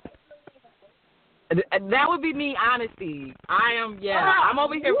 That would be me, Honesti. I'm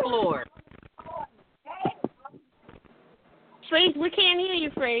over here floored. Free, we can't hear you,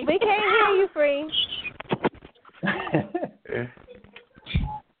 Free. We can't hear you, Free.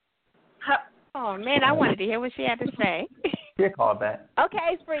 Oh, man, I wanted to hear what she had to say. Get called back.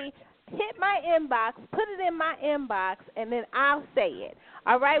 Okay, Free. Hit my inbox, put it in my inbox, and then I'll say it.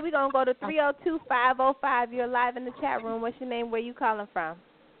 All right, we're going to go to 302-505. You're live in the chat room. What's your name? Where you calling from?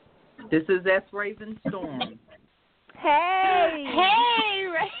 This is S. Raven Storm. Hey. Hey,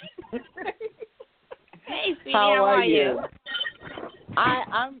 hey, Sweetie, how are you?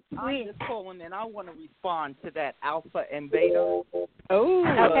 I'm just calling and I want to respond to that alpha and beta. Oh,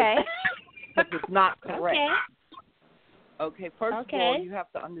 okay. Because it's not correct. Okay, first of all, you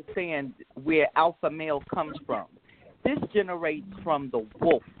have to understand where alpha male comes from. This generates from the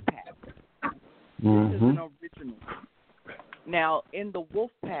wolf pack. This is an original. Now, in the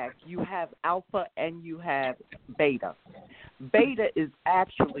wolf pack, you have alpha and you have beta. Beta is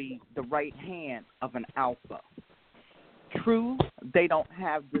actually the right hand of an alpha. True, they don't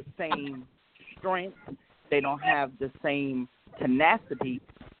have the same strength. They don't have the same tenacity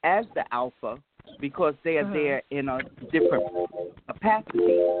as the alpha because they are there in a different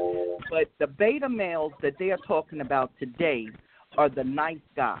capacity. But the beta males that they are talking about today are the nice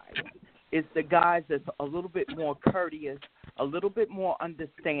guys. It's the guys that's a little bit more courteous, a little bit more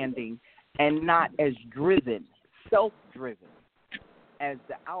understanding, and not as driven, self-driven as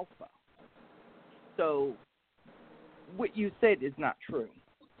the alpha. So what you said is not true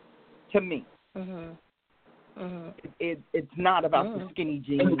to me. It's not about the skinny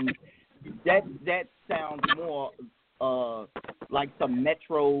jeans. That sounds more like some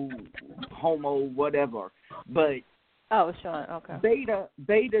metro homo whatever. But Shawn, okay.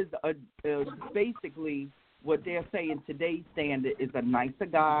 Betas are basically what they're saying today's standard is a nicer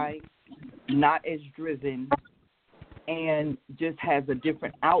guy, not as driven, and just has a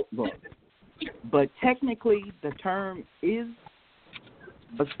different outlook. But technically, the term is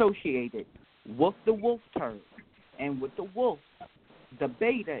associated with the wolf term. And with the wolf, the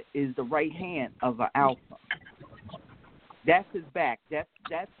beta is the right hand of an alpha. That's his back. That's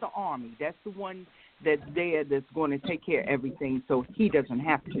the army. That's the one that's there that's going to take care of everything so he doesn't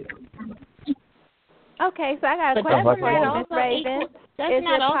have to. Okay, so I got a question for you, Ms. Raven. Doesn't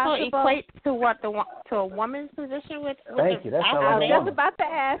that also equate to what to a woman's position with Thank you. That's I was just about to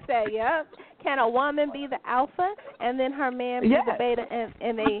ask that. Yep. Can a woman be the alpha and then her man be the beta?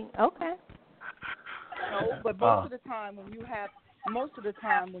 And they okay. No, but most of the time when you have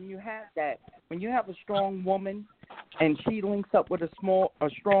that, when you have a strong woman and she links up with a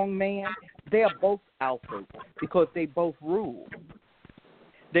strong man, they are both alphas because they both rule.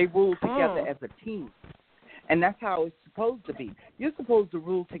 They rule together as a team. And that's how it's supposed to be. You're supposed to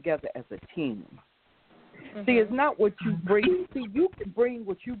rule together as a team. See, it's not what you bring. See, you can bring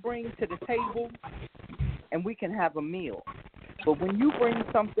what you bring to the table and we can have a meal. But when you bring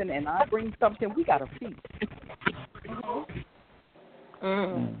something and I bring something, we got to feast.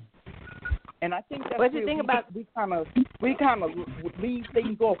 And I think that's what you think about we kind of leave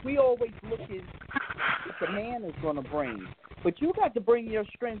things off. We always look at what the man is going to bring, but you got to bring your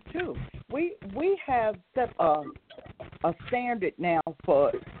strength too. We have set a standard now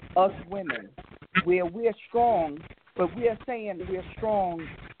for us women where we're strong, but we are saying we're strong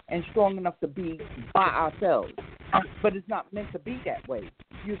and strong enough to be by ourselves. But it's not meant to be that way.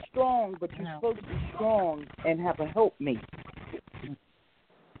 You're strong, but you're supposed to be strong and have a helpmate.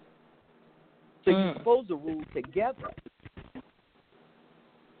 So you're supposed to rule together.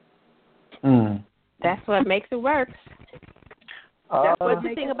 That's what makes it work. What do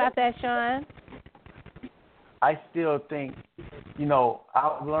you think about that, Shawn? I still think,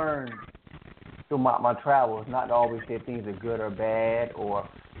 I've learned through my travels not to always say things are good or bad or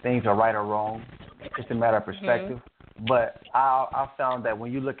things are right or wrong. It's a matter of perspective. But I found that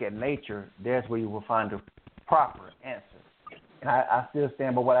when you look at nature, there's where you will find the proper answer. And I still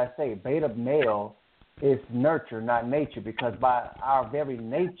stand by what I say. Beta male is nurture, not nature, because by our very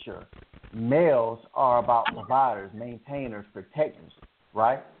nature, males are about providers, maintainers, protectors,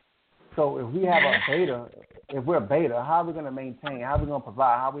 right? So if we have a beta, if we're beta, how are we going to maintain? How are we going to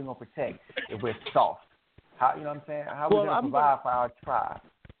provide? How are we going to protect if we're soft? How, you know what I'm saying? How are we going to provide for our tribe?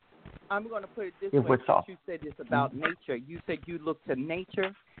 I'm going to put it this way, since you said it's about nature. You said you look to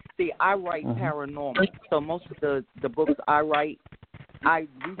nature. See, I write paranormal, so most of the books I write, I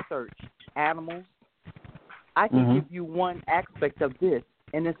research animals. I can give you one aspect of this.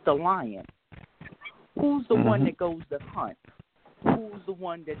 and it's the lion. Who's the one that goes to hunt? Who's the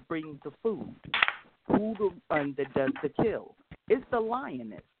one that brings the food? Who the one that does the kill? It's the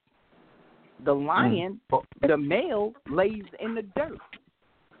lioness. The lion, the male, lays in the dirt,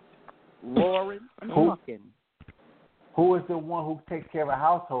 roaring and fucking. Who is the one who takes care of a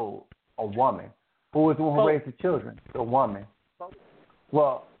household? A woman. Who is the one who raises the children? The woman.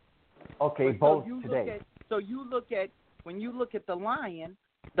 Well, okay, both today. When you look at the lion,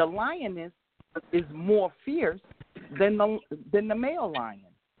 the lioness is more fierce than the male lion.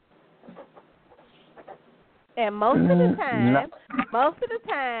 And most of the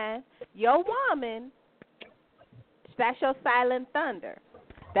time, your woman, that's your silent thunder.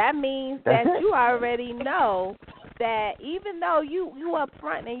 That means that you already know that even though you up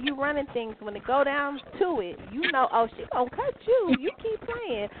front and you running things, when it go down to it, you know, oh, she gonna cut you. You keep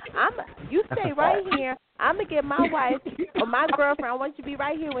playing. You stay right here. I'm gonna get my wife or my girlfriend. I want you to be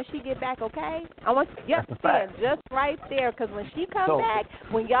right here when she get back, okay? I want you, stand just right there, because when she come back,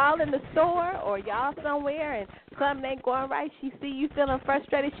 when y'all in the store or y'all somewhere and something ain't going right, she see you feeling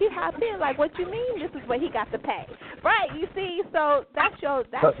frustrated. She hop in like, what you mean? This is what he got to pay, right? You see, so that's your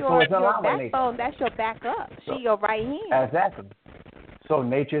backbone. That's your backup. She your right hand. Exactly. So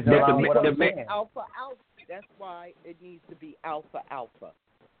nature's allowing what I'm saying. Alpha. That's why it needs to be alpha.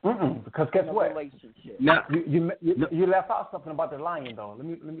 Because guess what? Now, you left out something about the lion, though. Let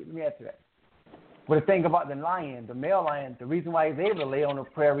me add to that. But the thing about the lion, the male lion, the reason why he's able to lay on the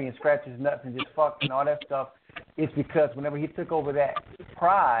prairie and scratch his nuts and just fuck and all that stuff is because whenever he took over that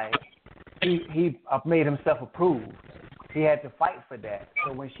pride, he made himself approved. He had to fight for that.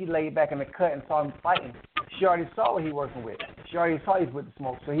 So when she laid back in the cut and saw him fighting, she already saw what he working with. She already saw he was with the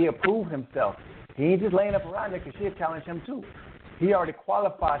smoke. So he approved himself. He ain't just laying up around there because she'll challenge him too. He already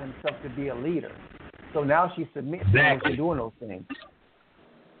qualified himself to be a leader. So now she submits to him to doing those things.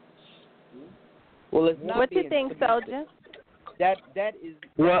 Well, it's not what you think, Souljah? That is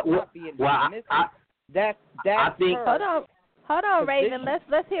not being submissive. I think. Hold on, Raven.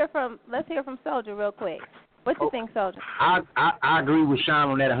 Let's hear from Souljah real quick. What you think, Souljah? I agree with Shawn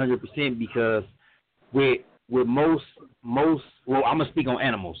on that 100% because with most well, I'm gonna speak on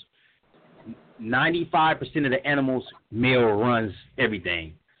animals. 95% of the animals, male runs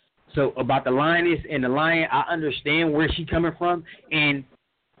everything. So about the lioness and the lion, I understand where she's coming from, and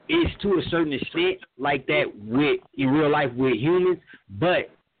it's to a certain extent like that in real life with humans,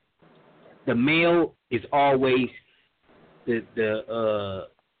 but the male is always the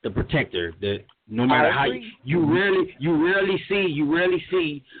protector. No matter how you rarely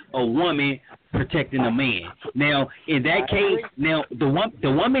see a woman protecting a man. Now in that case, the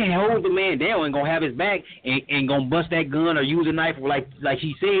woman hold the man down and gonna have his back and gonna bust that gun or use a knife or like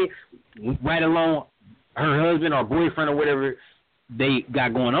she said, right along her husband or boyfriend or whatever they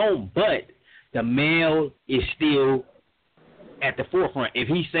got going on. But the male is still at the forefront. If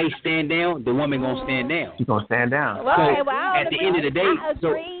he say stand down, the woman gonna stand down. She's gonna stand down. Well, at the end of the day,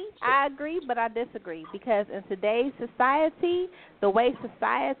 I agree, but I disagree, because in today's society, the way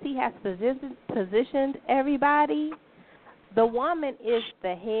society has positioned everybody, the woman is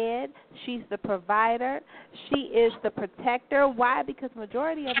the head. She's the provider. She is the protector. Why? Because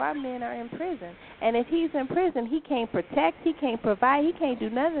majority of our men are in prison. And if he's in prison, he can't protect, he can't provide, he can't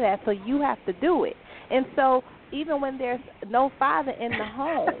do none of that, so you have to do it. And so even when there's no father in the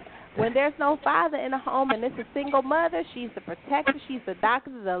home, when there's no father in the home and it's a single mother, she's the protector, she's the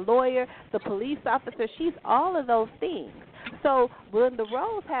doctor, the lawyer, the police officer, she's all of those things. So when the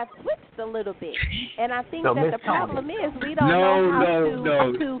roles have switched a little bit, and I think that the problem is we don't know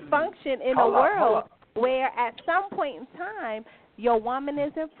how to function in a world where at some point in time your woman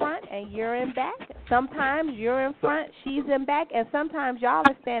is in front and you're in back. Sometimes you're in front, she's in back, and sometimes y'all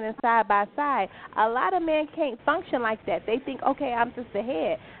are standing side by side. A lot of men can't function like that. They think, okay, I'm just the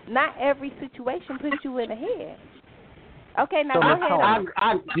head. Not every situation puts you in the head. Okay, now go ahead.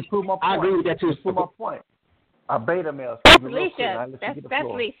 I agree with that too. To prove my point. A beta male. That's Lissha. That's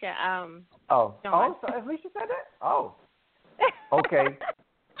Lissha. So Lissha said that? Oh. Okay.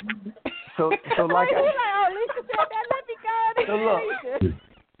 So like Lissha said that. Let me go. So look.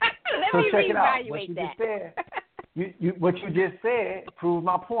 Let me check it out. reevaluate What you just said proves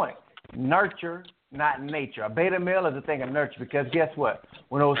my point. Nurture, not nature. A beta male is a thing of nurture, because guess what?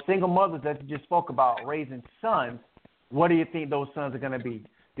 When those single mothers that you just spoke about raising sons, what do you think those sons are going to be?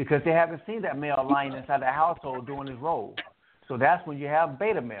 Because they haven't seen that male lion inside the household doing his role. So that's when you have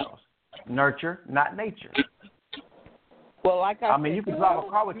beta males. Nurture, not nature. Well, like I mean, you can drive a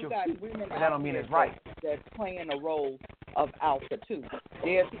car with your feet, but that don't mean it's right. That's playing a role of alpha too.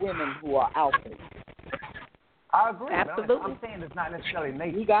 There's women who are alphas. I agree. Absolutely. I'm saying it's not necessarily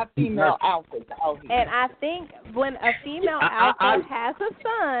nature. You got female alphas out here. And I think when a female alpha has a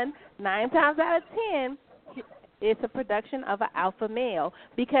son, 9 times out of 10, it's a production of an alpha male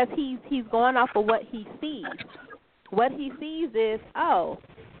because he's going off of what he sees. What he sees is,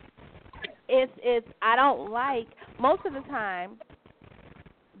 it's I don't like, most of the time,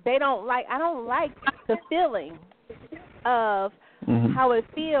 I don't like the feeling of how it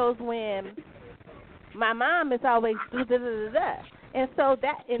feels when my mom is always da-da-da-da-da. And so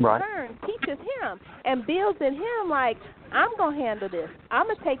that in turn teaches him and builds in him like, I'm going to handle this. I'm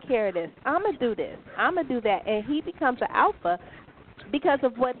going to take care of this. I'm going to do this. I'm going to do that. And he becomes an alpha because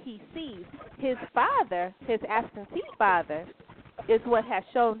of what he sees. His father, his absentee father, is what has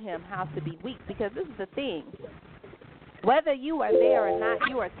shown him how to be weak, because this is the thing. Whether you are there or not,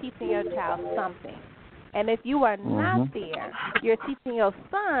 you are teaching your child something. And if you are not there, you're teaching your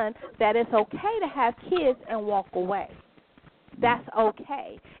son that it's okay to have kids and walk away. That's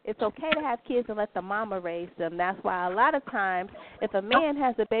okay. It's okay to have kids and let the mama raise them. That's why a lot of times if a man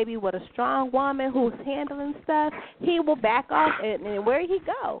has a baby with a strong woman who's handling stuff, he will back off and where he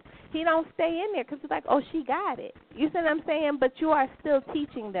go? He don't stay in there because it's like, oh, she got it. You see what I'm saying? But you are still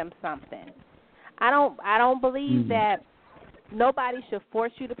teaching them something. I don't believe that nobody should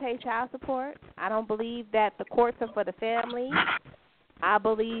force you to pay child support. I don't believe that the courts are for the family. I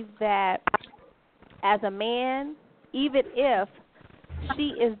believe that as a man, even if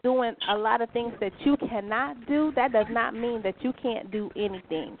she is doing a lot of things that you cannot do, that does not mean that you can't do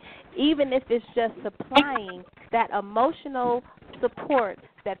anything. Even if it's just supplying that emotional support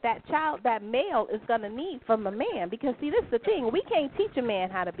that child, that male is going to need from a man. Because, see, this is the thing. We can't teach a man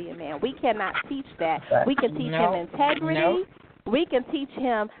how to be a man. We cannot teach that. We can teach him integrity. We can teach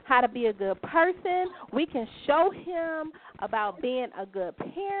him how to be a good person. We can show him about being a good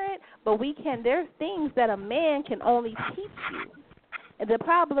parent. But there's things that a man can only teach you. And the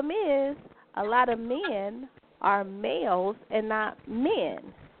problem is a lot of men are males and not men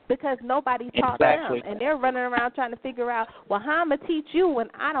because nobody taught them. And they're running around trying to figure out, well, how I'm going to teach you when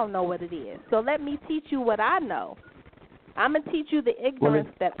I don't know what it is. So let me teach you what I know. I'm going to teach you the ignorance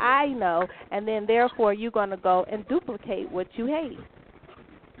that I know, and then therefore you're going to go and duplicate what you hate.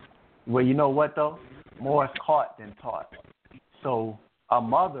 Well, you know what, though? More is caught than taught. So a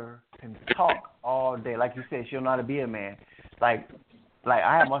mother can talk all day. Like you said, she don't know how to be a man. Like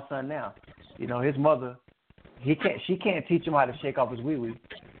I have my son now. You know, his mother, she can't teach him how to shake off his wee-wee.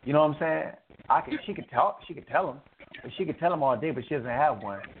 You know what I'm saying? She could tell him. She could tell him all day, but she doesn't have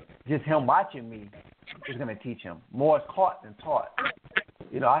one. Just him watching me is going to teach him. More is caught than taught.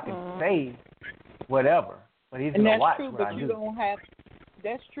 You know, I can say whatever, but he's going to watch what I do.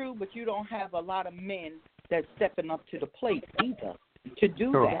 That's true, but you don't have a lot of men that's stepping up to the plate either to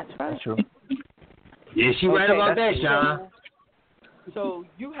do that. That's true. Yeah, she right about that, Shawn. So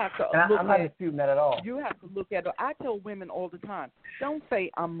you have to I'm not disputing that at all. You have to look at it. I tell women all the time, don't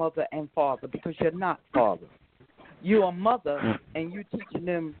say I'm mother and father because you're not father. You're a mother and you're teaching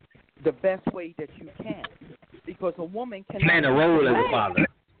them the best way that you can. Because a woman cannot playing a role as a father.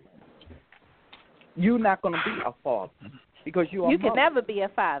 You're not going to be a father because you're a mother. You can never be a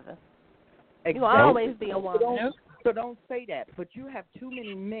father. Exactly. You will always be a woman. So don't say that. But you have too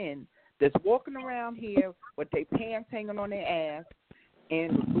many men that's walking around here with their pants hanging on their ass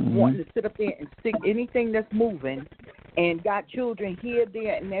and wanting to sit up there and stick anything that's moving and got children here,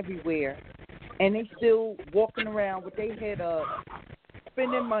 there, and everywhere. And they still walking around with their head up,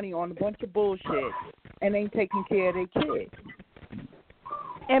 spending money on a bunch of bullshit and ain't taking care of their kids.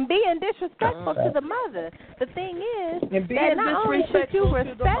 And being disrespectful to the mother. The thing is that not only should you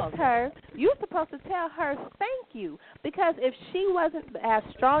respect her, you're supposed to tell her thank you. Because if she wasn't as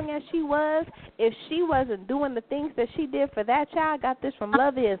strong as she was, if she wasn't doing the things that she did for that child, got this from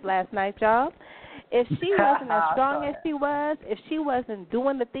Love Is last night, y'all. If she wasn't as strong as she was, if she wasn't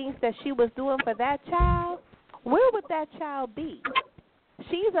doing the things that she was doing for that child, where would that child be?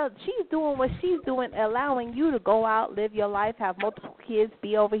 She's doing what she's doing, allowing you to go out, live your life, have multiple kids,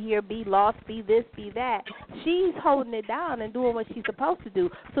 be over here, be lost, be this, be that. She's holding it down and doing what she's supposed to do.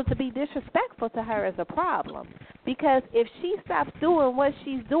 So to be disrespectful to her is a problem. Because if she stops doing what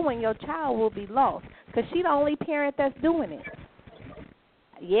she's doing, your child will be lost. Because she's the only parent that's doing it.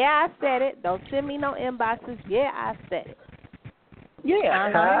 Yeah, I said it. Don't send me no inboxes. Yeah, I said it. Yeah,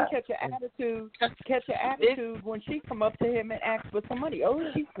 and catch your attitude when she come up to him and ask for some money. Oh,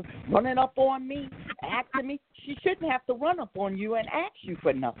 she's running up on me, asking me. She shouldn't have to run up on you and ask you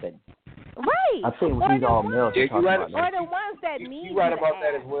for nothing. Right. I think these all males or the ones that needs you right to about ask.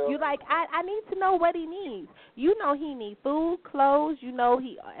 that as well. You like, I need to know what he needs. You know he needs food, clothes. You know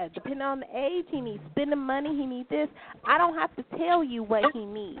he, depending on the age, he needs spending money. He needs this. I don't have to tell you what he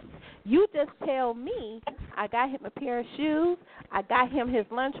needs. You just tell me, I got him a pair of shoes. I got him his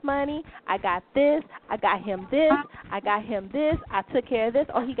lunch money. I got this. I got him this. I got him this. I took care of this.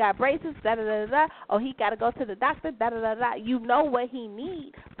 Oh, he got braces. Da da da da. Oh, he got to go to the doctor. Da da da da. You know what he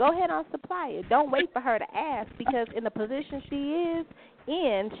needs. Go ahead and supply it. Don't wait for her to ask, because in the position she is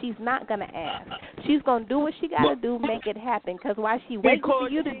in, she's not going to ask. She's going to do what she got to do, make it happen. Because while she waiting for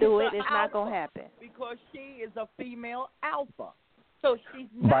you to do it, it's not going to happen. Because she is a female alpha. So she's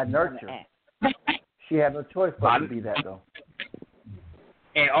by not nurture. She had no choice but to be that, though.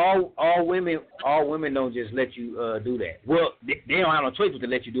 And all women don't just let you do that. Well, they don't have no choice but to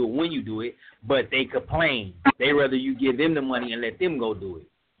let you do it when you do it, but they complain. They rather you give them the money and let them go do it.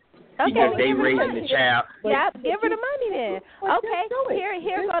 Okay, because they raising the child. Yep, give her the money then. Okay,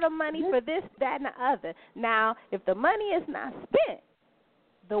 here go the money for this, that, and the other. Now, if the money is not spent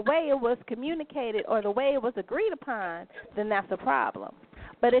the way it was communicated or the way it was agreed upon, then that's a problem.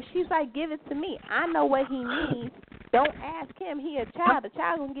 But if she's like, give it to me, I know what he needs. Don't ask him. He a child. The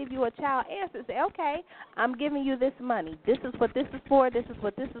child going to give you a child answer. Say, okay, I'm giving you this money. This is what this is for. This is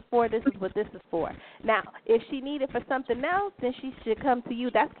what this is for. This is what this is for. Now, if she needed for something else, then she should come to you.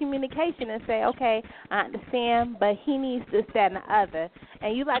 That's communication and say, okay, I understand, but he needs this, that, and the other.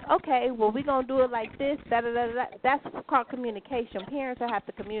 And you like, okay, well, we're going to do it like this, da, da, da, da. That's called communication. Parents will have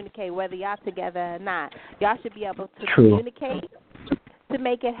to communicate whether y'all together or not. Y'all should be able to communicate to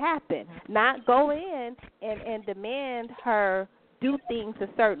make it happen, not go in and demand her do things a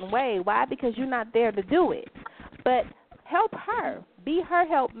certain way. Why? Because you're not there to do it. But help her. Be her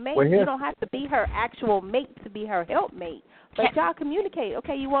helpmate. You don't have to be her actual mate to be her helpmate. But y'all communicate.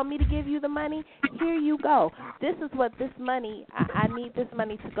 Okay, you want me to give you the money? Here you go. This is what this money, I need this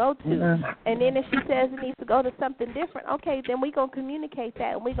money to go to. Mm-hmm. And then if she says it needs to go to something different, okay, then we're going to communicate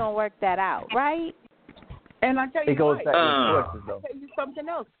that and we're going to work that out, right? And I tell you what, I'll tell you something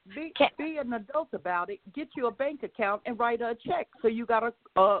else. Be an adult about it. Get you a bank account and write her a check so you got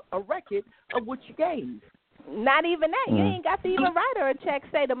a record of what you gave. Not even that. You ain't got to even write her a check.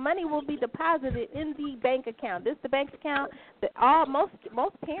 Say the money will be deposited in the bank account. This the bank account.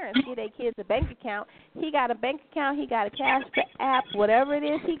 Most parents give their kids a bank account. He got a bank account. He got a cash app. Whatever it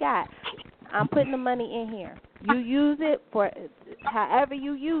is he got, I'm putting the money in here. You use it for however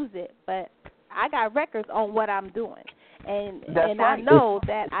you use it, but I got records on what I'm doing, and right. I know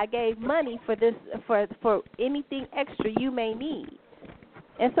that I gave money for this for anything extra you may need.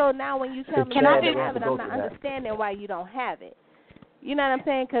 And so now when you tell me you don't have it, I'm not understanding why you don't have it. You know what I'm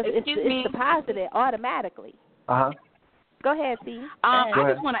saying? Because it's deposited automatically. Go ahead, Steve. I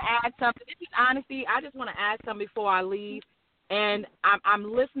just want to add something. This is honesty. I just want to add something before I leave. And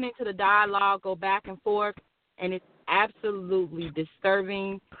I'm listening to the dialogue go back and forth, and it's absolutely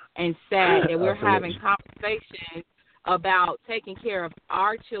disturbing and sad that we're having conversations about taking care of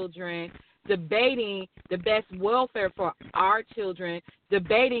our children, debating the best welfare for our children,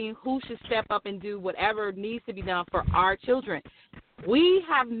 debating who should step up and do whatever needs to be done for our children. We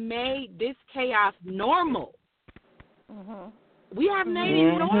have made this chaos normal. We have made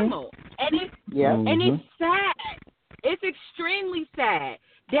it normal. And it's sad. It's extremely sad.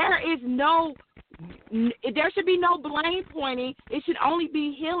 There should be no blame pointing. It should only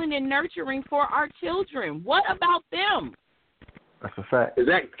be healing and nurturing for our children. What about them? That's a fact.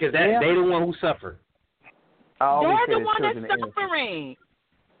 Because they the one who suffer. They're the one that's suffering.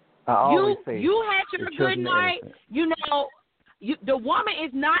 You had your good night. You know, the woman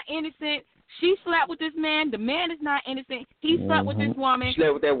is not innocent. She slept with this man. The man is not innocent. He slept with this woman.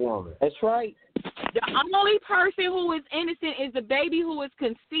 Slept with that woman. That's right. The only person who is innocent is the baby who is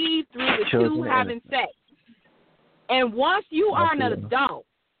conceived through the two having sex. And once you are an adult,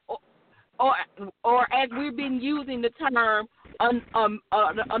 or as we've been using the term, an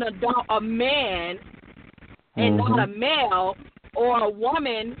adult, a man and not a male, or a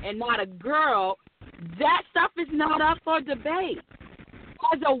woman and not a girl, that stuff is not up for debate.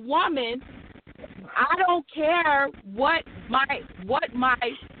 As a woman, I don't care what my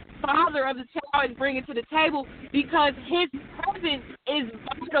father of the child is bringing to the table, because his presence is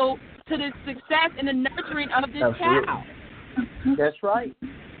vital to the success and the nurturing of this child. That's right.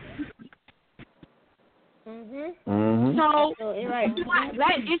 So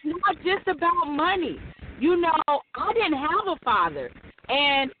it's not just about money. You know, I didn't have a father,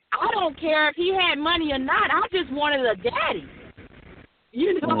 and I don't care if he had money or not. I just wanted a daddy.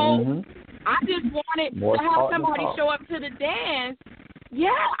 You know, I just wanted to have somebody show up to the dance Yeah,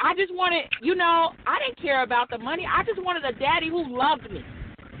 I just wanted, I didn't care about the money. I just wanted a daddy who loved me.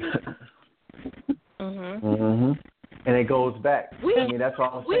 And it goes back. That's all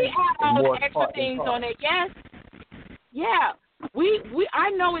I'm saying. We had all the extra things on it. Yes. Yeah. I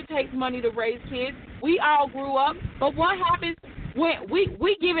know it takes money to raise kids. We all grew up, but what happens when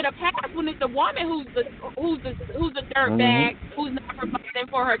we give it a pass when it's the woman who's the dirtbag, who's not providing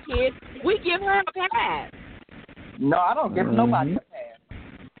for her kids? We give her a pass. No, I don't give nobody a pass.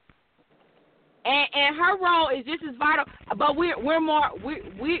 And her role is just as vital, but we're more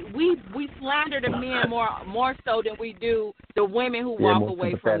we slander the men more so than we do the women who walk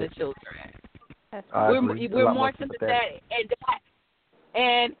away from the children. We're more sympathetic,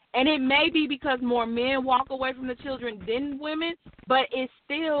 and it may be because more men walk away from the children than women, but it's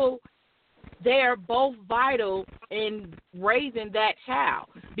still they're both vital in raising that child,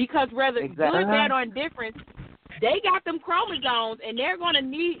 because whether good, bad, or indifferent, they got them chromosomes, and they're going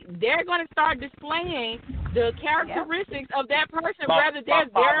to start displaying the characteristics of that person, whether they're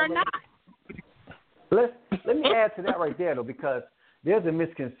there or not. Let me add to that right there, though, because there's a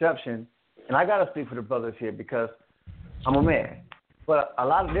misconception, and I got to speak for the brothers here because I'm a man. But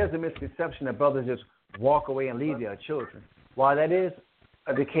there's a misconception that brothers just walk away and leave their children. While that is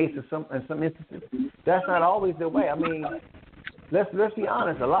the case in some instances, that's not always the way. I mean, let's be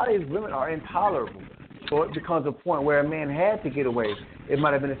honest. A lot of these women are intolerable. So it becomes a point where a man had to get away. It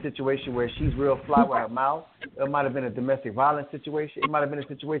might have been a situation where she's real fly with her mouth. It might have been a domestic violence situation. It might have been a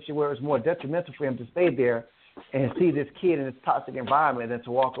situation where it was more detrimental for him to stay there and see this kid in this toxic environment than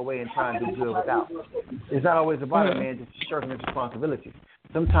to walk away and try and do good without. It's not always about a man just shirking his responsibilities.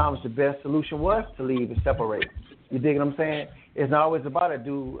 Sometimes the best solution was to leave and separate. You dig what I'm saying? It's not always about an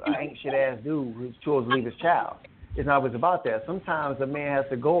ain't shit-ass dude who chose to leave his child. It's not always about that. Sometimes a man has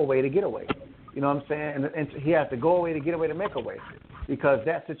to go away to get away. You know what I'm saying? And he has to go away to get away to make a way because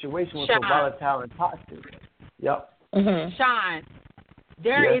that situation was so volatile and toxic. Yep. Shawn,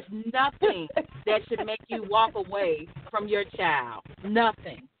 there is nothing that should make you walk away from your child.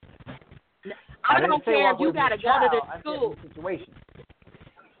 Nothing. I don't care if you got to go to the school.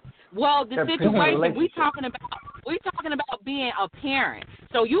 Well, the situation we're talking about being a parent.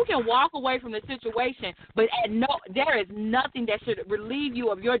 So you can walk away from the situation, but there is nothing that should relieve you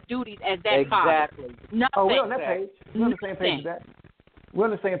of your duties as that father. Nothing. Oh, we're on that page. We're on the same page with that. We're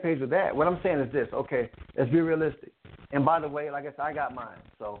on the same page with that. What I'm saying is this. Okay, let's be realistic. And by the way, like I said, I got mine,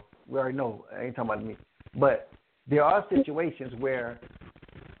 so we already know. I ain't talking about me. But there are situations where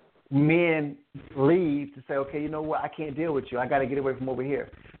men leave to say, okay, you know what, I can't deal with you. I got to get away from over here.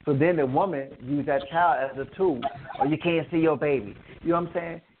 So then the woman use that child as a tool. Or you can't see your baby. You know what I'm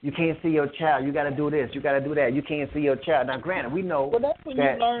saying? You can't see your child. You got to do this. You got to do that. You can't see your child. Now, granted, we know that's when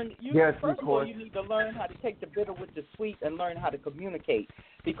that you learn. First of all, you need to learn how to take the bitter with the sweet and learn how to communicate.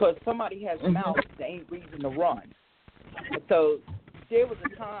 Because somebody has mouth, they ain't reason to run. So there was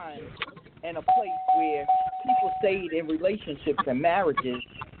a time and a place where people stayed in relationships and marriages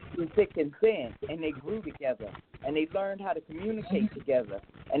through thick and thin, and they grew together, and they learned how to communicate together,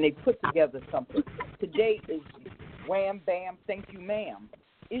 and they put together something. Today is wham, bam, thank you, ma'am.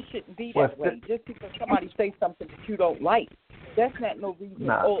 It shouldn't be that way. Just because somebody says something that you don't like, that's not no reason.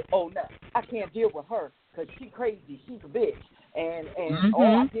 No, I can't deal with her because she's crazy, she's a bitch, and all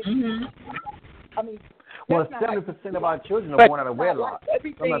I did I mean, well, 70% of our children are born out of wedlock.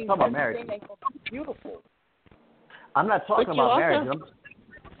 I'm not talking about marriage. Beautiful. I'm not talking about marriage.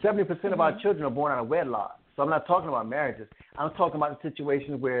 70% of our children are born out of wedlock. So I'm not talking about marriages. I'm talking about the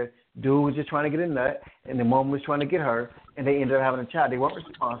situations where dude was just trying to get a nut, and the mom was trying to get her, and they ended up having a child. They weren't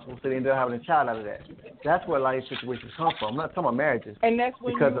responsible, so they ended up having a child out of that. That's where a lot of these situations come from. I'm not talking about marriages. And that's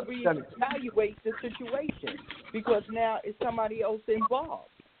when you reevaluate the situation, because now it's somebody else involved.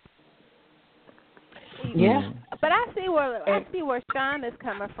 Yeah. But I see where Shawn is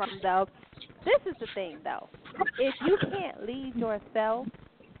coming from, though. This is the thing, though. If you can't lead yourself,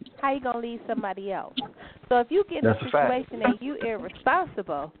 how you gonna lead somebody else? So if you get in a situation and you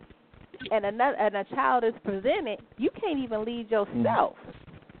irresponsible, and a child is presented, you can't even lead yourself.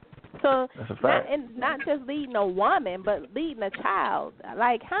 So not just leading a woman, but leading a child.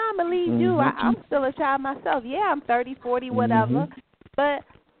 Like, how I'm gonna lead you? I'm still a child myself. Yeah, I'm 30, 40, whatever. But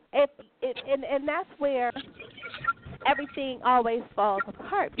and that's where everything always falls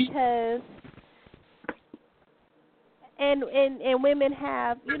apart, because and women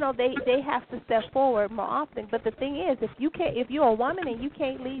have, they have to step forward more often. But the thing is, if you're a woman and you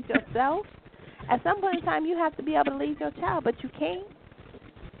can't lead yourself, at some point in time you have to be able to lead your child, but you can't.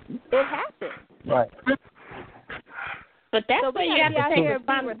 It happens. Right. But that's so where you have to take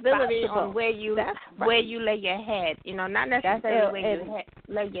responsibility on where right. you lay your head. You know, not necessarily where you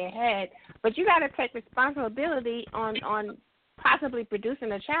lay your head, but you got to take responsibility on possibly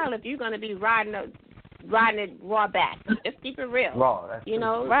producing a child if you're going to be riding it raw back. Just keep it real. Raw, that's you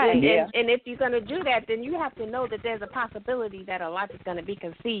know, right. And if you're going to do that, then you have to know that there's a possibility that a life is going to be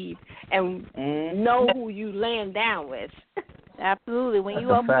conceived and know who you laying down with. Absolutely. When you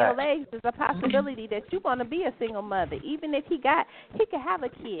open your legs, there's a possibility that you're going to be a single mother. Even if he could have a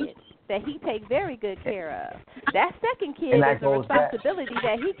kid that he take very good care of. That second kid is a responsibility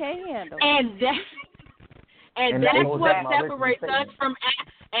that he can't handle. And that's what separates us from.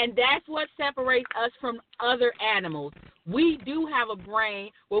 And that's what separates us from other animals. We do have a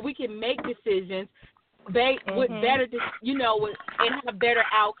brain where we can make decisions with better, and have better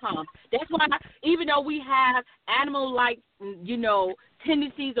outcomes. That's why, even though we have animal-like,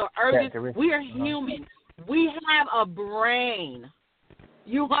 tendencies or urges, we are human. We have a brain.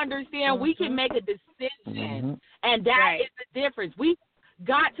 You understand? We can make a decision, and that is the difference. We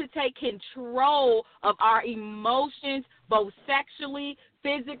got to take control of our emotions, both sexually,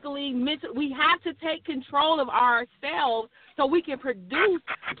 physically, mentally. We have to take control of ourselves so we can produce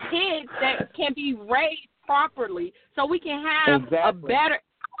kids that can be raised properly, so we can have a better.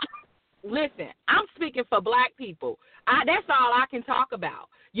 Listen, I'm speaking for Black people. That's all I can talk about,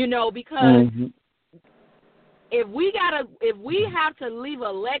 because if we have to leave a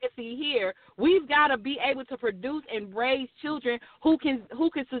legacy here, we've got to be able to produce and raise children who can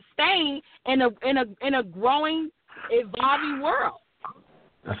sustain in a growing, evolving world.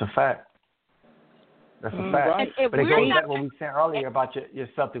 That's a fact. But it goes back to what we said earlier about your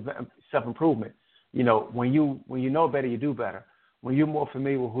self-improvement. When you know better, you do better. When you're more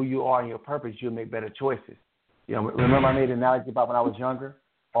familiar with who you are and your purpose, you'll make better choices. Remember I made an analogy about when I was younger?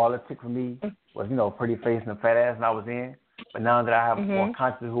 All it took for me was, pretty face and a fat ass, and I was in. But now that I have more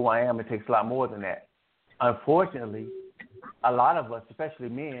conscious of who I am, it takes a lot more than that. Unfortunately, a lot of us, especially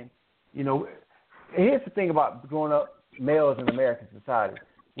men, here's the thing about growing up males in American society.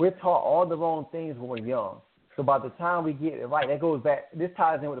 We're taught all the wrong things when we're young. So by the time we get it right, that goes back, this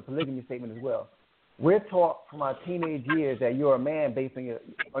ties in with the polygamy statement as well. We're taught from our teenage years that you're a man based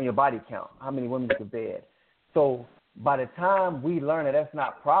on your body count, how many women you can bed. So by the time we learn that that's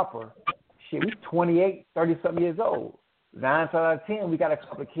not proper, we're 28, 30-something years old. 9 out of 10, we got a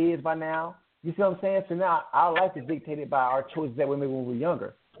couple of kids by now. You see what I'm saying? So now our life is dictated by our choices that we made when we were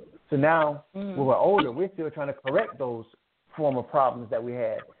younger. So now when we're older, we're still trying to correct those former problems that we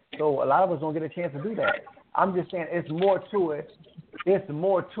had. So a lot of us don't get a chance to do that. I'm just saying it's more to it. It's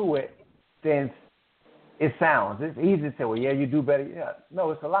more to it than it sounds. It's easy to say, well, yeah, you do better. Yeah.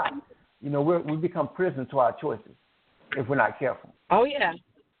 No, it's a lot. We become prisoners to our choices if we're not careful. Oh yeah.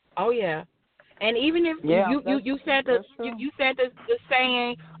 And even if you said the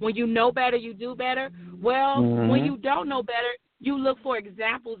saying, when you know better, you do better. Well, when you don't know better, you look for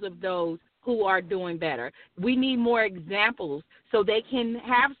examples of those who are doing better. We need more examples so they can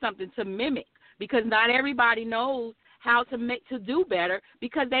have something to mimic, because not everybody knows how to do better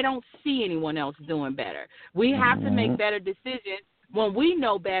because they don't see anyone else doing better. We have to make better decisions when we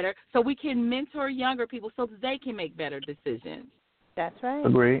know better, so we can mentor younger people so that they can make better decisions. That's right.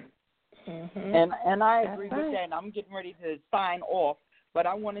 Agreed. And I agree with that. And I'm getting ready to sign off, but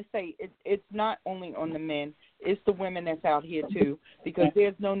I want to say it's not only on the men, it's the women that's out here too, because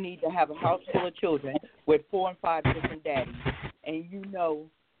there's no need to have a house full of children with 4 and 5 different daddies, and you know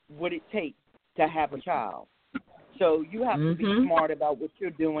what it takes to have a child. So you have to be smart about what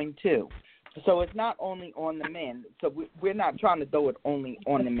you're doing too. So it's not only on the men. So we're not trying to throw it only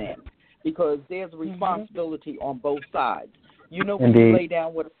on the men, because there's a responsibility on both sides. When you lay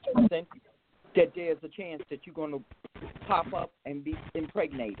down with a person, that there's a chance that you're going to pop up and be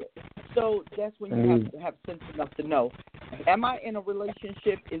impregnated. So that's when you have to have sense enough to know, am I in a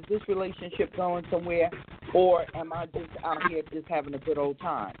relationship? Is this relationship going somewhere? Or am I just out here just having a good old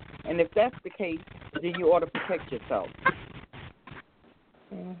time? And if that's the case, then you ought to protect yourself.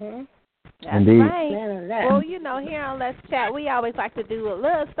 That's right. Well, here on Let's Chat, we always like to do a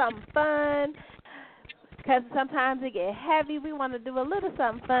little something fun, because sometimes it get heavy. We want to do a little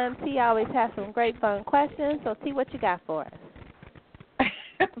something fun. T always has some great fun questions. So, T, what you got for us?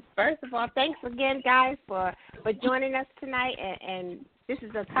 First of all, thanks again, guys, for joining us tonight. And this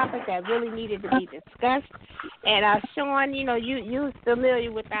is a topic that really needed to be discussed. And Shawn, you're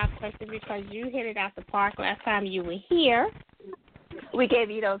familiar with our question because you hit it out the park last time you were here. We gave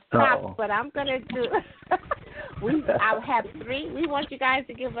you those props, but I'm going to do I'll have 3. We want you guys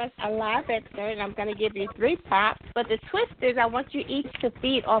to give us a live excerpt, and I'm going to give you 3 props. But the twist is I want you each to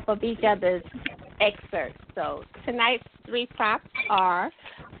feed off of each other's excerpt. So tonight's 3 props are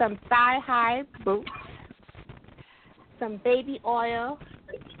some thigh-high boots, some baby oil,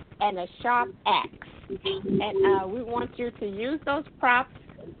 and a sharp axe. And we want you to use those props,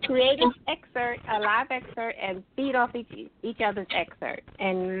 create an excerpt, a live excerpt, and feed off each other's excerpt.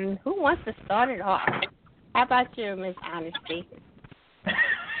 And who wants to start it off? How about you, Miss Honesti?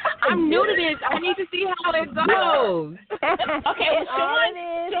 I'm new to this. I need to see how it goes. Okay, well, Shawn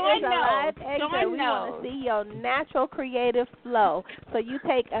knows. We want to see your natural creative flow. So you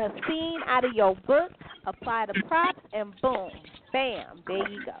take a scene out of your book, apply the props, and boom, bam, there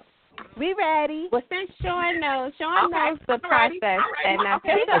you go. We ready? Well, since Shawn knows the process, and now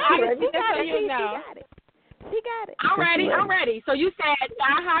she got it. I'm ready. So you said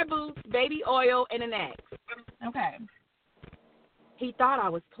thigh-high boots, baby oil, and an axe. Okay. He thought I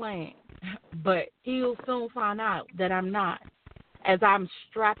was playing, but he'll soon find out that I'm not. As I'm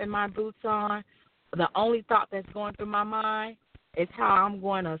strapping my boots on, the only thought that's going through my mind is how I'm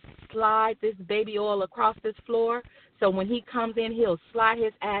going to slide this baby oil across this floor. So when he comes in, he'll slide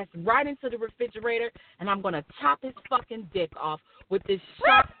his ass right into the refrigerator, and I'm going to chop his fucking dick off with this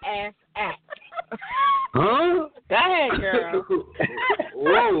sharp-ass axe. Huh? Go ahead, girl.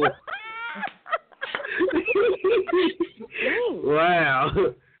 Whoa. Wow,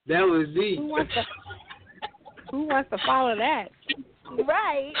 that was deep. Who wants to follow that?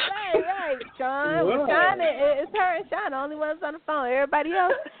 Right. Shawn, it's her and Shawn, the only ones on the phone. Everybody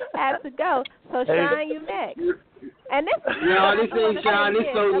else has to go. So Shawn, you next. And this ain't Shawn. This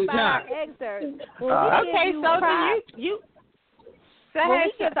is Choc. Okay, so you. When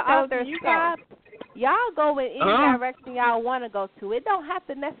we give the authors props, y'all go in any direction y'all want to go to. It don't have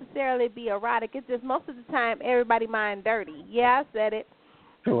to necessarily be erotic. It's just most of the time everybody mind dirty. Yeah, I said it.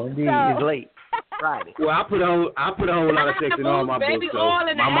 So indeed, it's late. Friday. Well, I put a whole lot of sex in all my books, baby so oil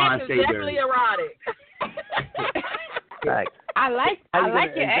and my mind stays definitely dirty. erotic. Right. I like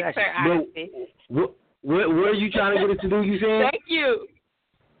your excerpt, honestly. What are you trying to get us to do? You saying? Thank you.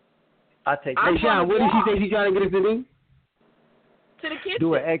 I take. Hey, Shawn, what did she say she's trying to get us to do? To the kitchen.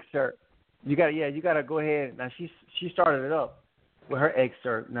 Do an excerpt. You gotta go ahead. Now she started it up with her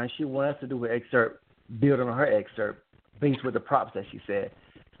excerpt. Now she wants us to do an excerpt, build on her excerpt, based with the props that she said.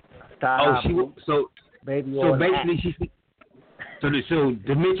 Baby oil. So basically so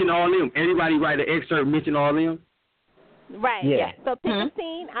to mention all them, everybody write an excerpt, mention all them. Right. Yeah. So pick a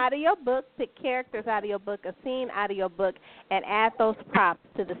scene out of your book, pick characters out of your book, a scene out of your book, and add those props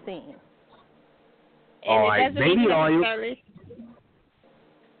to the scene. All right, baby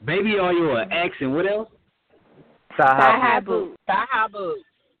oil, or axe, and what else? Thigh-high boots. Thigh-high boots.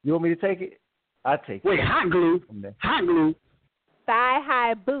 You want me to take it? I take it. Wait, hot glue.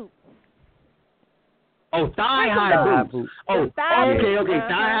 Thigh-high boots. Oh, thigh-high boots. Oh, okay.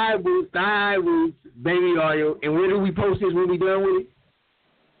 Thigh-high boots, baby oil. And where do we post this when we done with it?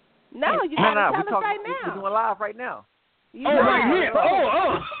 No, you got to tell us right now. We're doing live right now. Right here.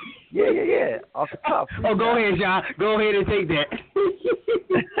 Oh. Yeah. Off the top. Oh, go ahead, Shawn. Go ahead and take that.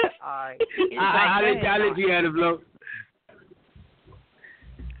 All right. I'll let you have the flow.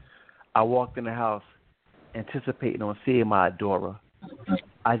 I walked in the house anticipating on seeing my adorer.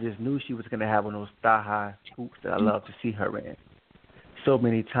 I just knew she was going to have one of those thigh-high boots that I love to see her in. So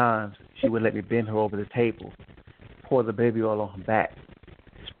many times she would let me bend her over the table, pour the baby oil on her back,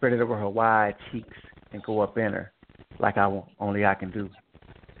 spread it over her wide cheeks, and go up in her like only I can do.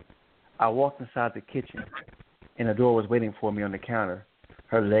 I walked inside the kitchen, and the door was waiting for me on the counter.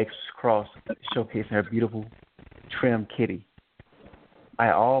 Her legs crossed, showcasing her beautiful, trim kitty.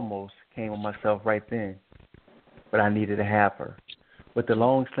 I almost came on myself right then, but I needed to have her. With the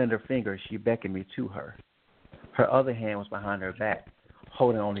long, slender fingers, she beckoned me to her. Her other hand was behind her back,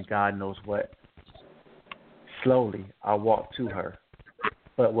 holding only God knows what. Slowly, I walked to her,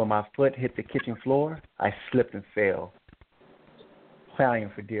 but when my foot hit the kitchen floor, I slipped and fell, crying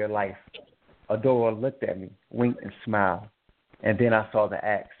for dear life. Adora looked at me, winked, and smiled, and then I saw the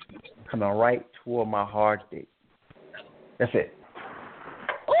axe coming right toward my hard dick. That's it.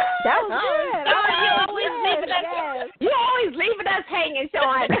 That was good. You always leaving us hanging,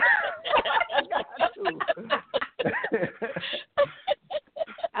 Shawn.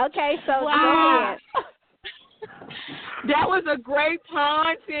 Okay, so wow. That was a great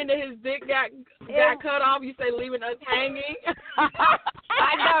time, seeing that his dick got cut off. You say leaving us hanging.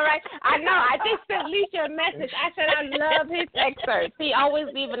 I know, right? I know. I just sent Lissha a message. I said I love his excerpts. He always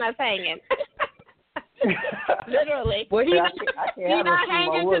leaving us hanging. Literally. Well, he's not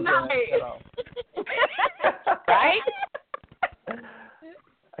hanging tonight. Right?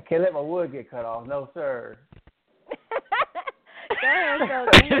 I can't let my wood get cut off. No, sir.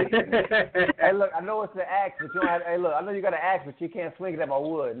 Soldier. Hey, look, I know it's an axe, but you don't have. Hey, look, I know you got an axe, but you can't swing it at my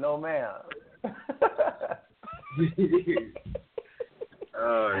wood. No, ma'am.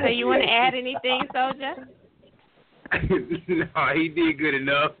 So you want to add anything, Souljah? No, he did good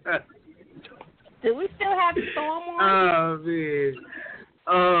enough. Do we still have Storm on? Oh, man.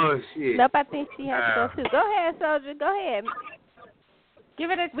 Oh, shit. Nope, I think she has to go too. Go ahead, Souljah. Go ahead.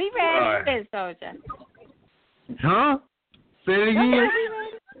 Give it a we ready, Souljah. Huh? Say it again.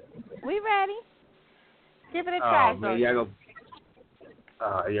 We ready. Give it a try, Souljah.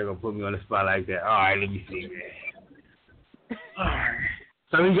 Y'all gonna put me on the spot like that. All right, let me see, man. All right.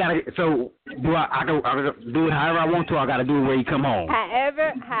 So you gotta. So do I gotta do it however I want to? Or I gotta do it where you come home.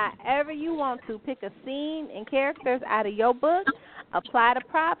 However you want to. Pick a scene and characters out of your book. Apply the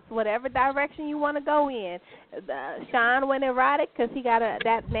props, whatever direction you want to go in. Shawn went erotic because he got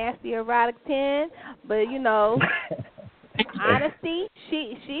that nasty erotic pen, but you know, Honesti,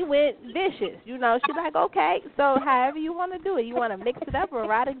 she went vicious. You know, she's like, okay, so however you want to do it, you want to mix it up,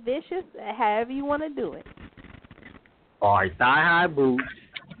 erotic, vicious, however you want to do it. All right, thigh-high boots,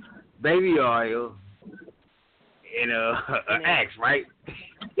 baby oil, and an axe, right?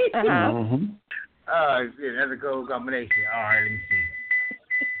 Mm-hmm. Oh, shit, that's a cool combination. All right, let me see.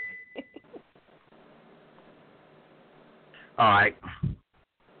 All right.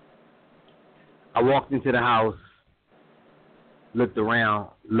 I walked into the house, looked around,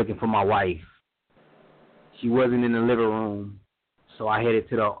 looking for my wife. She wasn't in the living room, so I headed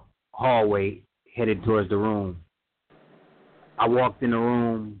to the hallway, headed towards the room. I walked in the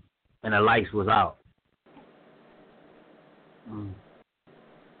room, and the lights was out.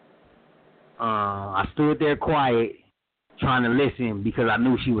 I stood there quiet, trying to listen because I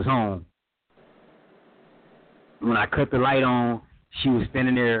knew she was home. When I cut the light on, she was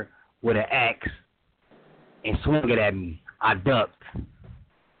standing there with an axe and swung it at me. I ducked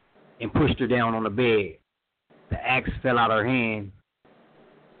and pushed her down on the bed. The axe fell out of her hand,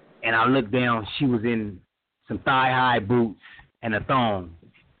 and I looked down. She was in some thigh-high boots and a thong.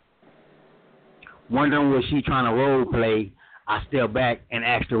 Wondering was she trying to role play, I stepped back and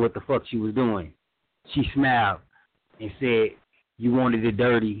asked her what the fuck she was doing. She smiled and said, you wanted it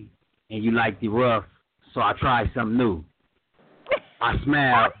dirty and you liked it rough, so I tried something new. I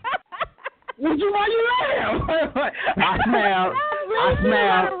smiled. Why you laugh? I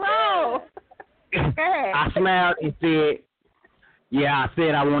smiled and said, yeah, I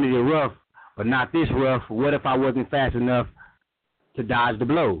said I wanted it rough, but not this rough. What if I wasn't fast enough to dodge the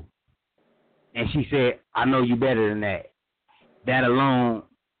blow? And she said, I know you better than that. That alone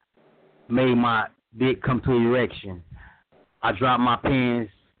made my dick come to erection. I dropped my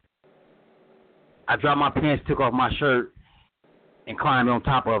pants, took off my shirt, and climbed on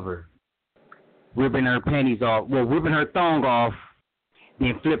top of her, ripping her thong off,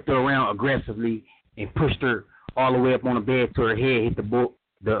 then flipped her around aggressively and pushed her all the way up on the bed till her head hit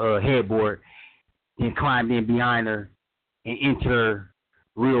the headboard, then climbed in behind her and into her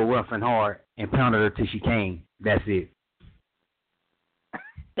real rough and hard and pounded her till she came. That's it.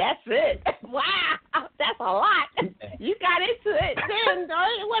 That's it. Wow, that's a lot. You got into it then, though.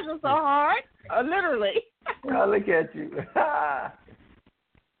 It wasn't so hard, literally. Oh, look at you.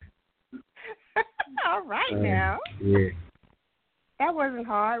 All right now. Yeah. That wasn't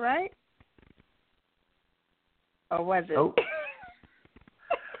hard, right? Or was it? Nope.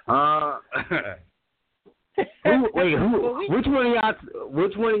 Which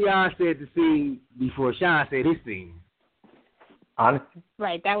one of y'all said the scene before Shawn said his scene? Honestly?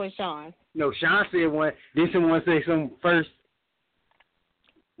 Right, that was Shawn. No, Shawn said one. Did someone say something first?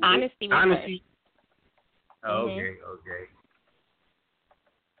 Honesti. Oh, okay.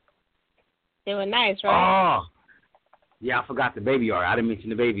 They were nice, right? Oh. Yeah, I forgot the baby oil. I didn't mention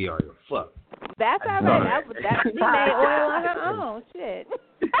the baby oil. Fuck. That's all right. She made oil on her own. Shit.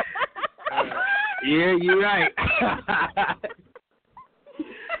 Yeah, you're right.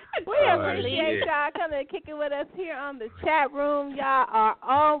 We appreciate y'all coming and kicking with us here on the chat room. Y'all are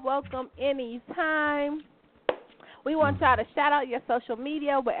all welcome anytime. We want y'all to shout out your social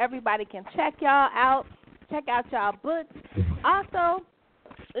media where everybody can check y'all out, check out y'all books. Also,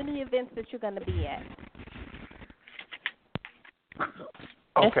 any events that you're going to be at.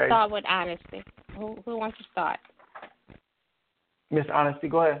 Let's start with Honesti. Who wants to start? Miss Honesti,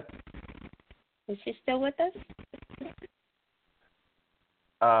 go ahead. Is she still with us?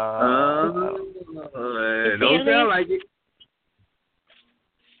 Don't sound like it.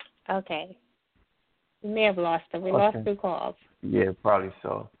 Okay. We may have lost her. We lost 2 calls. Yeah, probably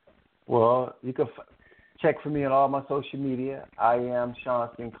so. Well, you can check for me on all my social media. I am Shawn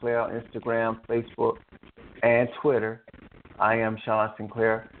Sinclair on Instagram, Facebook, and Twitter. I am Shawn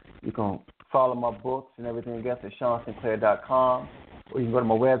Sinclair. You can follow my books and everything else at ShawnSinclair.com, or you can go to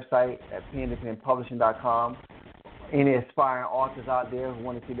my website at penandpenpublishing.com. Any aspiring authors out there who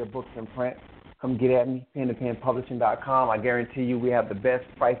want to see their books in print, come get at me, penandpenpublishing.com. I guarantee you we have the best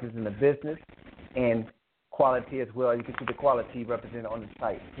prices in the business and quality as well. You can see the quality represented on the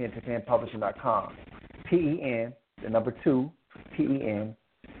site, penandpenpublishing.com. PEN, the number 2, PEN,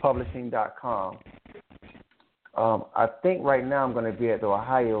 publishing.com. I think right now I'm going to be at the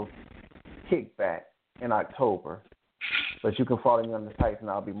Ohio Kickback in October, but you can follow me on the site and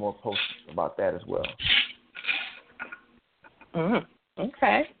I'll be more posted about that as well.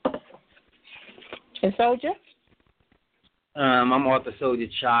 Okay. And Souljah? I'm author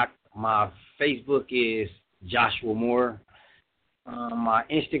Souljah Choc. My Facebook is Joshua Moore. My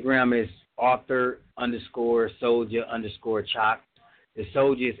Instagram is author_Souljah_Choc. The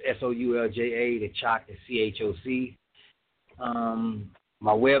Souljah is Soulja. The Choc is CHOC.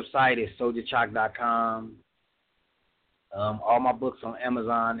 My website is SouljahChoc.com. All my books on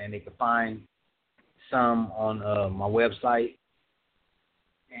Amazon, and they can find some on my website.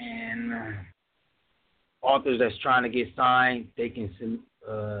 And authors that's trying to get signed, they can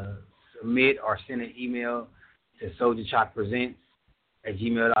submit or send an email to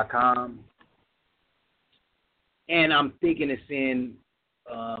SouljahChocPresents@gmail.com. And I'm thinking to send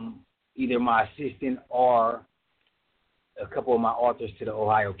either my assistant or a couple of my authors to the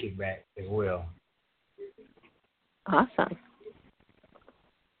Ohio Kickback as well. Awesome.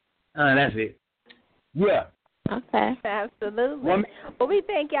 That's it. Yeah. Okay. Absolutely. Well, we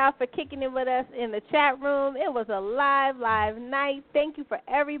thank y'all for kicking it with us in the chat room. It was a live night. Thank you for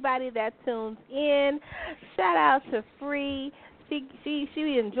everybody that tunes in. Shout out to Free. She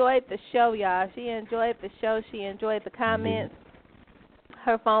enjoyed the show, y'all. She enjoyed the show. She enjoyed the comments.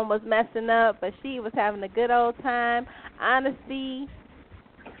 Her phone was messing up, but she was having a good old time. Honesti,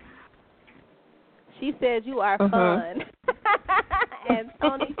 she said you are fun. And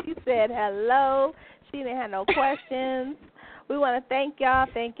Toni, she said hello. She didn't have no questions. We want to thank y'all.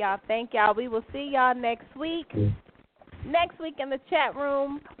 We will see y'all next week. Next week in the chat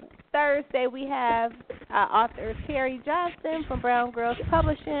room, Thursday, we have author Terry Johnson from Brown Girls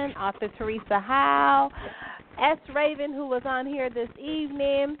Publishing, author Teresa Howe, S. Raven, who was on here this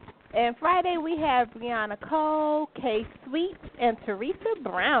evening. And Friday, we have Brianna Cole, Kay Sweet, and Teresa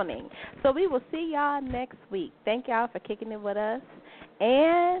Browning. So we will see y'all next week. Thank y'all for kicking it with us.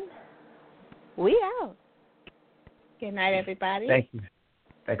 And we out. Good night, everybody. Thank you.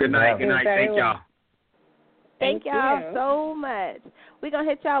 Good night. Thank y'all. Thank y'all so much. We're going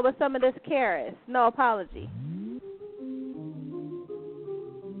to hit y'all with some of this Karis. No apology.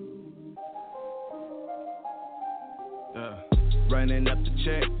 Running up the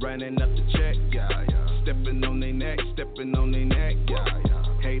check, yeah. Stepping on their neck, yeah.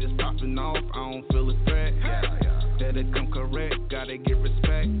 Haters popping off, I don't feel a threat, yeah. Better come correct, gotta get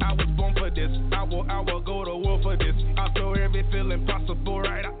respect. I was born for this, I will go to war for this. I throw every feeling possible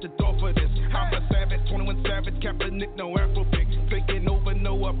right out the door for this. I'm a savage, 21 savage, Kaepernick, no Afro pick. Taking over,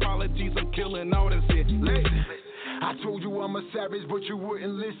 no apologies, I'm killing all this shit. Listen. I told you I'm a savage, but you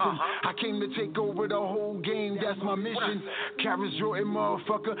wouldn't listen. I came to take over the whole game, that's my mission. Karis Jordan,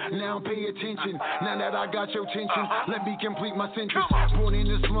 motherfucker, now pay attention. Now that I got your attention, let me complete my sentence. Born in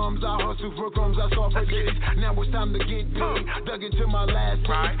the slums, I hustle for crumbs, I saw for days. Now it's time to get paid, dug into my last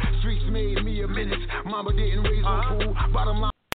day. Streets made me a menace, mama didn't raise no fool. Bottom line,